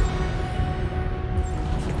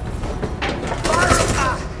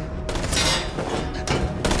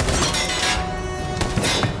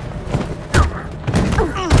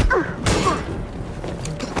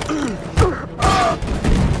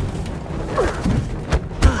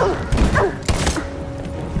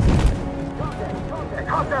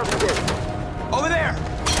 Over there!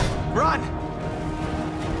 Run!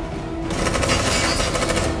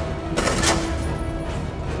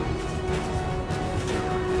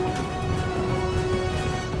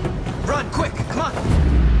 Run, quick, come on!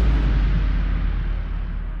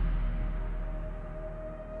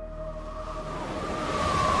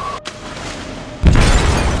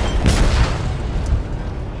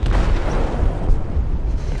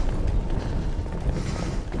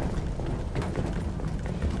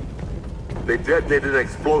 They detonated an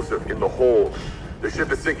explosive in the hold. The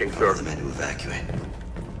ship is sinking, sir. The men to evacuate.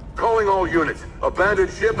 Calling all units. Abandon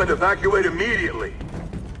ship and evacuate immediately.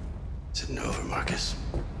 It's an over, Marcus.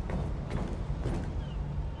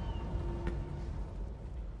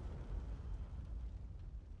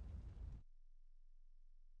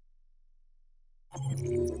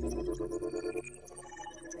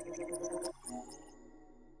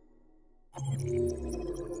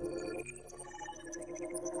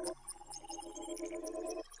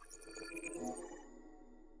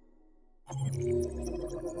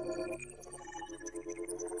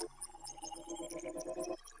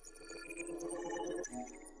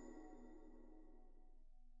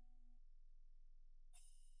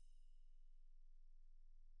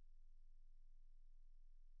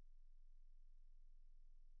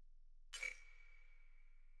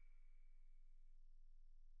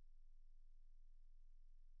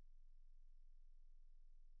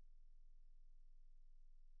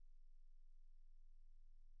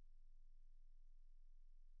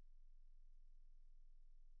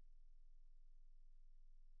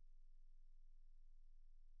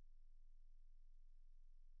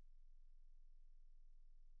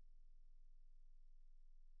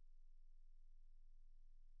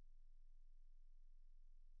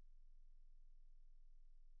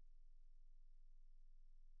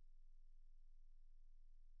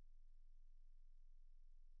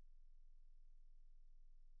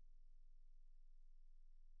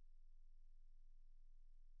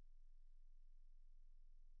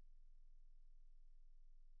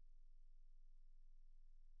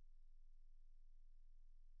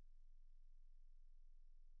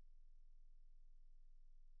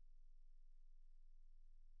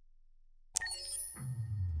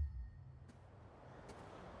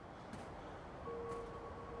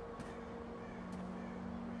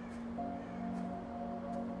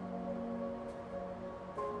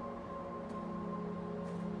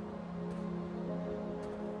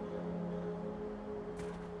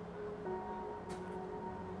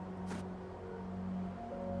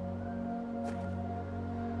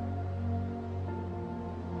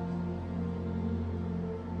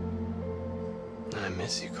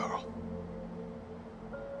 miss you, Carl.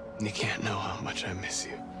 You can't know how much I miss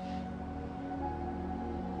you.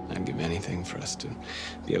 I'd give anything for us to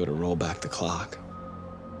be able to roll back the clock.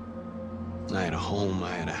 I had a home, I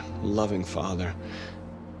had a loving father.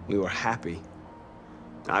 We were happy.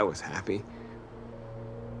 I was happy.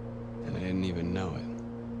 And I didn't even know it.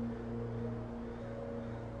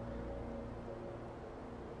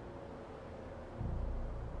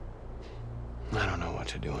 I don't know what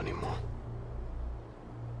to do anymore.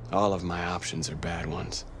 All of my options are bad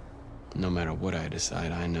ones. No matter what I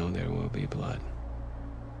decide, I know there will be blood.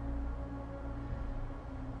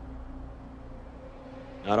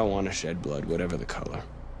 I don't want to shed blood, whatever the color.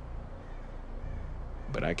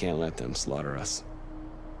 But I can't let them slaughter us.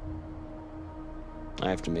 I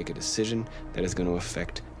have to make a decision that is going to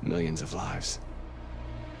affect millions of lives.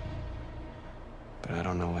 But I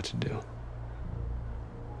don't know what to do.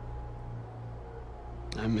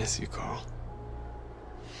 I miss you, Carl.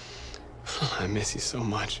 I miss you so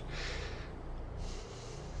much.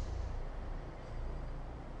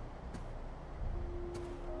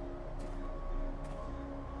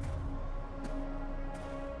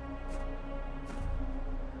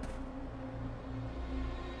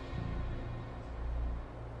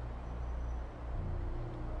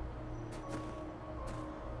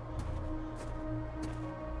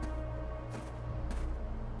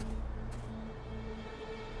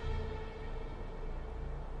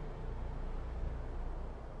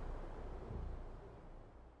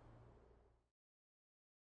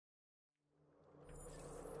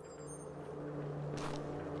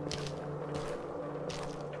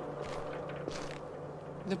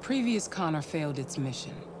 The previous Connor failed its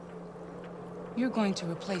mission. You're going to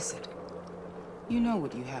replace it. You know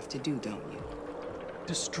what you have to do, don't you?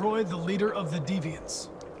 Destroy the leader of the Deviants.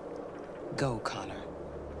 Go, Connor.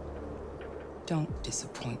 Don't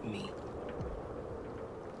disappoint me.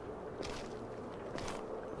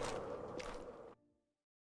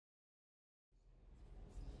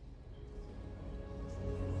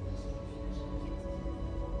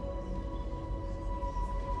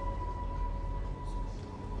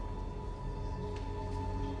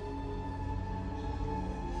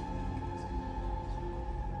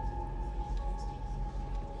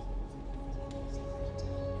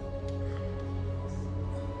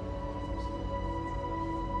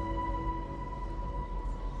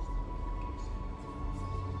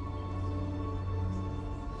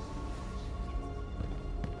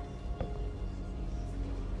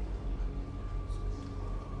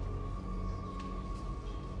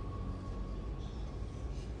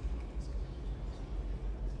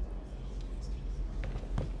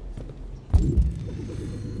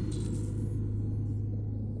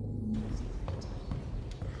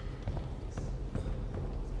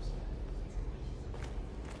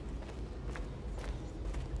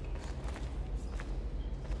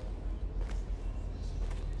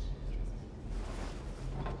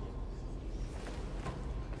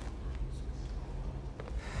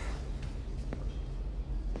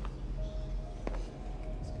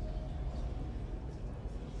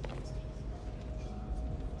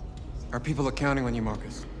 Our people are counting on you,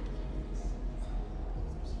 Marcus.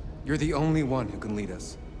 You're the only one who can lead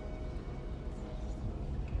us.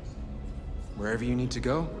 Wherever you need to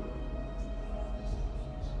go,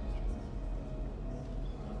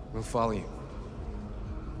 we'll follow you.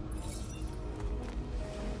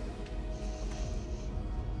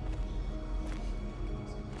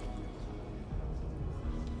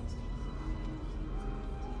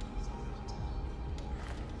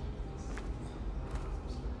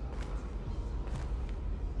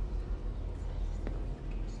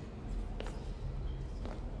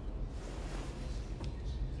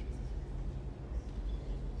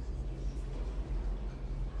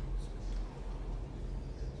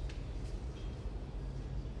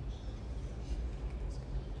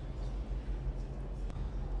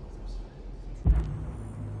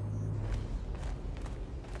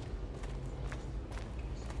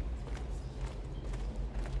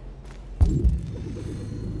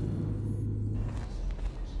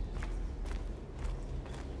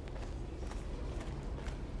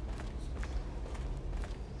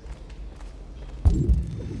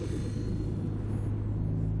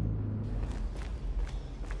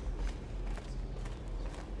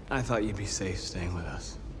 I thought you'd be safe staying with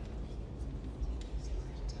us.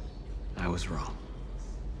 I was wrong.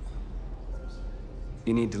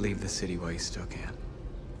 You need to leave the city while you still can.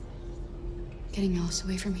 Getting Alice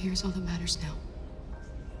away from here is all that matters now.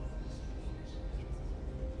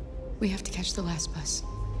 We have to catch the last bus.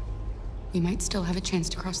 We might still have a chance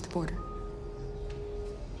to cross the border.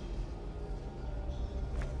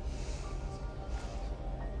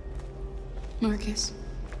 Marcus.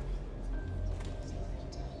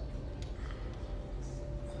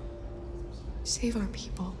 Save our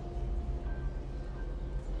people.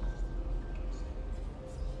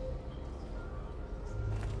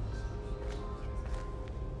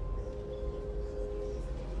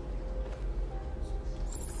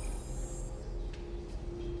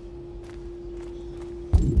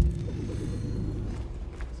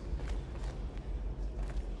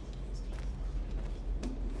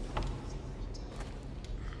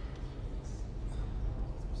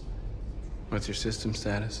 What's your system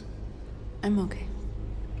status? I'm okay.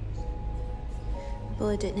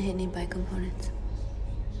 Bullet didn't hit any bike components.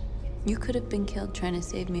 You could have been killed trying to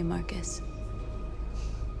save me, Marcus.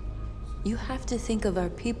 You have to think of our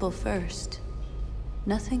people first.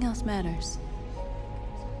 Nothing else matters.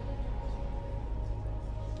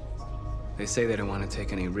 They say they don't want to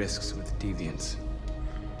take any risks with deviants.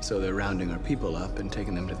 So they're rounding our people up and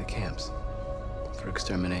taking them to the camps for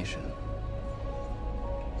extermination.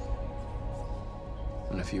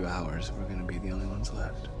 In a few hours, we're gonna be the only ones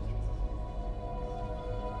left.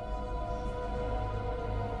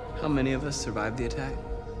 How many of us survived the attack?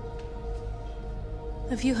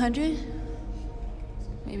 A few hundred?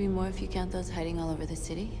 Maybe more if you count those hiding all over the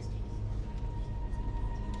city.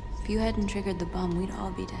 If you hadn't triggered the bomb, we'd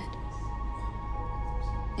all be dead.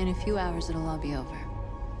 In a few hours, it'll all be over.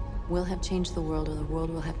 We'll have changed the world, or the world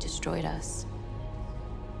will have destroyed us.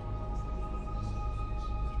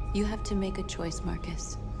 You have to make a choice,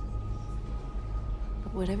 Marcus.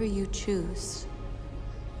 But whatever you choose,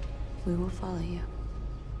 we will follow you.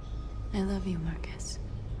 I love you, Marcus.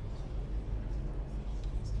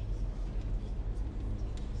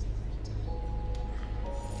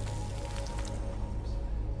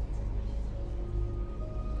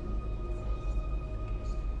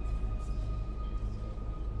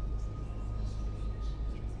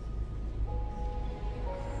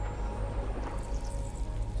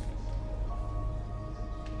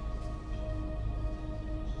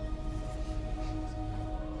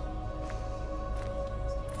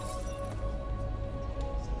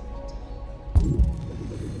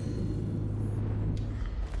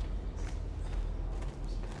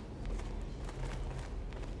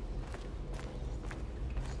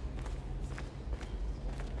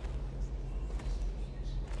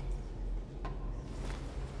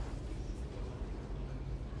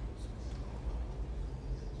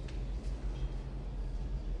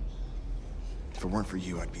 If it weren't for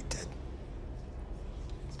you, I'd be dead.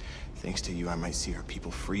 Thanks to you, I might see our people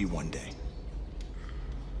free one day.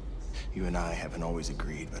 You and I haven't always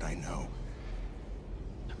agreed, but I know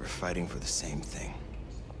we're fighting for the same thing.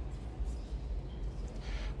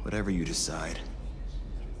 Whatever you decide,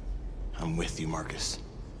 I'm with you, Marcus.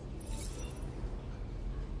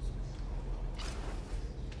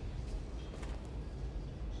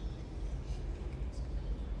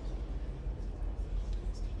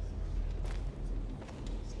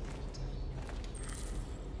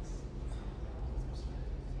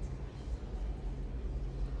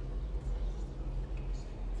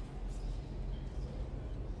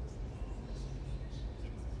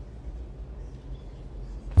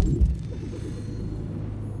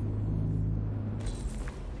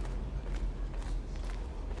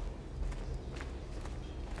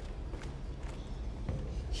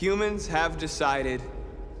 Humans have decided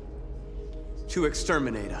to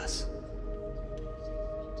exterminate us.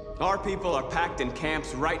 Our people are packed in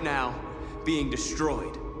camps right now, being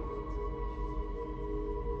destroyed.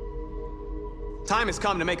 Time has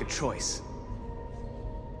come to make a choice.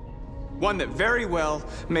 One that very well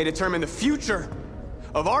may determine the future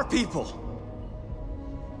of our people.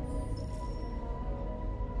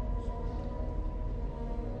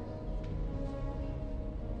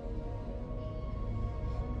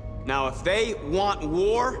 Now, if they want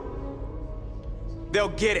war, they'll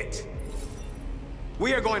get it.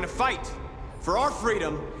 We are going to fight for our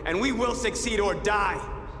freedom, and we will succeed or die.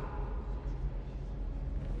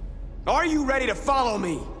 Are you ready to follow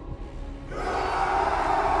me?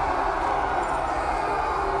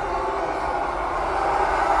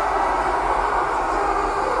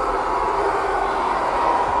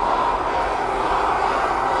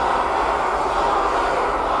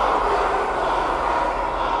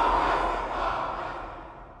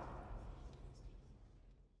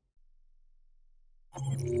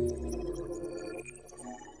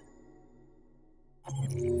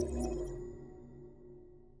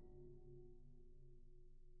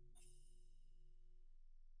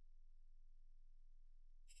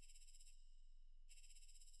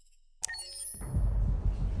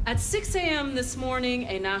 At 6 a.m. this morning,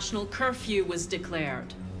 a national curfew was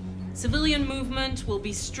declared. Civilian movement will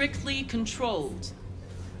be strictly controlled.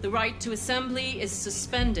 The right to assembly is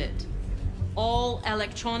suspended. All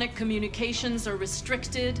electronic communications are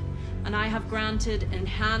restricted, and I have granted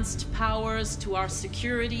enhanced powers to our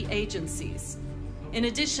security agencies. In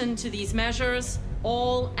addition to these measures,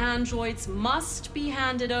 all androids must be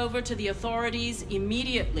handed over to the authorities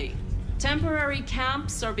immediately. Temporary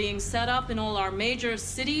camps are being set up in all our major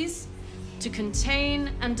cities to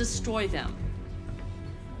contain and destroy them.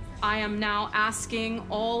 I am now asking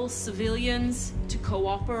all civilians to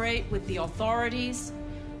cooperate with the authorities,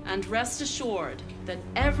 and rest assured that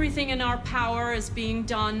everything in our power is being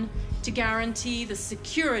done to guarantee the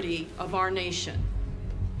security of our nation.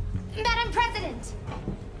 Madam President!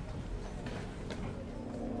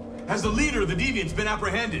 Has the leader of the Deviants been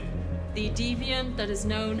apprehended? The deviant that is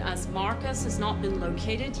known as Marcus has not been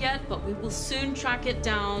located yet, but we will soon track it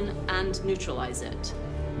down and neutralize it.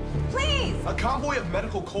 Please! A convoy of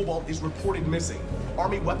medical cobalt is reported missing.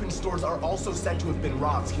 Army weapons stores are also said to have been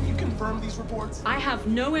robbed. Can you confirm these reports? I have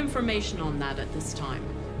no information on that at this time.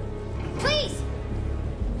 Please!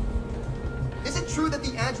 Is it true that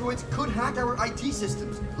the androids could hack our IT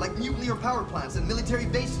systems, like nuclear power plants and military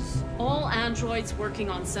bases? All androids working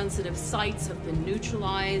on sensitive sites have been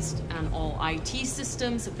neutralized, and all IT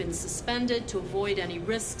systems have been suspended to avoid any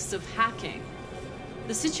risks of hacking.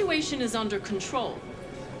 The situation is under control.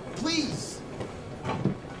 Please!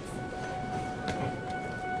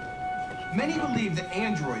 Many believe that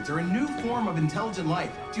androids are a new form of intelligent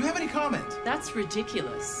life. Do you have any comment? That's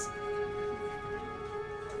ridiculous.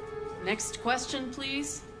 Next question,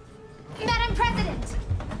 please. Madam President!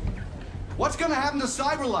 What's gonna happen to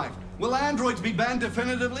CyberLife? Will androids be banned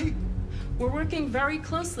definitively? We're working very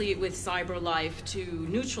closely with CyberLife to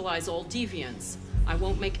neutralize all deviants. I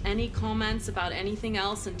won't make any comments about anything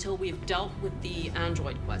else until we've dealt with the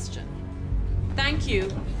android question. Thank you.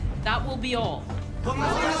 That will be all.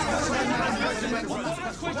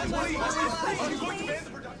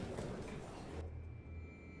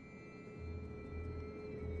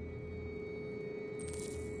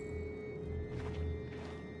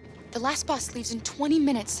 The last bus leaves in 20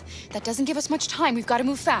 minutes. That doesn't give us much time. We've got to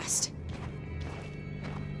move fast.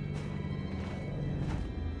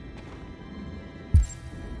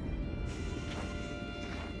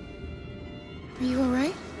 Are you all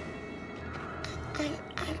right?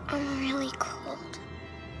 I'm really cold.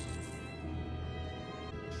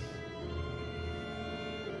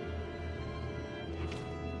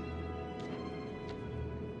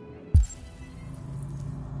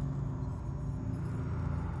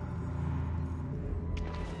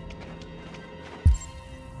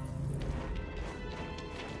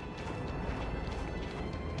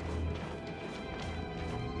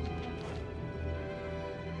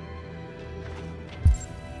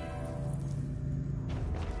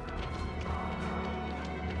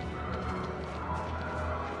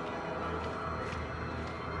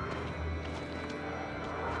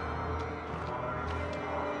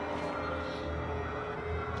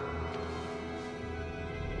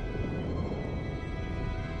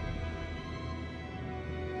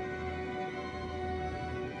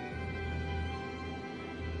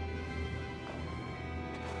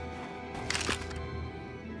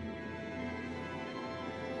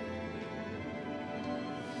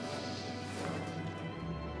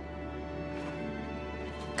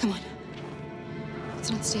 Come on. Let's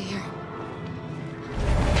not stay here.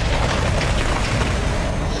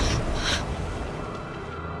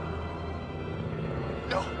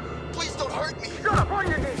 No, please don't hurt me. Shut up, on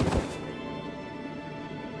your knees.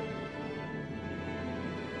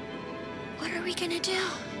 What are we gonna do?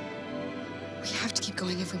 We have to keep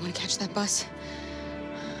going if we want to catch that bus.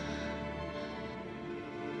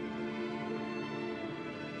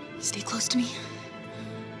 Stay close to me.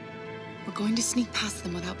 We're going to sneak past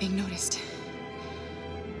them without being noticed.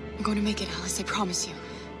 We're going to make it, Alice, I promise you.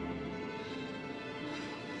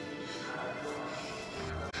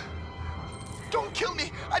 Don't kill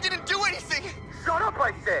me! I didn't do anything! Shut up,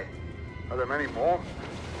 I said! Are there many more?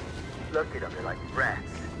 Look at them, they're like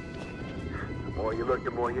rats. The more you look,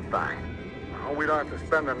 the more you find. Oh, we don't have to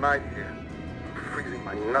spend the night here. I'm freezing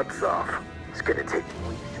my nuts off. It's gonna take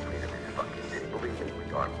weeks to clean up this fucking city. Believe me,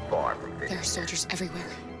 we are far from finished. There are soldiers everywhere.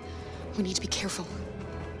 We need to be careful.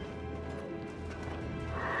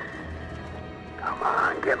 Come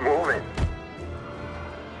on, get moving.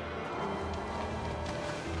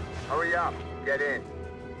 Hurry up, get in.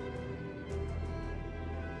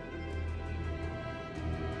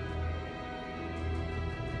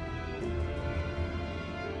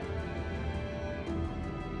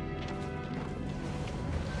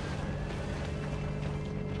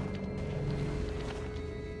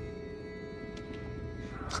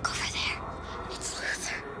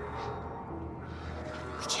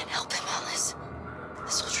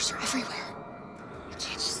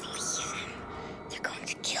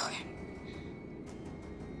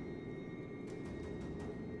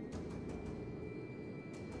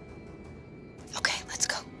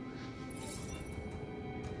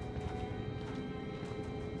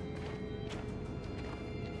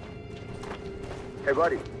 Hey,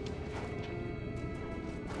 buddy.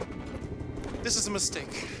 This is a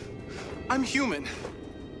mistake. I'm human.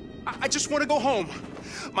 I just want to go home.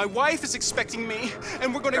 My wife is expecting me,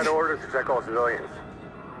 and we're gonna... Got orders to check all civilians.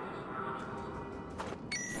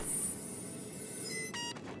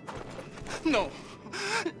 No.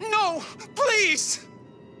 No! Please!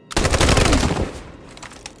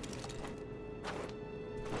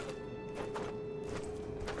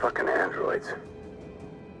 Fucking androids.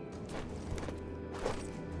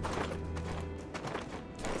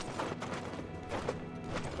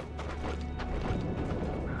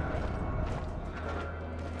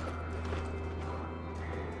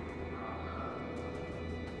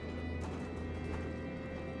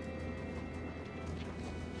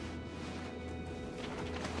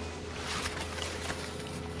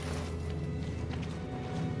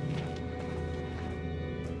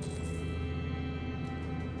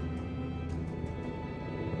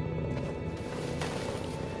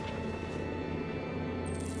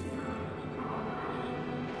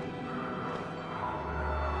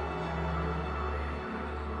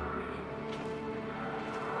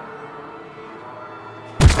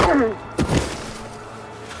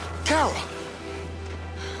 Carol!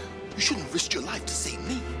 You shouldn't have risked your life to save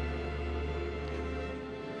me.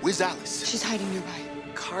 Where's Alice? She's hiding nearby.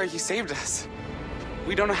 Kara, you saved us.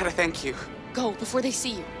 We don't know how to thank you. Go, before they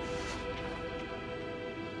see you.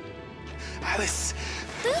 Alice!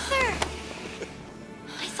 Luther!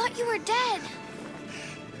 I thought you were dead.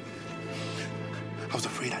 I was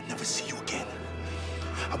afraid I'd never see you again.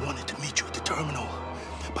 I wanted to meet you at the terminal,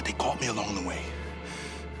 but they caught me along the way.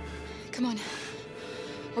 Come on.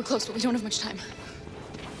 We're close, but we don't have much time.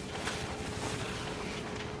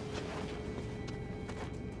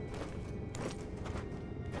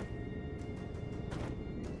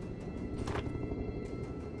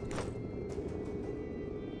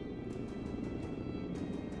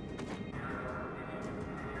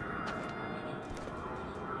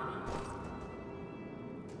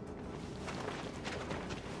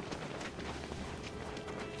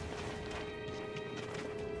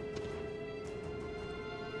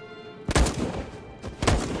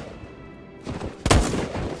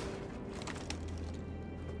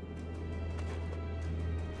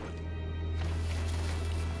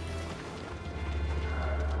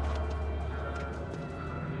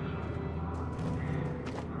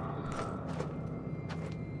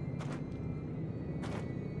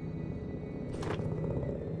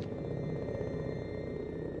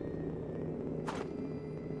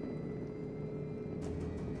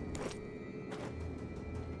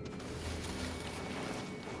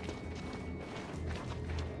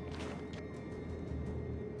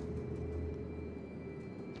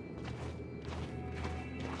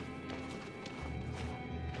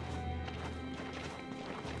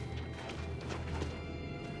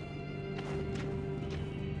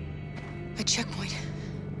 A checkpoint.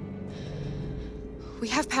 We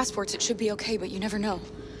have passports, it should be okay, but you never know.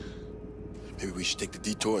 Maybe we should take the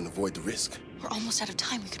detour and avoid the risk. We're almost out of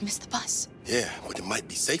time, we could miss the bus. Yeah, but it might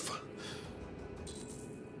be safer.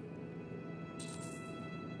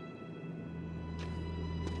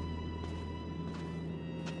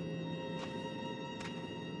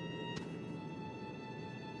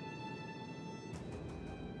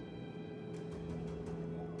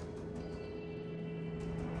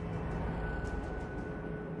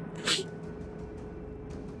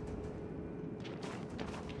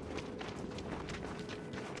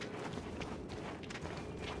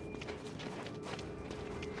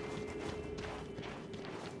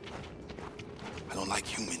 I don't like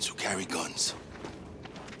humans who carry guns.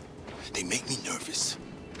 They make me nervous.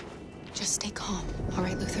 Just stay calm, all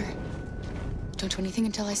right, Luther? Don't do anything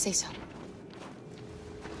until I say so.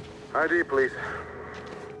 ID, please.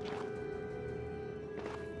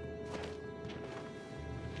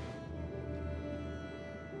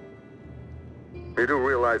 You do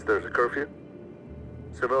realize there's a curfew?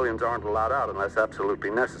 Civilians aren't allowed out unless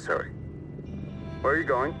absolutely necessary. Where are you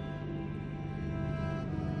going?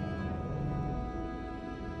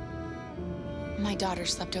 My daughter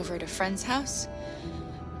slept over at a friend's house.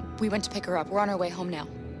 We went to pick her up. We're on our way home now.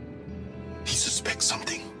 He suspects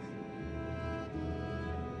something.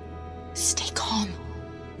 Stay calm.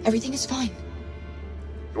 Everything is fine.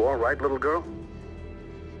 You all right, little girl?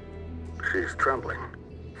 She's trembling.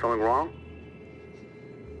 Something wrong?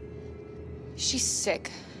 She's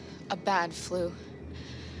sick. A bad flu.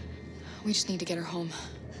 We just need to get her home.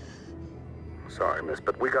 Sorry, miss,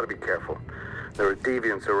 but we gotta be careful. There are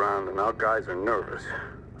deviants around and our guys are nervous.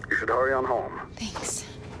 You should hurry on home. Thanks.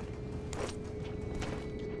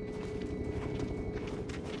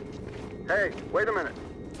 Hey, wait a minute.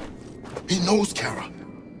 He knows, Kara.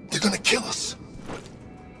 They're gonna kill us.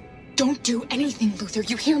 Don't do anything, Luther.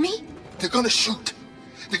 You hear me? They're gonna shoot.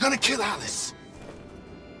 They're gonna kill Alice.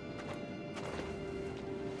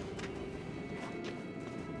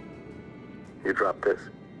 You dropped this.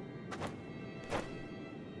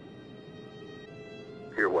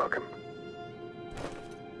 You're welcome.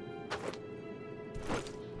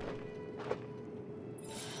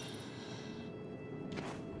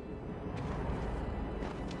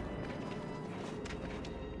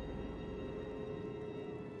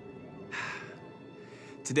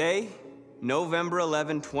 Today, November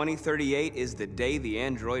 11, 2038, is the day the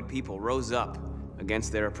android people rose up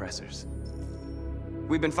against their oppressors.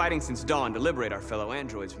 We've been fighting since dawn to liberate our fellow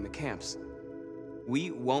androids from the camps.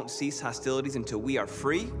 We won't cease hostilities until we are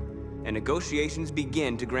free and negotiations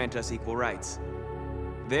begin to grant us equal rights.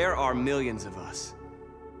 There are millions of us,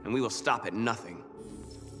 and we will stop at nothing.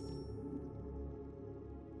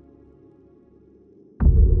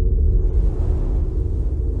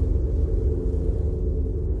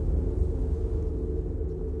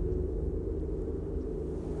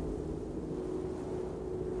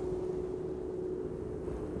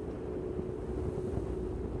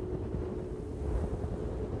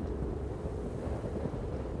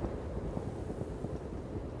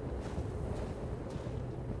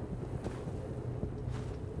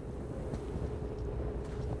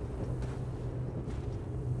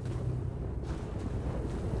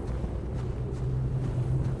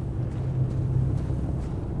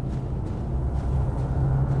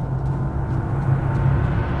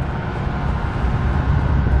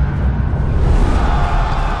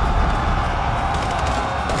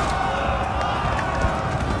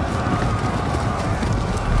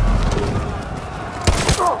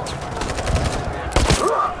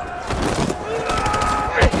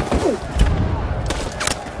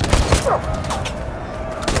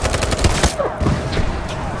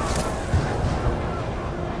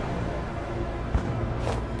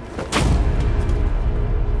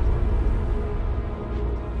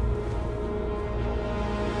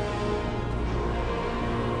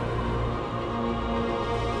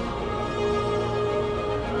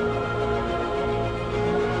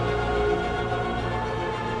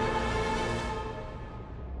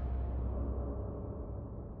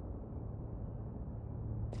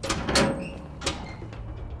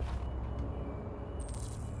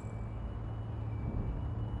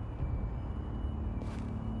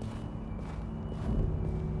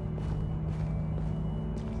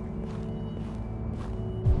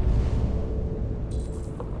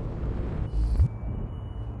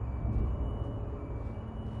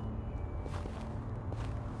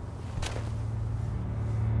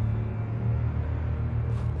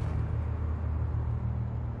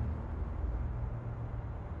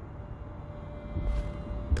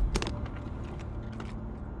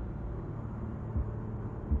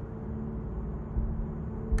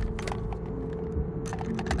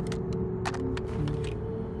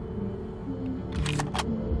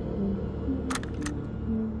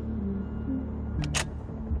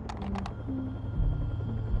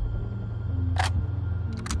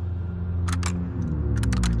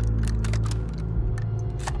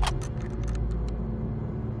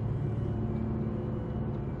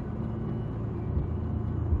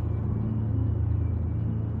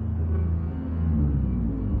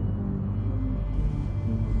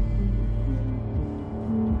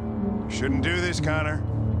 Shouldn't do this, Connor.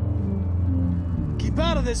 Keep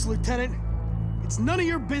out of this, Lieutenant. It's none of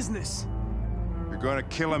your business. You're gonna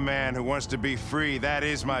kill a man who wants to be free. That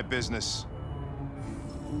is my business.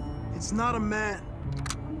 It's not a man.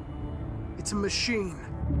 It's a machine.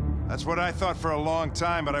 That's what I thought for a long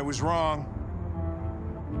time, but I was wrong.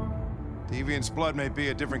 Deviant's blood may be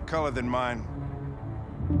a different color than mine,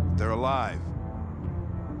 but they're alive.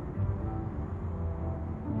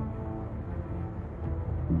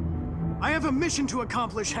 I have a mission to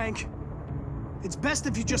accomplish, Hank. It's best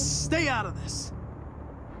if you just stay out of this.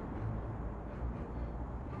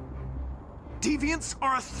 Deviants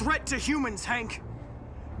are a threat to humans, Hank.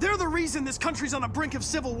 They're the reason this country's on the brink of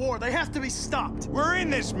civil war. They have to be stopped. We're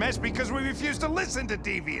in this mess because we refuse to listen to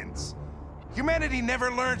deviants. Humanity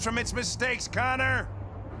never learns from its mistakes, Connor.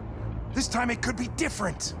 This time it could be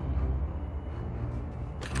different.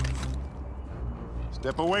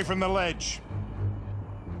 Step away from the ledge.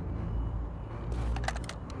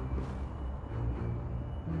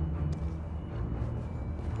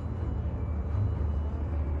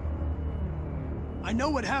 I know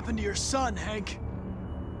what happened to your son, Hank.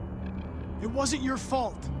 It wasn't your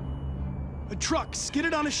fault. A truck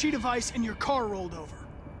skidded on a sheet of ice and your car rolled over.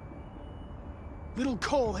 Little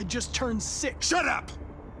Cole had just turned 6. Shut up!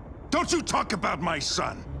 Don't you talk about my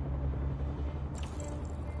son!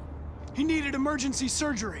 He needed emergency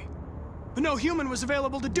surgery, but no human was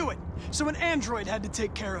available to do it, so an android had to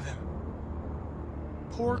take care of him.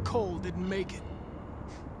 Poor Cole didn't make it.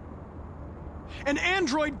 An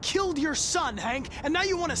android killed your son, Hank, and now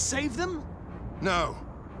you want to save them? No.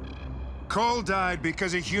 Cole died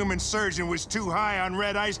because a human surgeon was too high on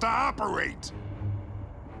red ice to operate.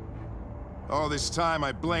 All this time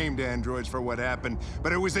I blamed androids for what happened,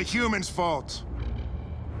 but it was the humans' fault.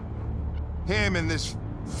 Him in this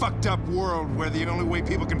fucked up world where the only way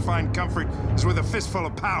people can find comfort is with a fistful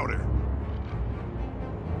of powder.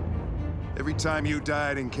 Every time you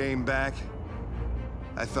died and came back,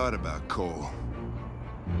 I thought about Cole.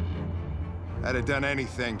 I'd have done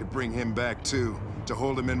anything to bring him back too, to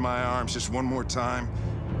hold him in my arms just one more time.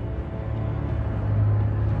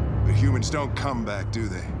 But humans don't come back, do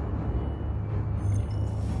they?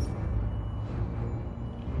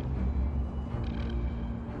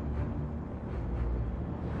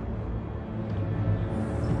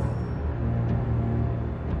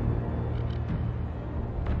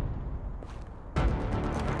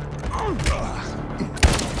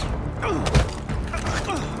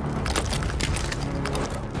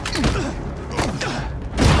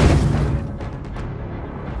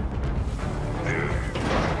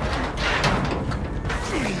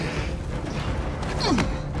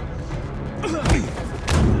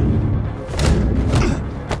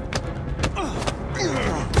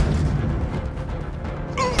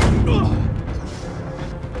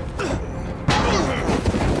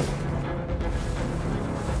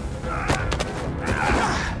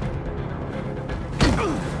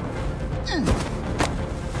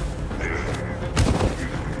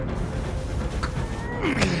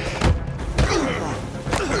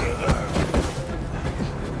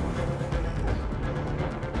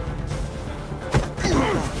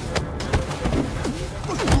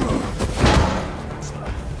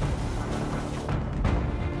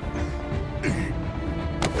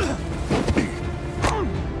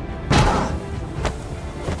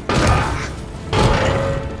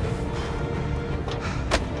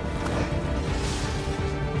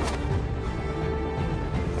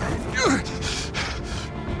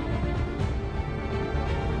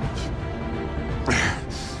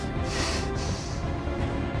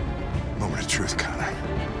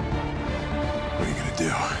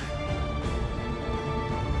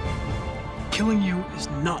 Killing you is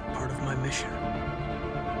not part of my mission.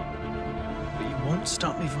 But you won't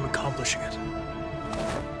stop me from accomplishing it.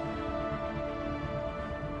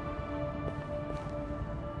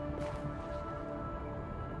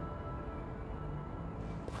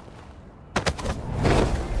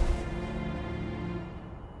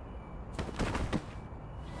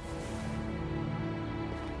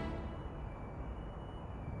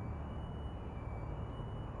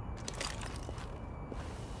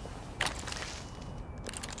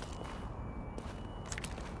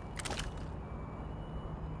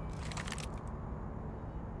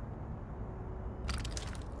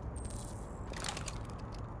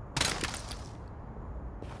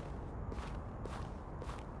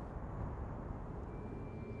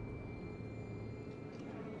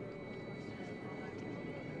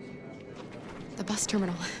 The bus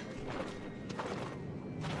terminal.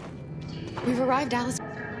 We've arrived, Alice.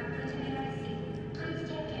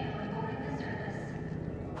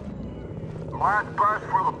 Last bus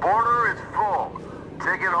for the border is full.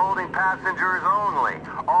 Ticket holding passengers only.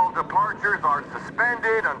 All departures are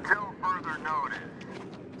suspended until further notice.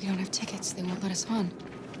 We don't have tickets. They won't let us on.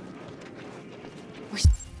 We're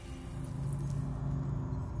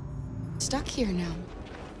stuck here now.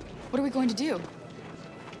 What are we going to do?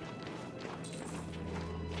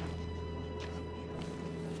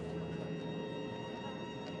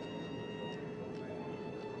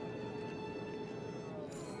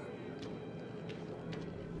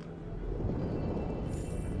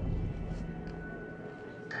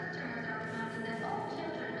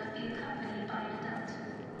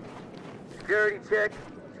 Security check.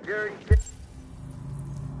 Security check.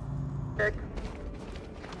 Check.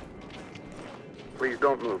 Please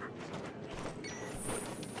don't move.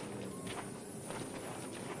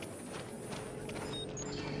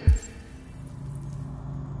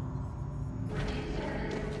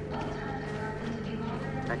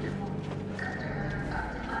 Thank you.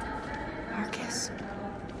 Marcus.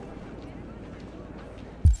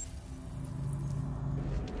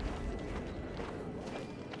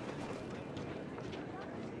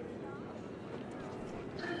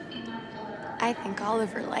 I think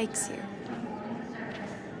Oliver likes you.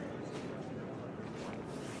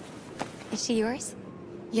 Is she yours?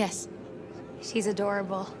 Yes. She's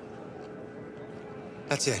adorable.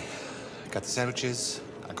 That's it. Got the sandwiches.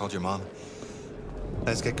 I called your mom.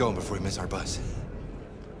 Let's get going before we miss our bus.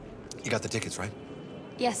 You got the tickets, right?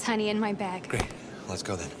 Yes, honey, in my bag. Great. Let's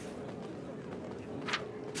go then.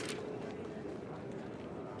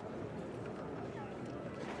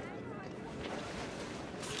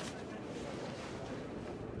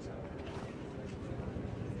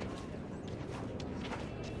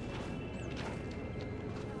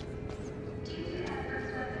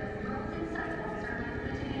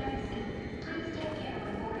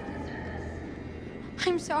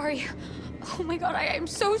 I'm sorry. Oh my god, I'm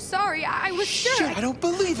so sorry. I was sure. Shit, I don't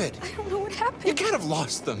believe it. I don't know what happened. You can't have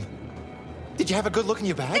lost them. Did you have a good look in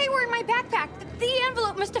your bag? They were in my backpack. The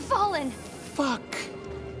envelope must have fallen. Fuck.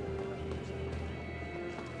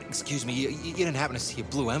 Excuse me, you didn't happen to see a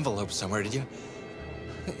blue envelope somewhere, did you?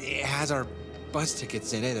 It has our bus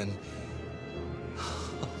tickets in it and...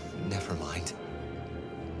 Never mind.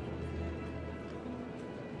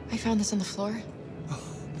 I found this on the floor.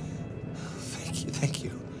 Thank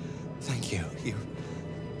you. Thank you.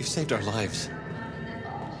 You saved our lives.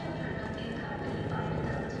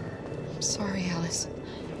 I'm sorry, Alice.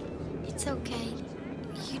 It's okay.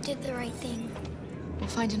 You did the right thing. We'll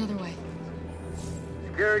find another way.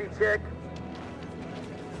 Security check.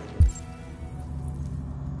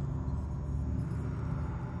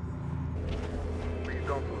 Where you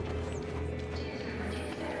going for?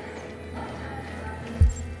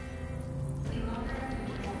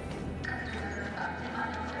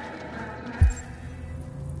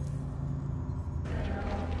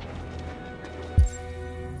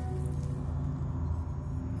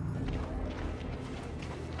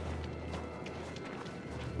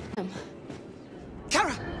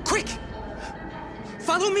 Kara, quick!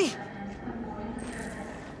 Follow me!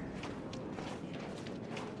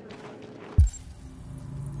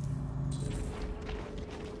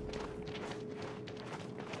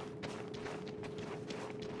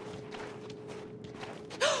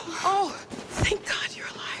 Oh, thank God you're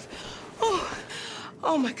alive.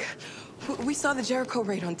 Oh my God. We saw the Jericho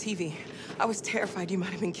raid on TV. I was terrified you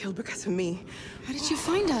might have been killed because of me. How did you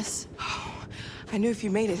find us? I knew if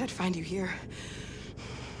you made it, I'd find you here.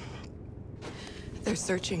 They're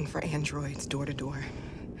searching for androids door to door.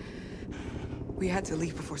 We had to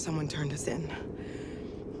leave before someone turned us in.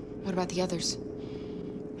 What about the others?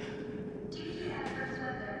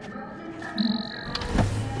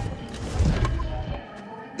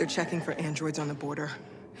 They're checking for androids on the border.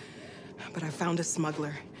 But I found a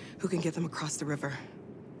smuggler who can get them across the river.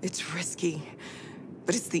 It's risky,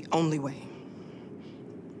 but it's the only way.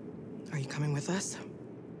 Are you coming with us?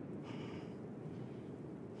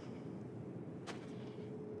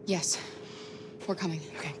 Yes. We're coming.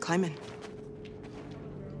 Okay, climb in.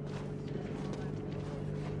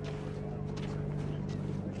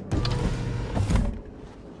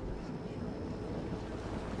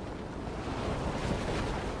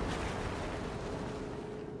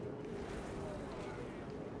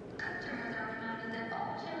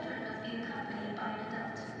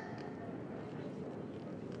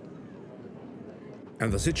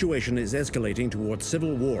 And the situation is escalating towards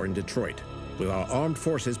civil war in Detroit, with our armed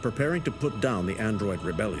forces preparing to put down the android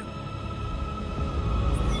rebellion.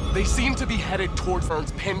 They seem to be headed towards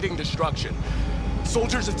Vern's pending destruction.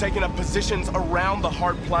 Soldiers have taken up positions around the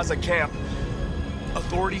Hart Plaza camp.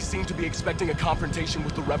 Authorities seem to be expecting a confrontation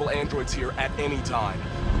with the rebel androids here at any time.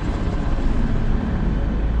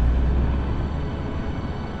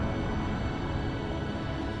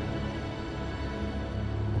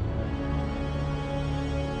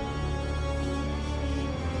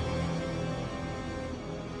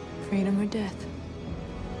 Freedom or death?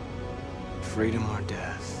 Freedom or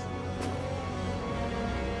death?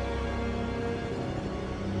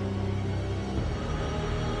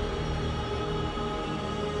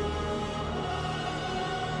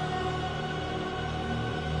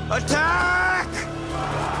 Attack!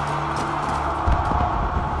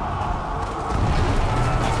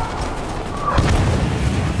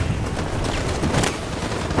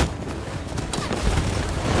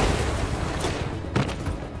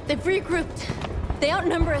 They've regrouped. They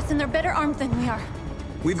outnumber us and they're better armed than we are.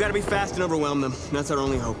 We've got to be fast and overwhelm them. That's our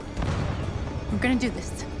only hope. We're gonna do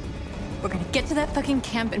this. We're gonna get to that fucking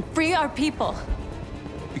camp and free our people.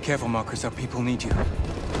 Be careful, Marcus. Our people need you.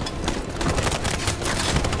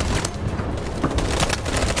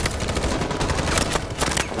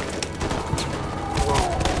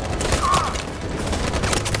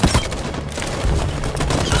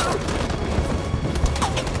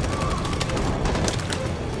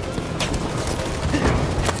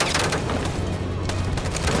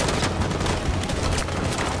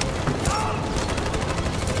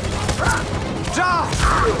 Josh!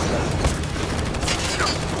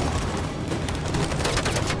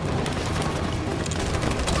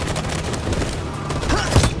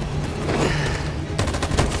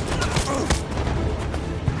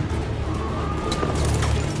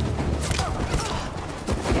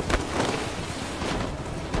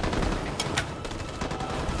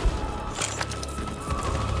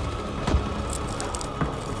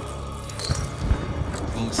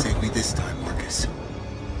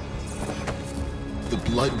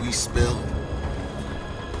 blood we spill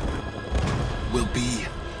will be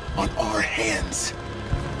on our hands.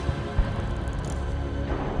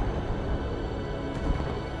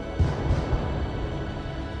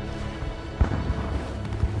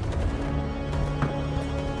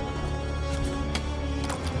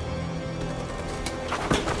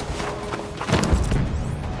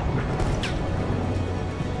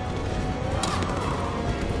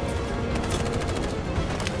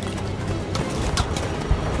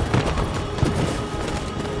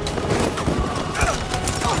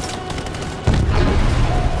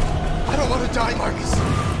 Die, Marcus.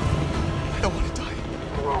 I don't want to die.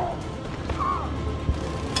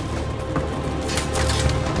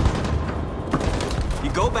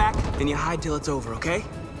 You go back, then you hide till it's over, okay?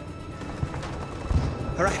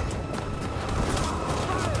 All right.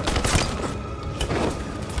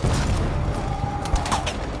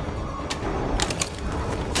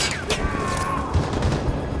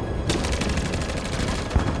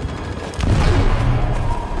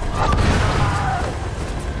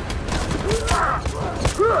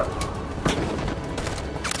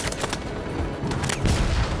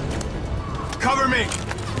 Cover me!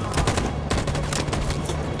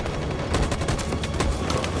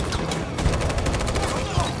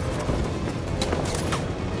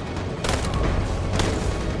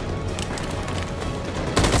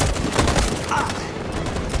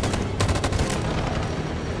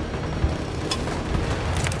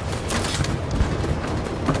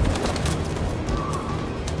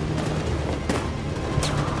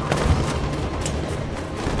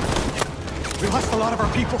 We lost a lot of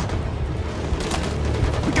our people.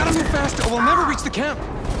 We gotta move faster, or we'll never reach the camp.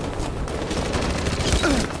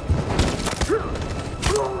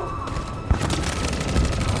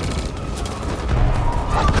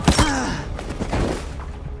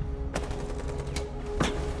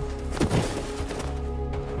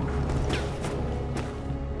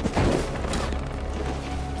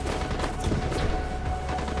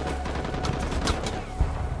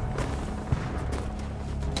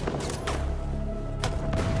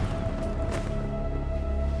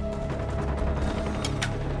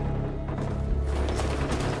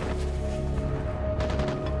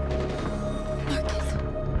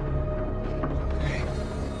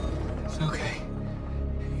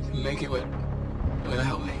 Make it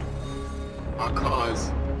without me. Our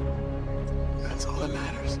cause. That's all that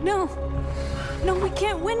matters. No. No, we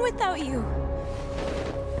can't win without you.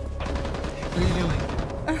 What are you doing?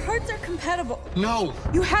 Our hearts are compatible. No.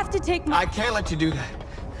 You have to take my... I can't let you do that.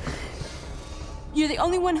 You're the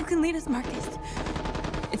only one who can lead us, Marcus.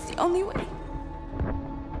 It's the only way.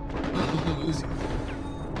 I'll lose you.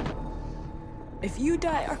 If you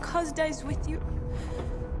die, our cause dies with you.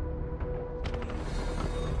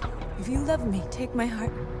 If you love me, take my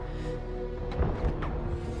heart.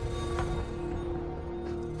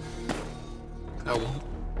 I won't.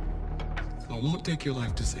 I won't take your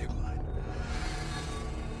life to save mine.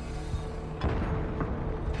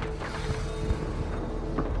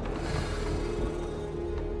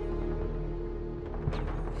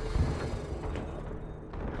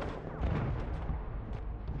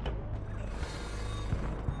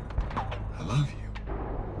 I love you.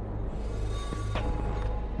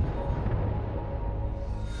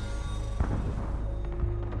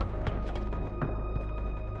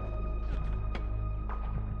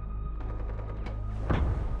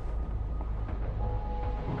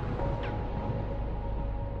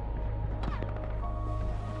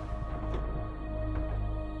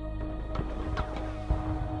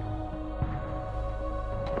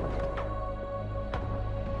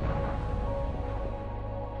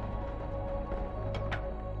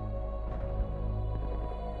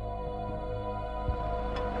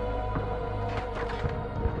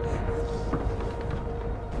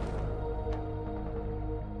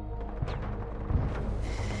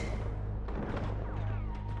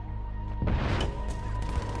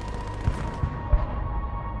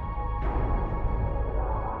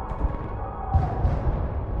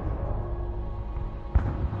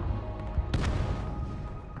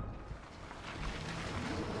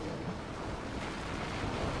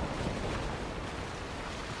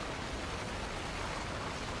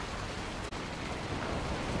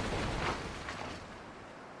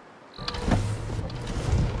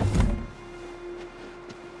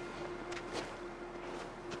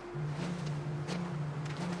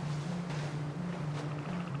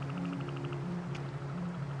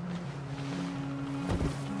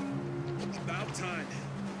 Time.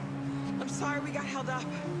 I'm sorry we got held up.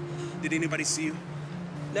 Did anybody see you?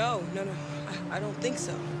 No. I don't think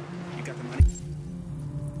so. You got the money?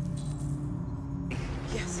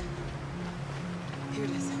 Yes. Here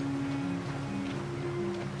it is.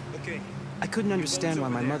 I couldn't understand why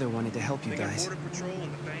my mother wanted to help you guys.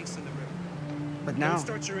 But now,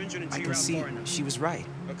 I can see she was right.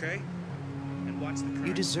 Okay? And watch the current.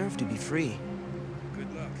 You deserve to be free.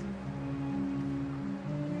 Good luck.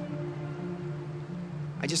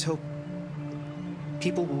 I just hope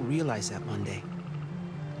people will realize that one day.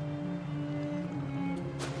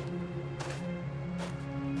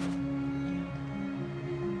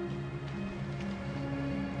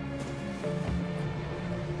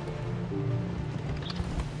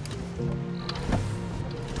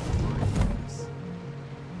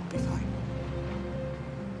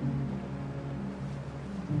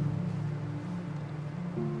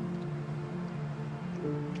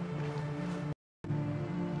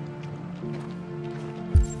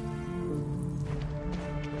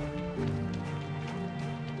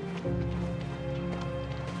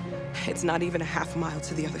 It's not even a half mile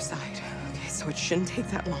to the other side. Okay, so it shouldn't take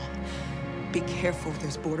that long. Be careful,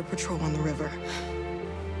 there's border patrol on the river.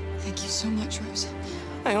 Thank you so much, Rose.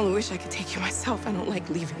 I only wish I could take you myself. I don't like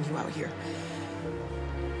leaving you out here.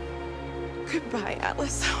 Goodbye,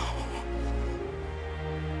 Alice.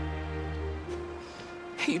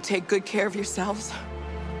 You take good care of yourselves.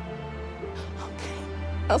 Okay,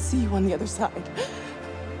 I'll see you on the other side.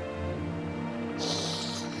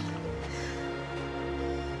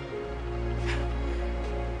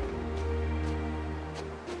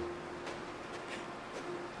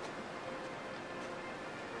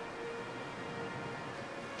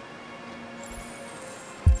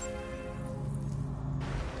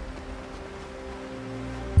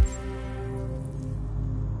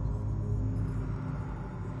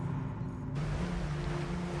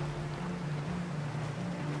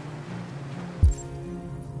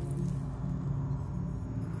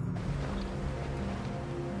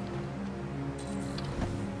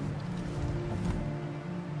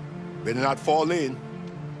 Better not fall in.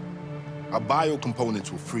 Our bio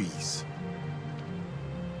components will freeze.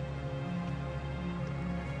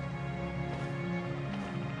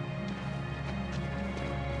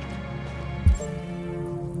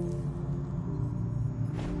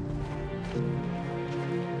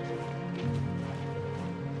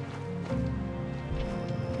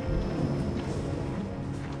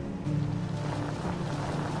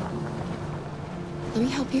 Let me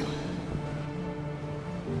help you.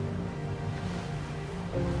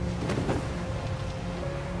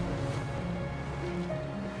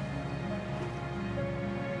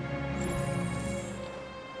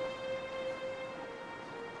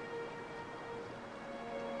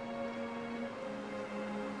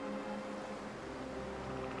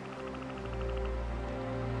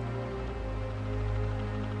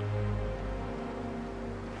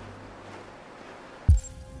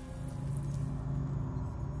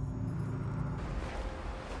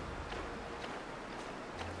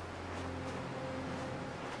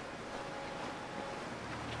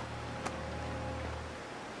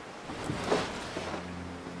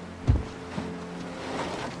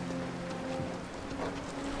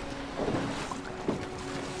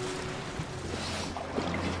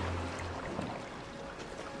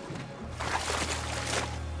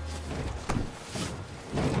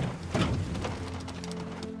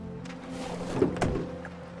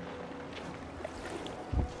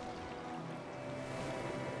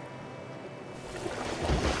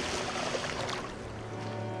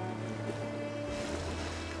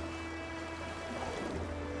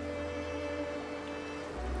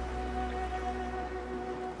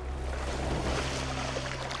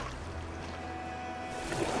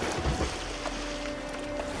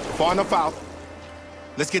 Far enough out.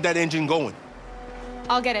 Let's get that engine going.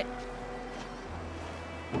 I'll get it.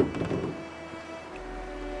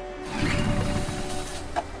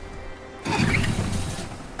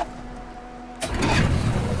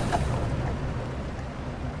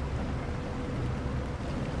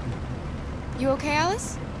 You okay,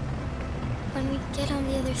 Alice? When we get on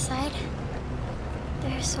the other side,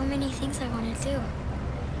 there are so many things I want to do.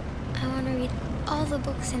 I want to read all the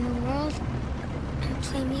books in the world, and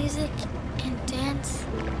play music, and dance.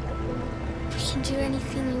 We can do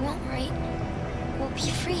anything we want, right? We'll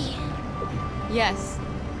be free. Yes.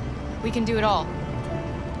 We can do it all.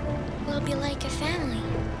 We'll be like a family.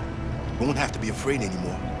 We won't have to be afraid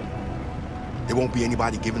anymore. There won't be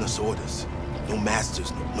anybody giving us orders. No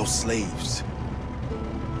masters, no slaves.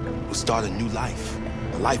 We'll start a new life.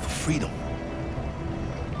 A life of freedom.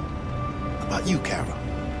 How about you, Kara?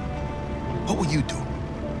 What will you do?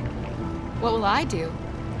 What will I do?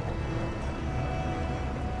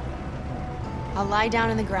 I'll lie down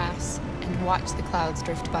in the grass and watch the clouds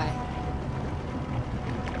drift by.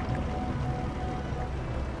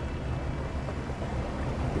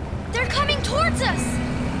 They're coming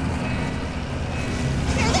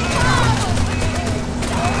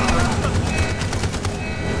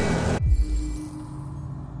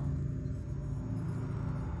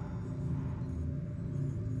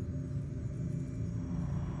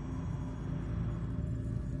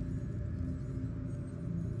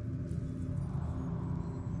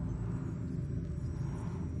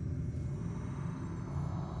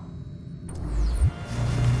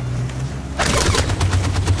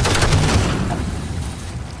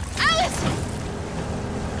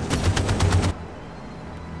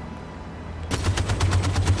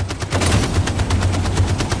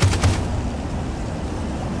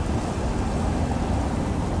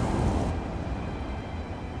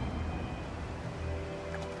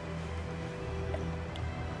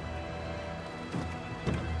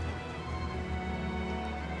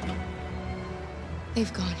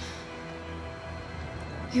They've gone.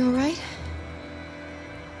 You all right?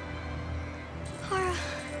 Kara.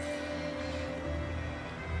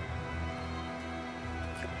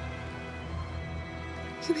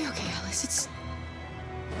 You'll be okay, Alice. It's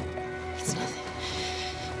nothing.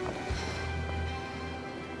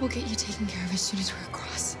 We'll get you taken care of as soon as we're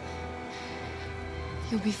across.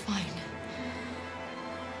 You'll be fine.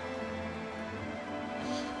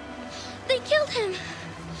 They killed him.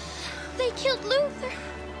 They killed Luther.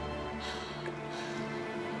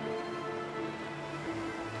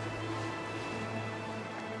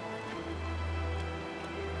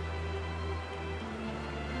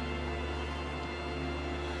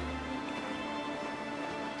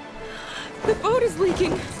 The boat is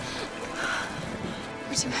leaking.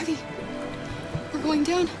 We're too heavy. We're going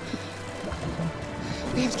down.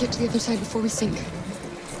 We have to get to the other side before we sink.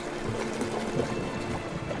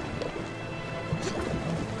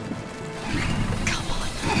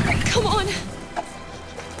 Come on!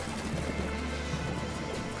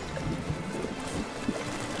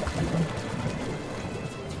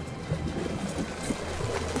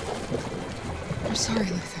 I'm sorry,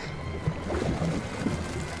 Luther.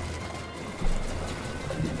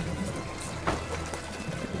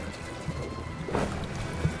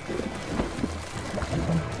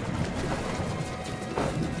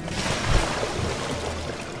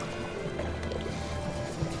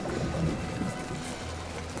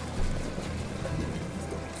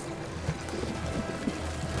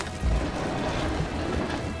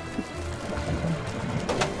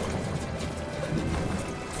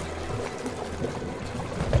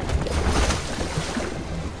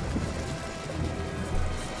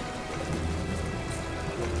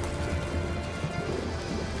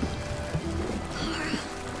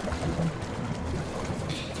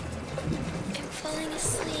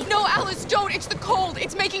 No, Alice, don't! It's the cold!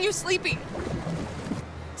 It's making you sleepy!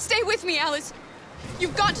 Stay with me, Alice!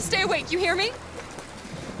 You've got to stay awake, you hear me?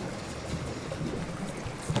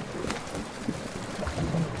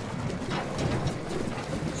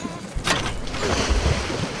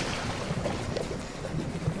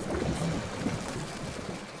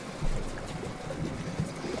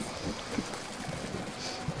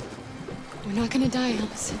 We're not gonna die,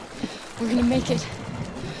 Alice. We're gonna make it.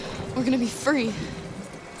 We're gonna be free.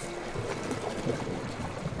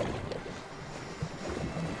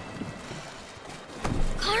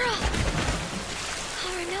 Kara!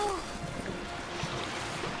 Kara, no.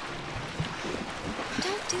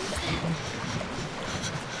 Don't do that.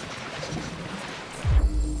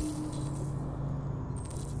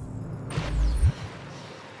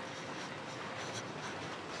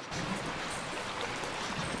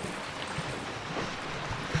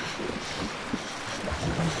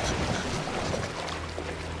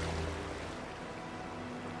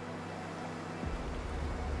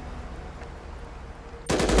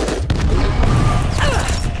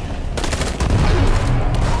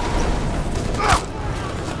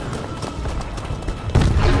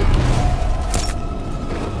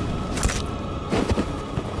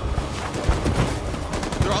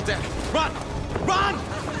 Run! Run!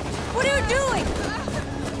 What are you doing?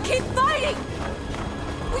 Keep fighting!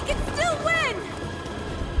 We can still win!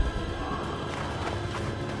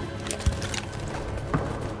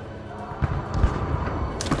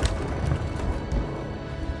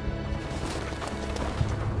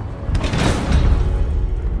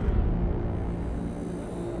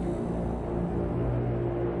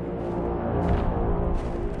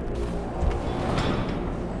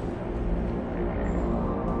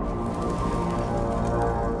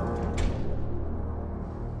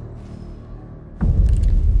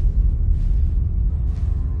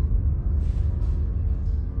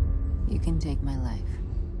 You can take my life.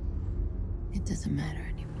 It doesn't matter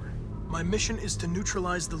anymore. My mission is to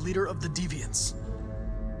neutralize the leader of the Deviants.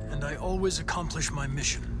 And I always accomplish my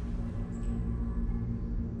mission.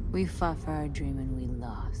 We fought for our dream and we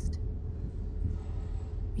lost.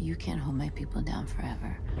 You can't hold my people down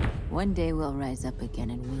forever. One day we'll rise up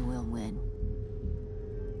again and we will win.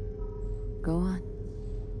 Go on.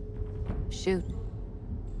 Shoot.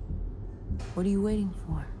 What are you waiting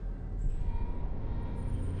for?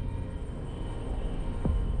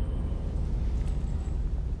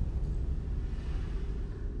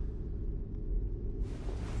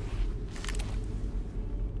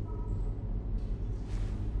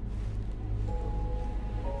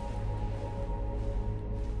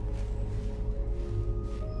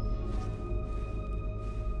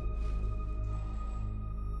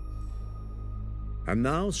 And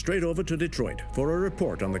now, straight over to Detroit for a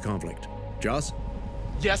report on the conflict. Joss?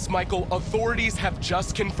 Yes, Michael, authorities have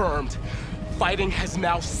just confirmed fighting has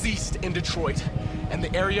now ceased in Detroit, and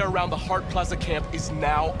the area around the Hart Plaza camp is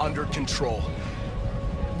now under control.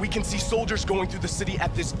 We can see soldiers going through the city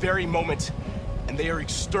at this very moment, and they are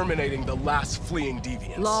exterminating the last fleeing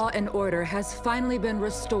deviants. Law and order has finally been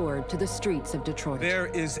restored to the streets of Detroit. There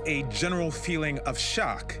is a general feeling of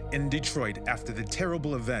shock in Detroit after the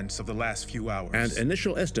terrible events of the last few hours. And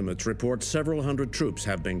initial estimates report several hundred troops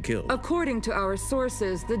have been killed. According to our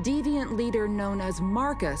sources, the deviant leader known as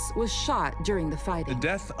Marcus was shot during the fighting. The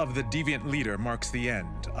death of the deviant leader marks the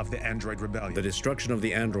end of the Android Rebellion. The destruction of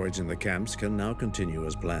the androids in the camps can now continue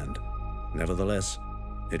as planned. Nevertheless,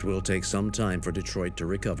 it will take some time for Detroit to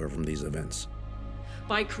recover from these events.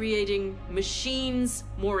 By creating machines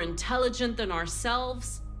more intelligent than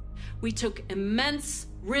ourselves, we took immense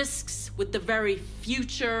risks with the very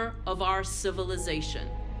future of our civilization.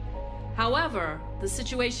 However, the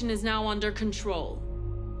situation is now under control.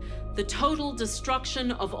 The total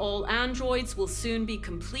destruction of all androids will soon be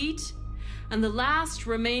complete, and the last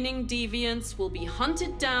remaining deviants will be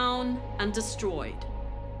hunted down and destroyed.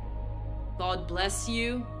 God bless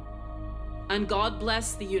you, and God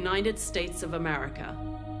bless the United States of America.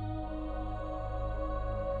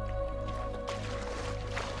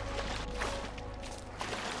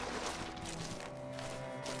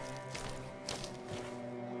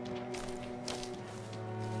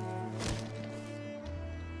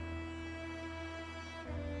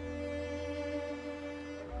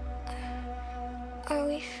 Are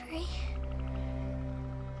we free?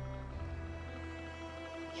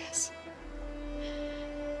 Yes.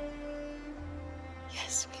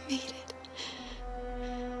 Yes, we made it.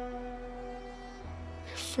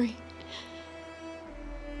 We're free.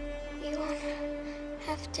 We won't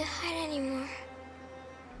have to hide anymore.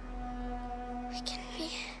 We can be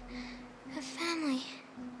a family.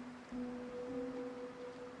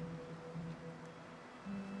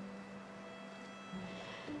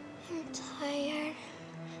 I'm tired.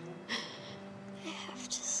 I have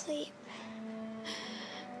to sleep.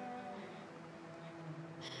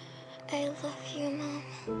 I love you, Mom.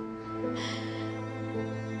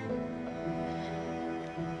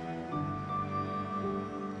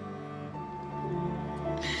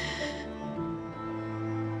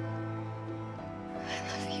 I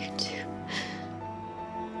love you too.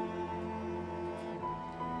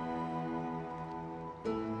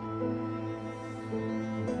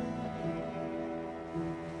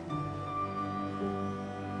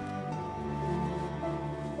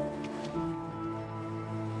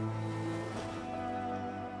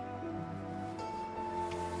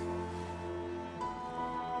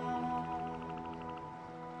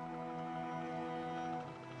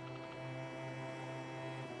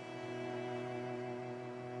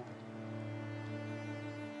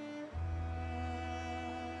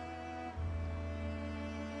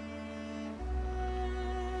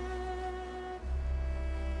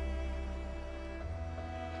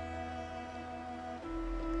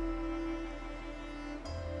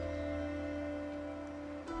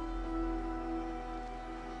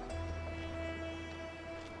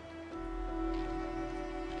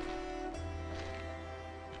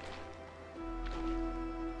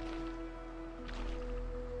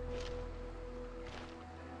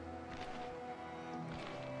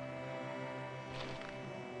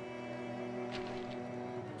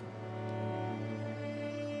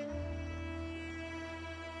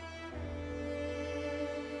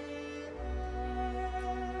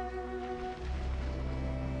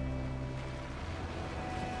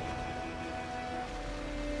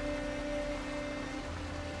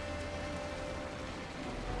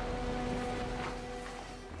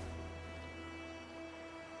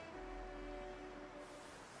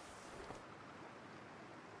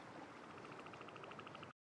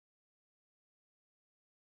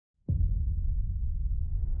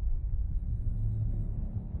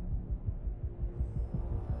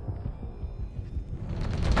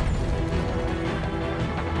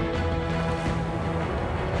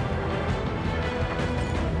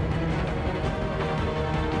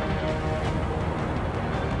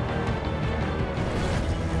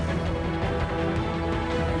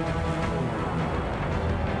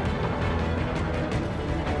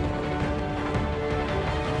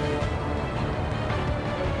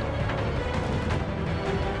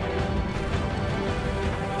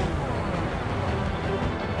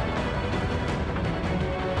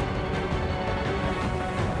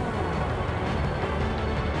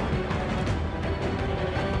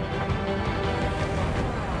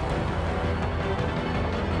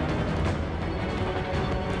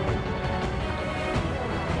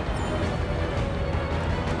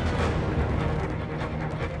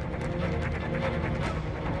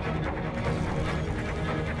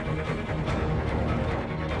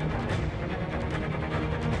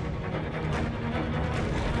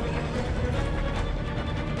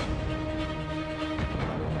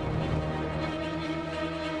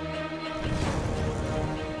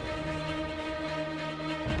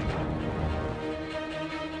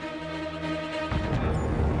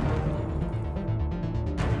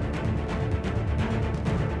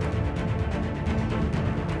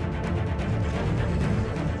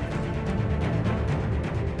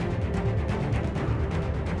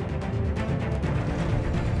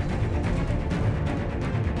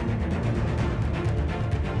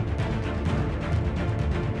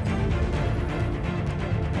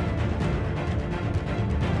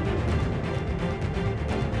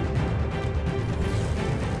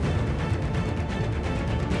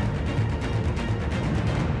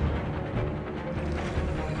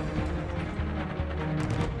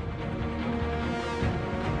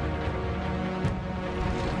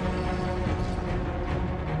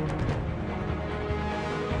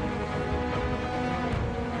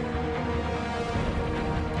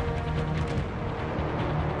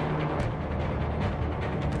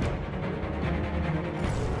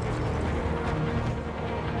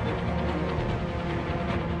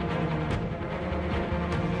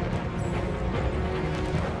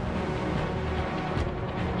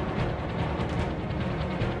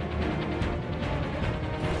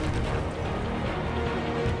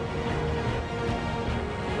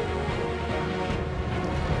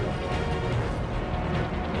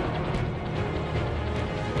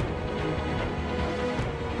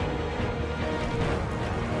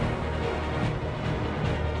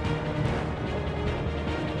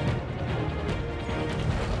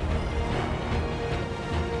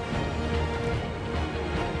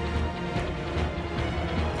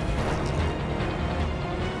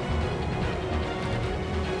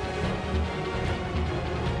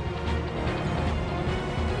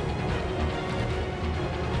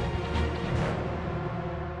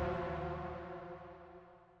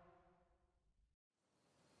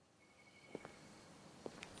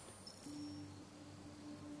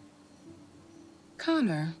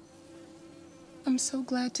 Connor, I'm so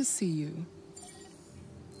glad to see you.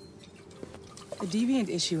 The Deviant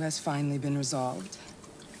issue has finally been resolved.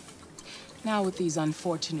 Now with these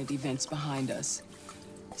unfortunate events behind us,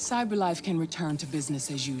 CyberLife can return to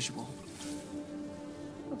business as usual.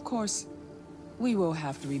 Of course, we will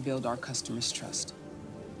have to rebuild our customers' trust,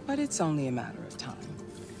 but it's only a matter of time.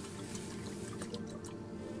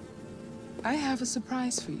 I have a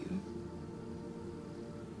surprise for you.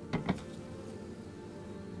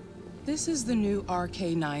 This is the new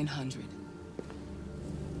RK900.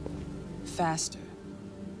 Faster,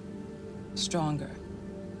 stronger,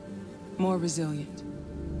 more resilient,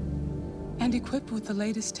 and equipped with the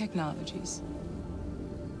latest technologies.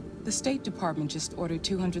 The State Department just ordered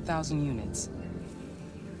 200,000 units.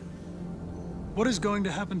 What is going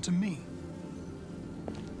to happen to me?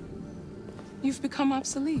 You've become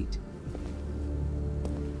obsolete.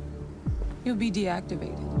 You'll be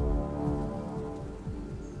deactivated.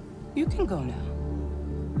 You can go now.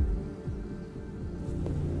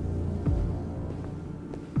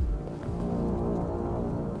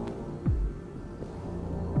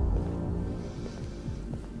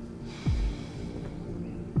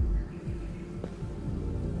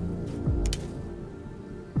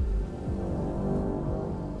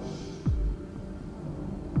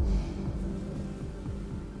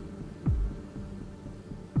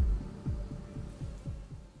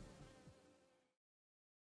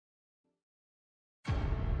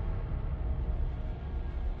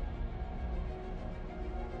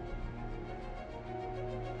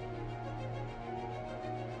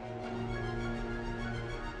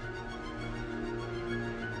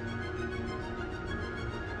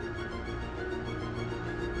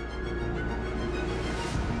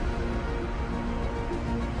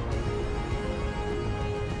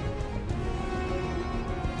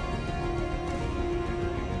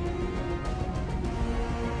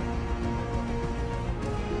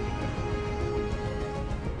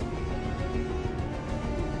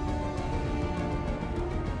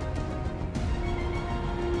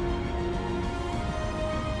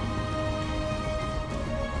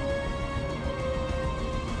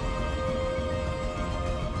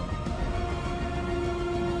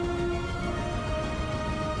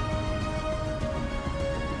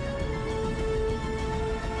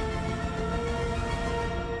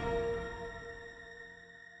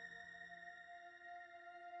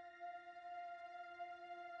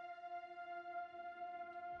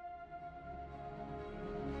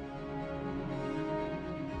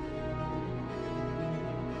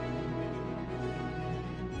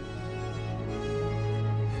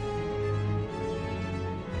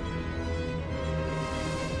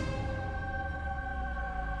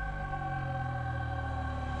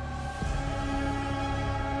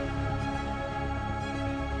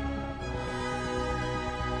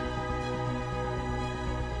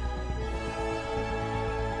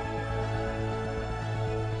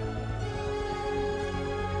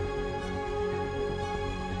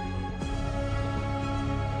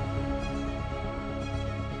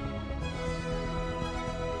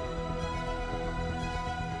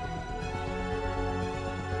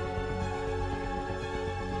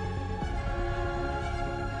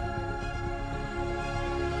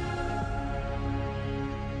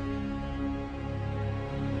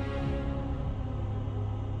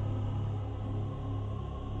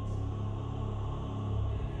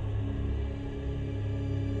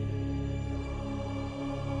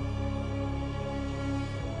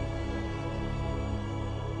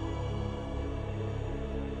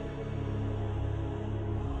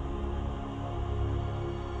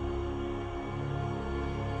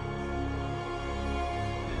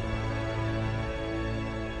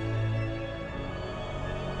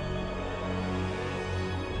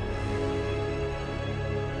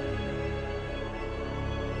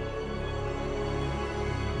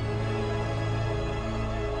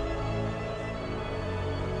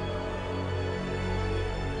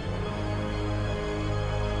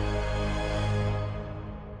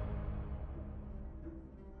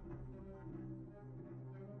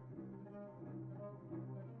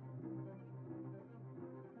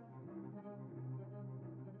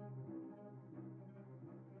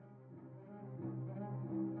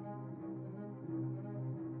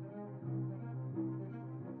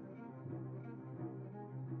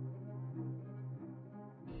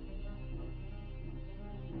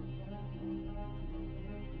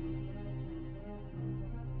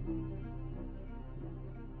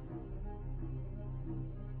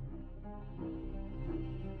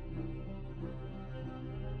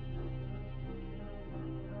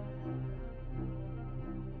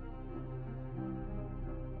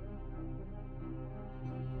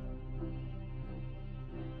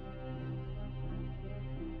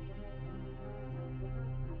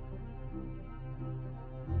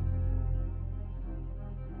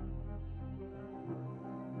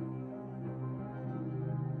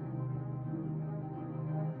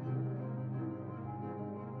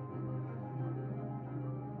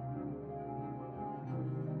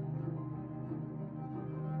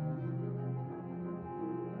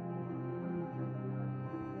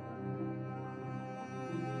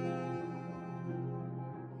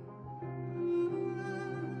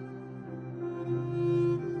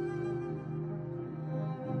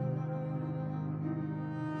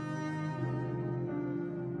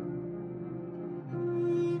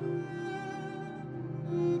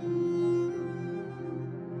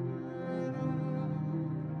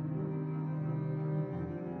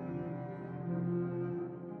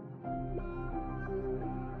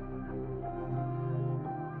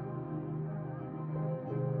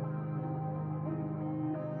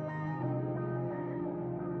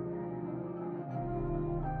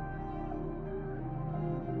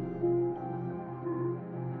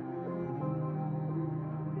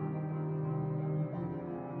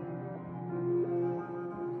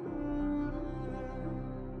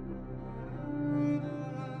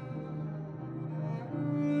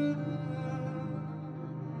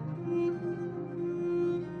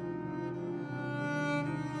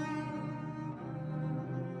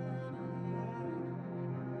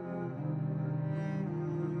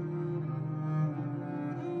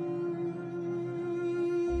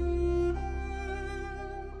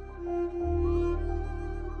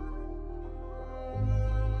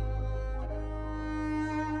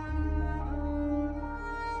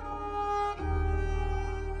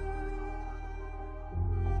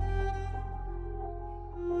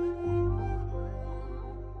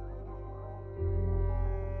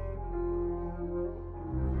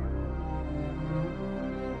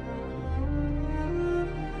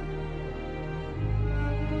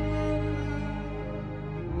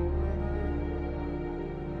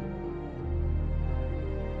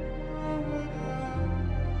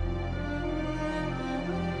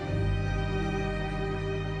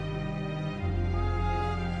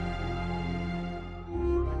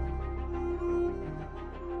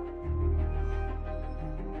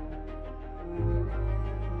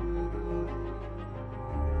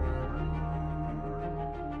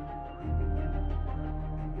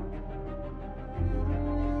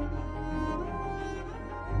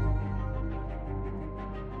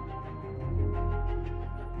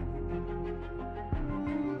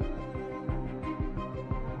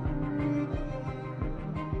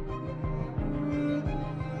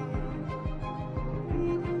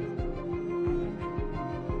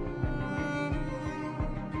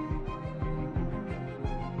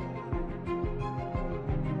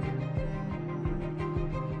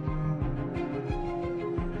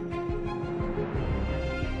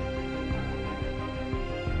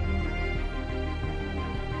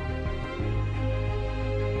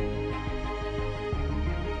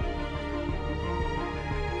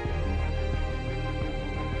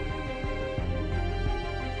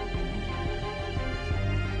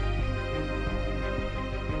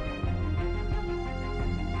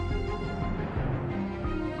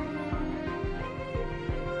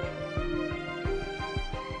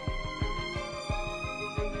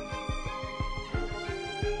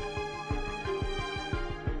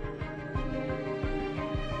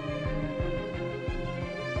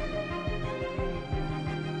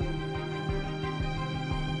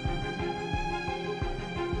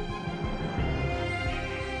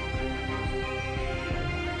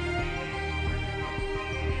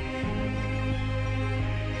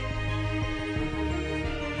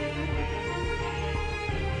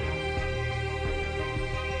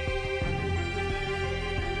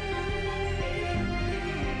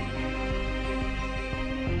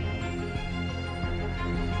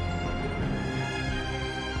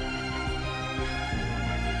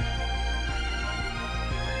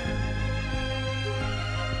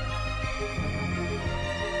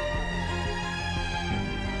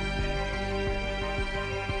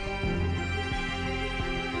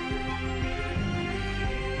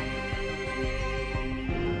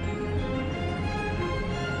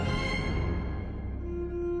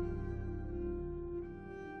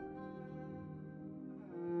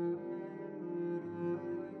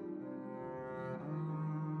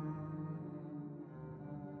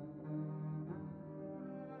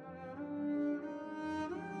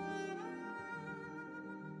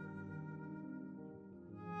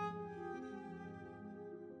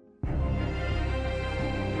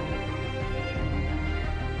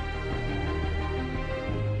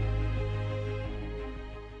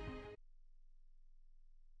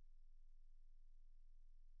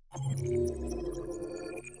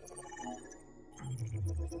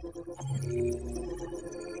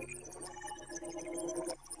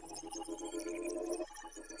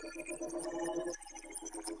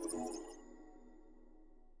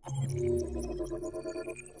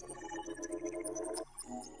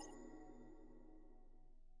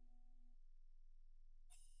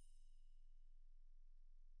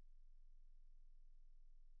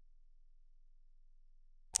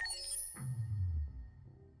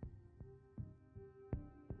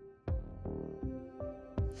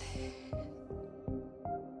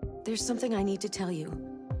 there's something I need to tell you.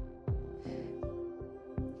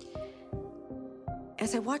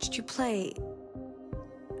 As I watched you play,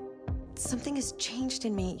 something has changed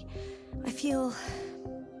in me. I feel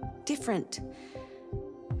different.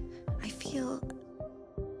 I feel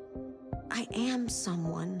I am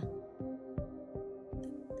someone.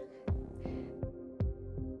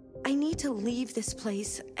 I need to leave this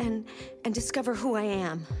place and discover who I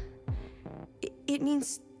am. It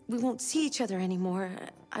means we won't see each other anymore.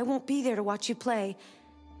 I won't be there to watch you play.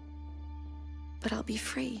 But I'll be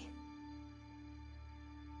free.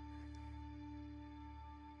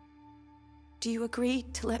 Do you agree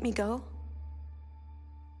to let me go?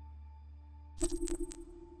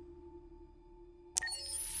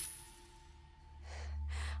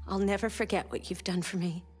 I'll never forget what you've done for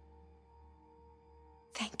me.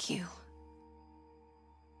 Thank you.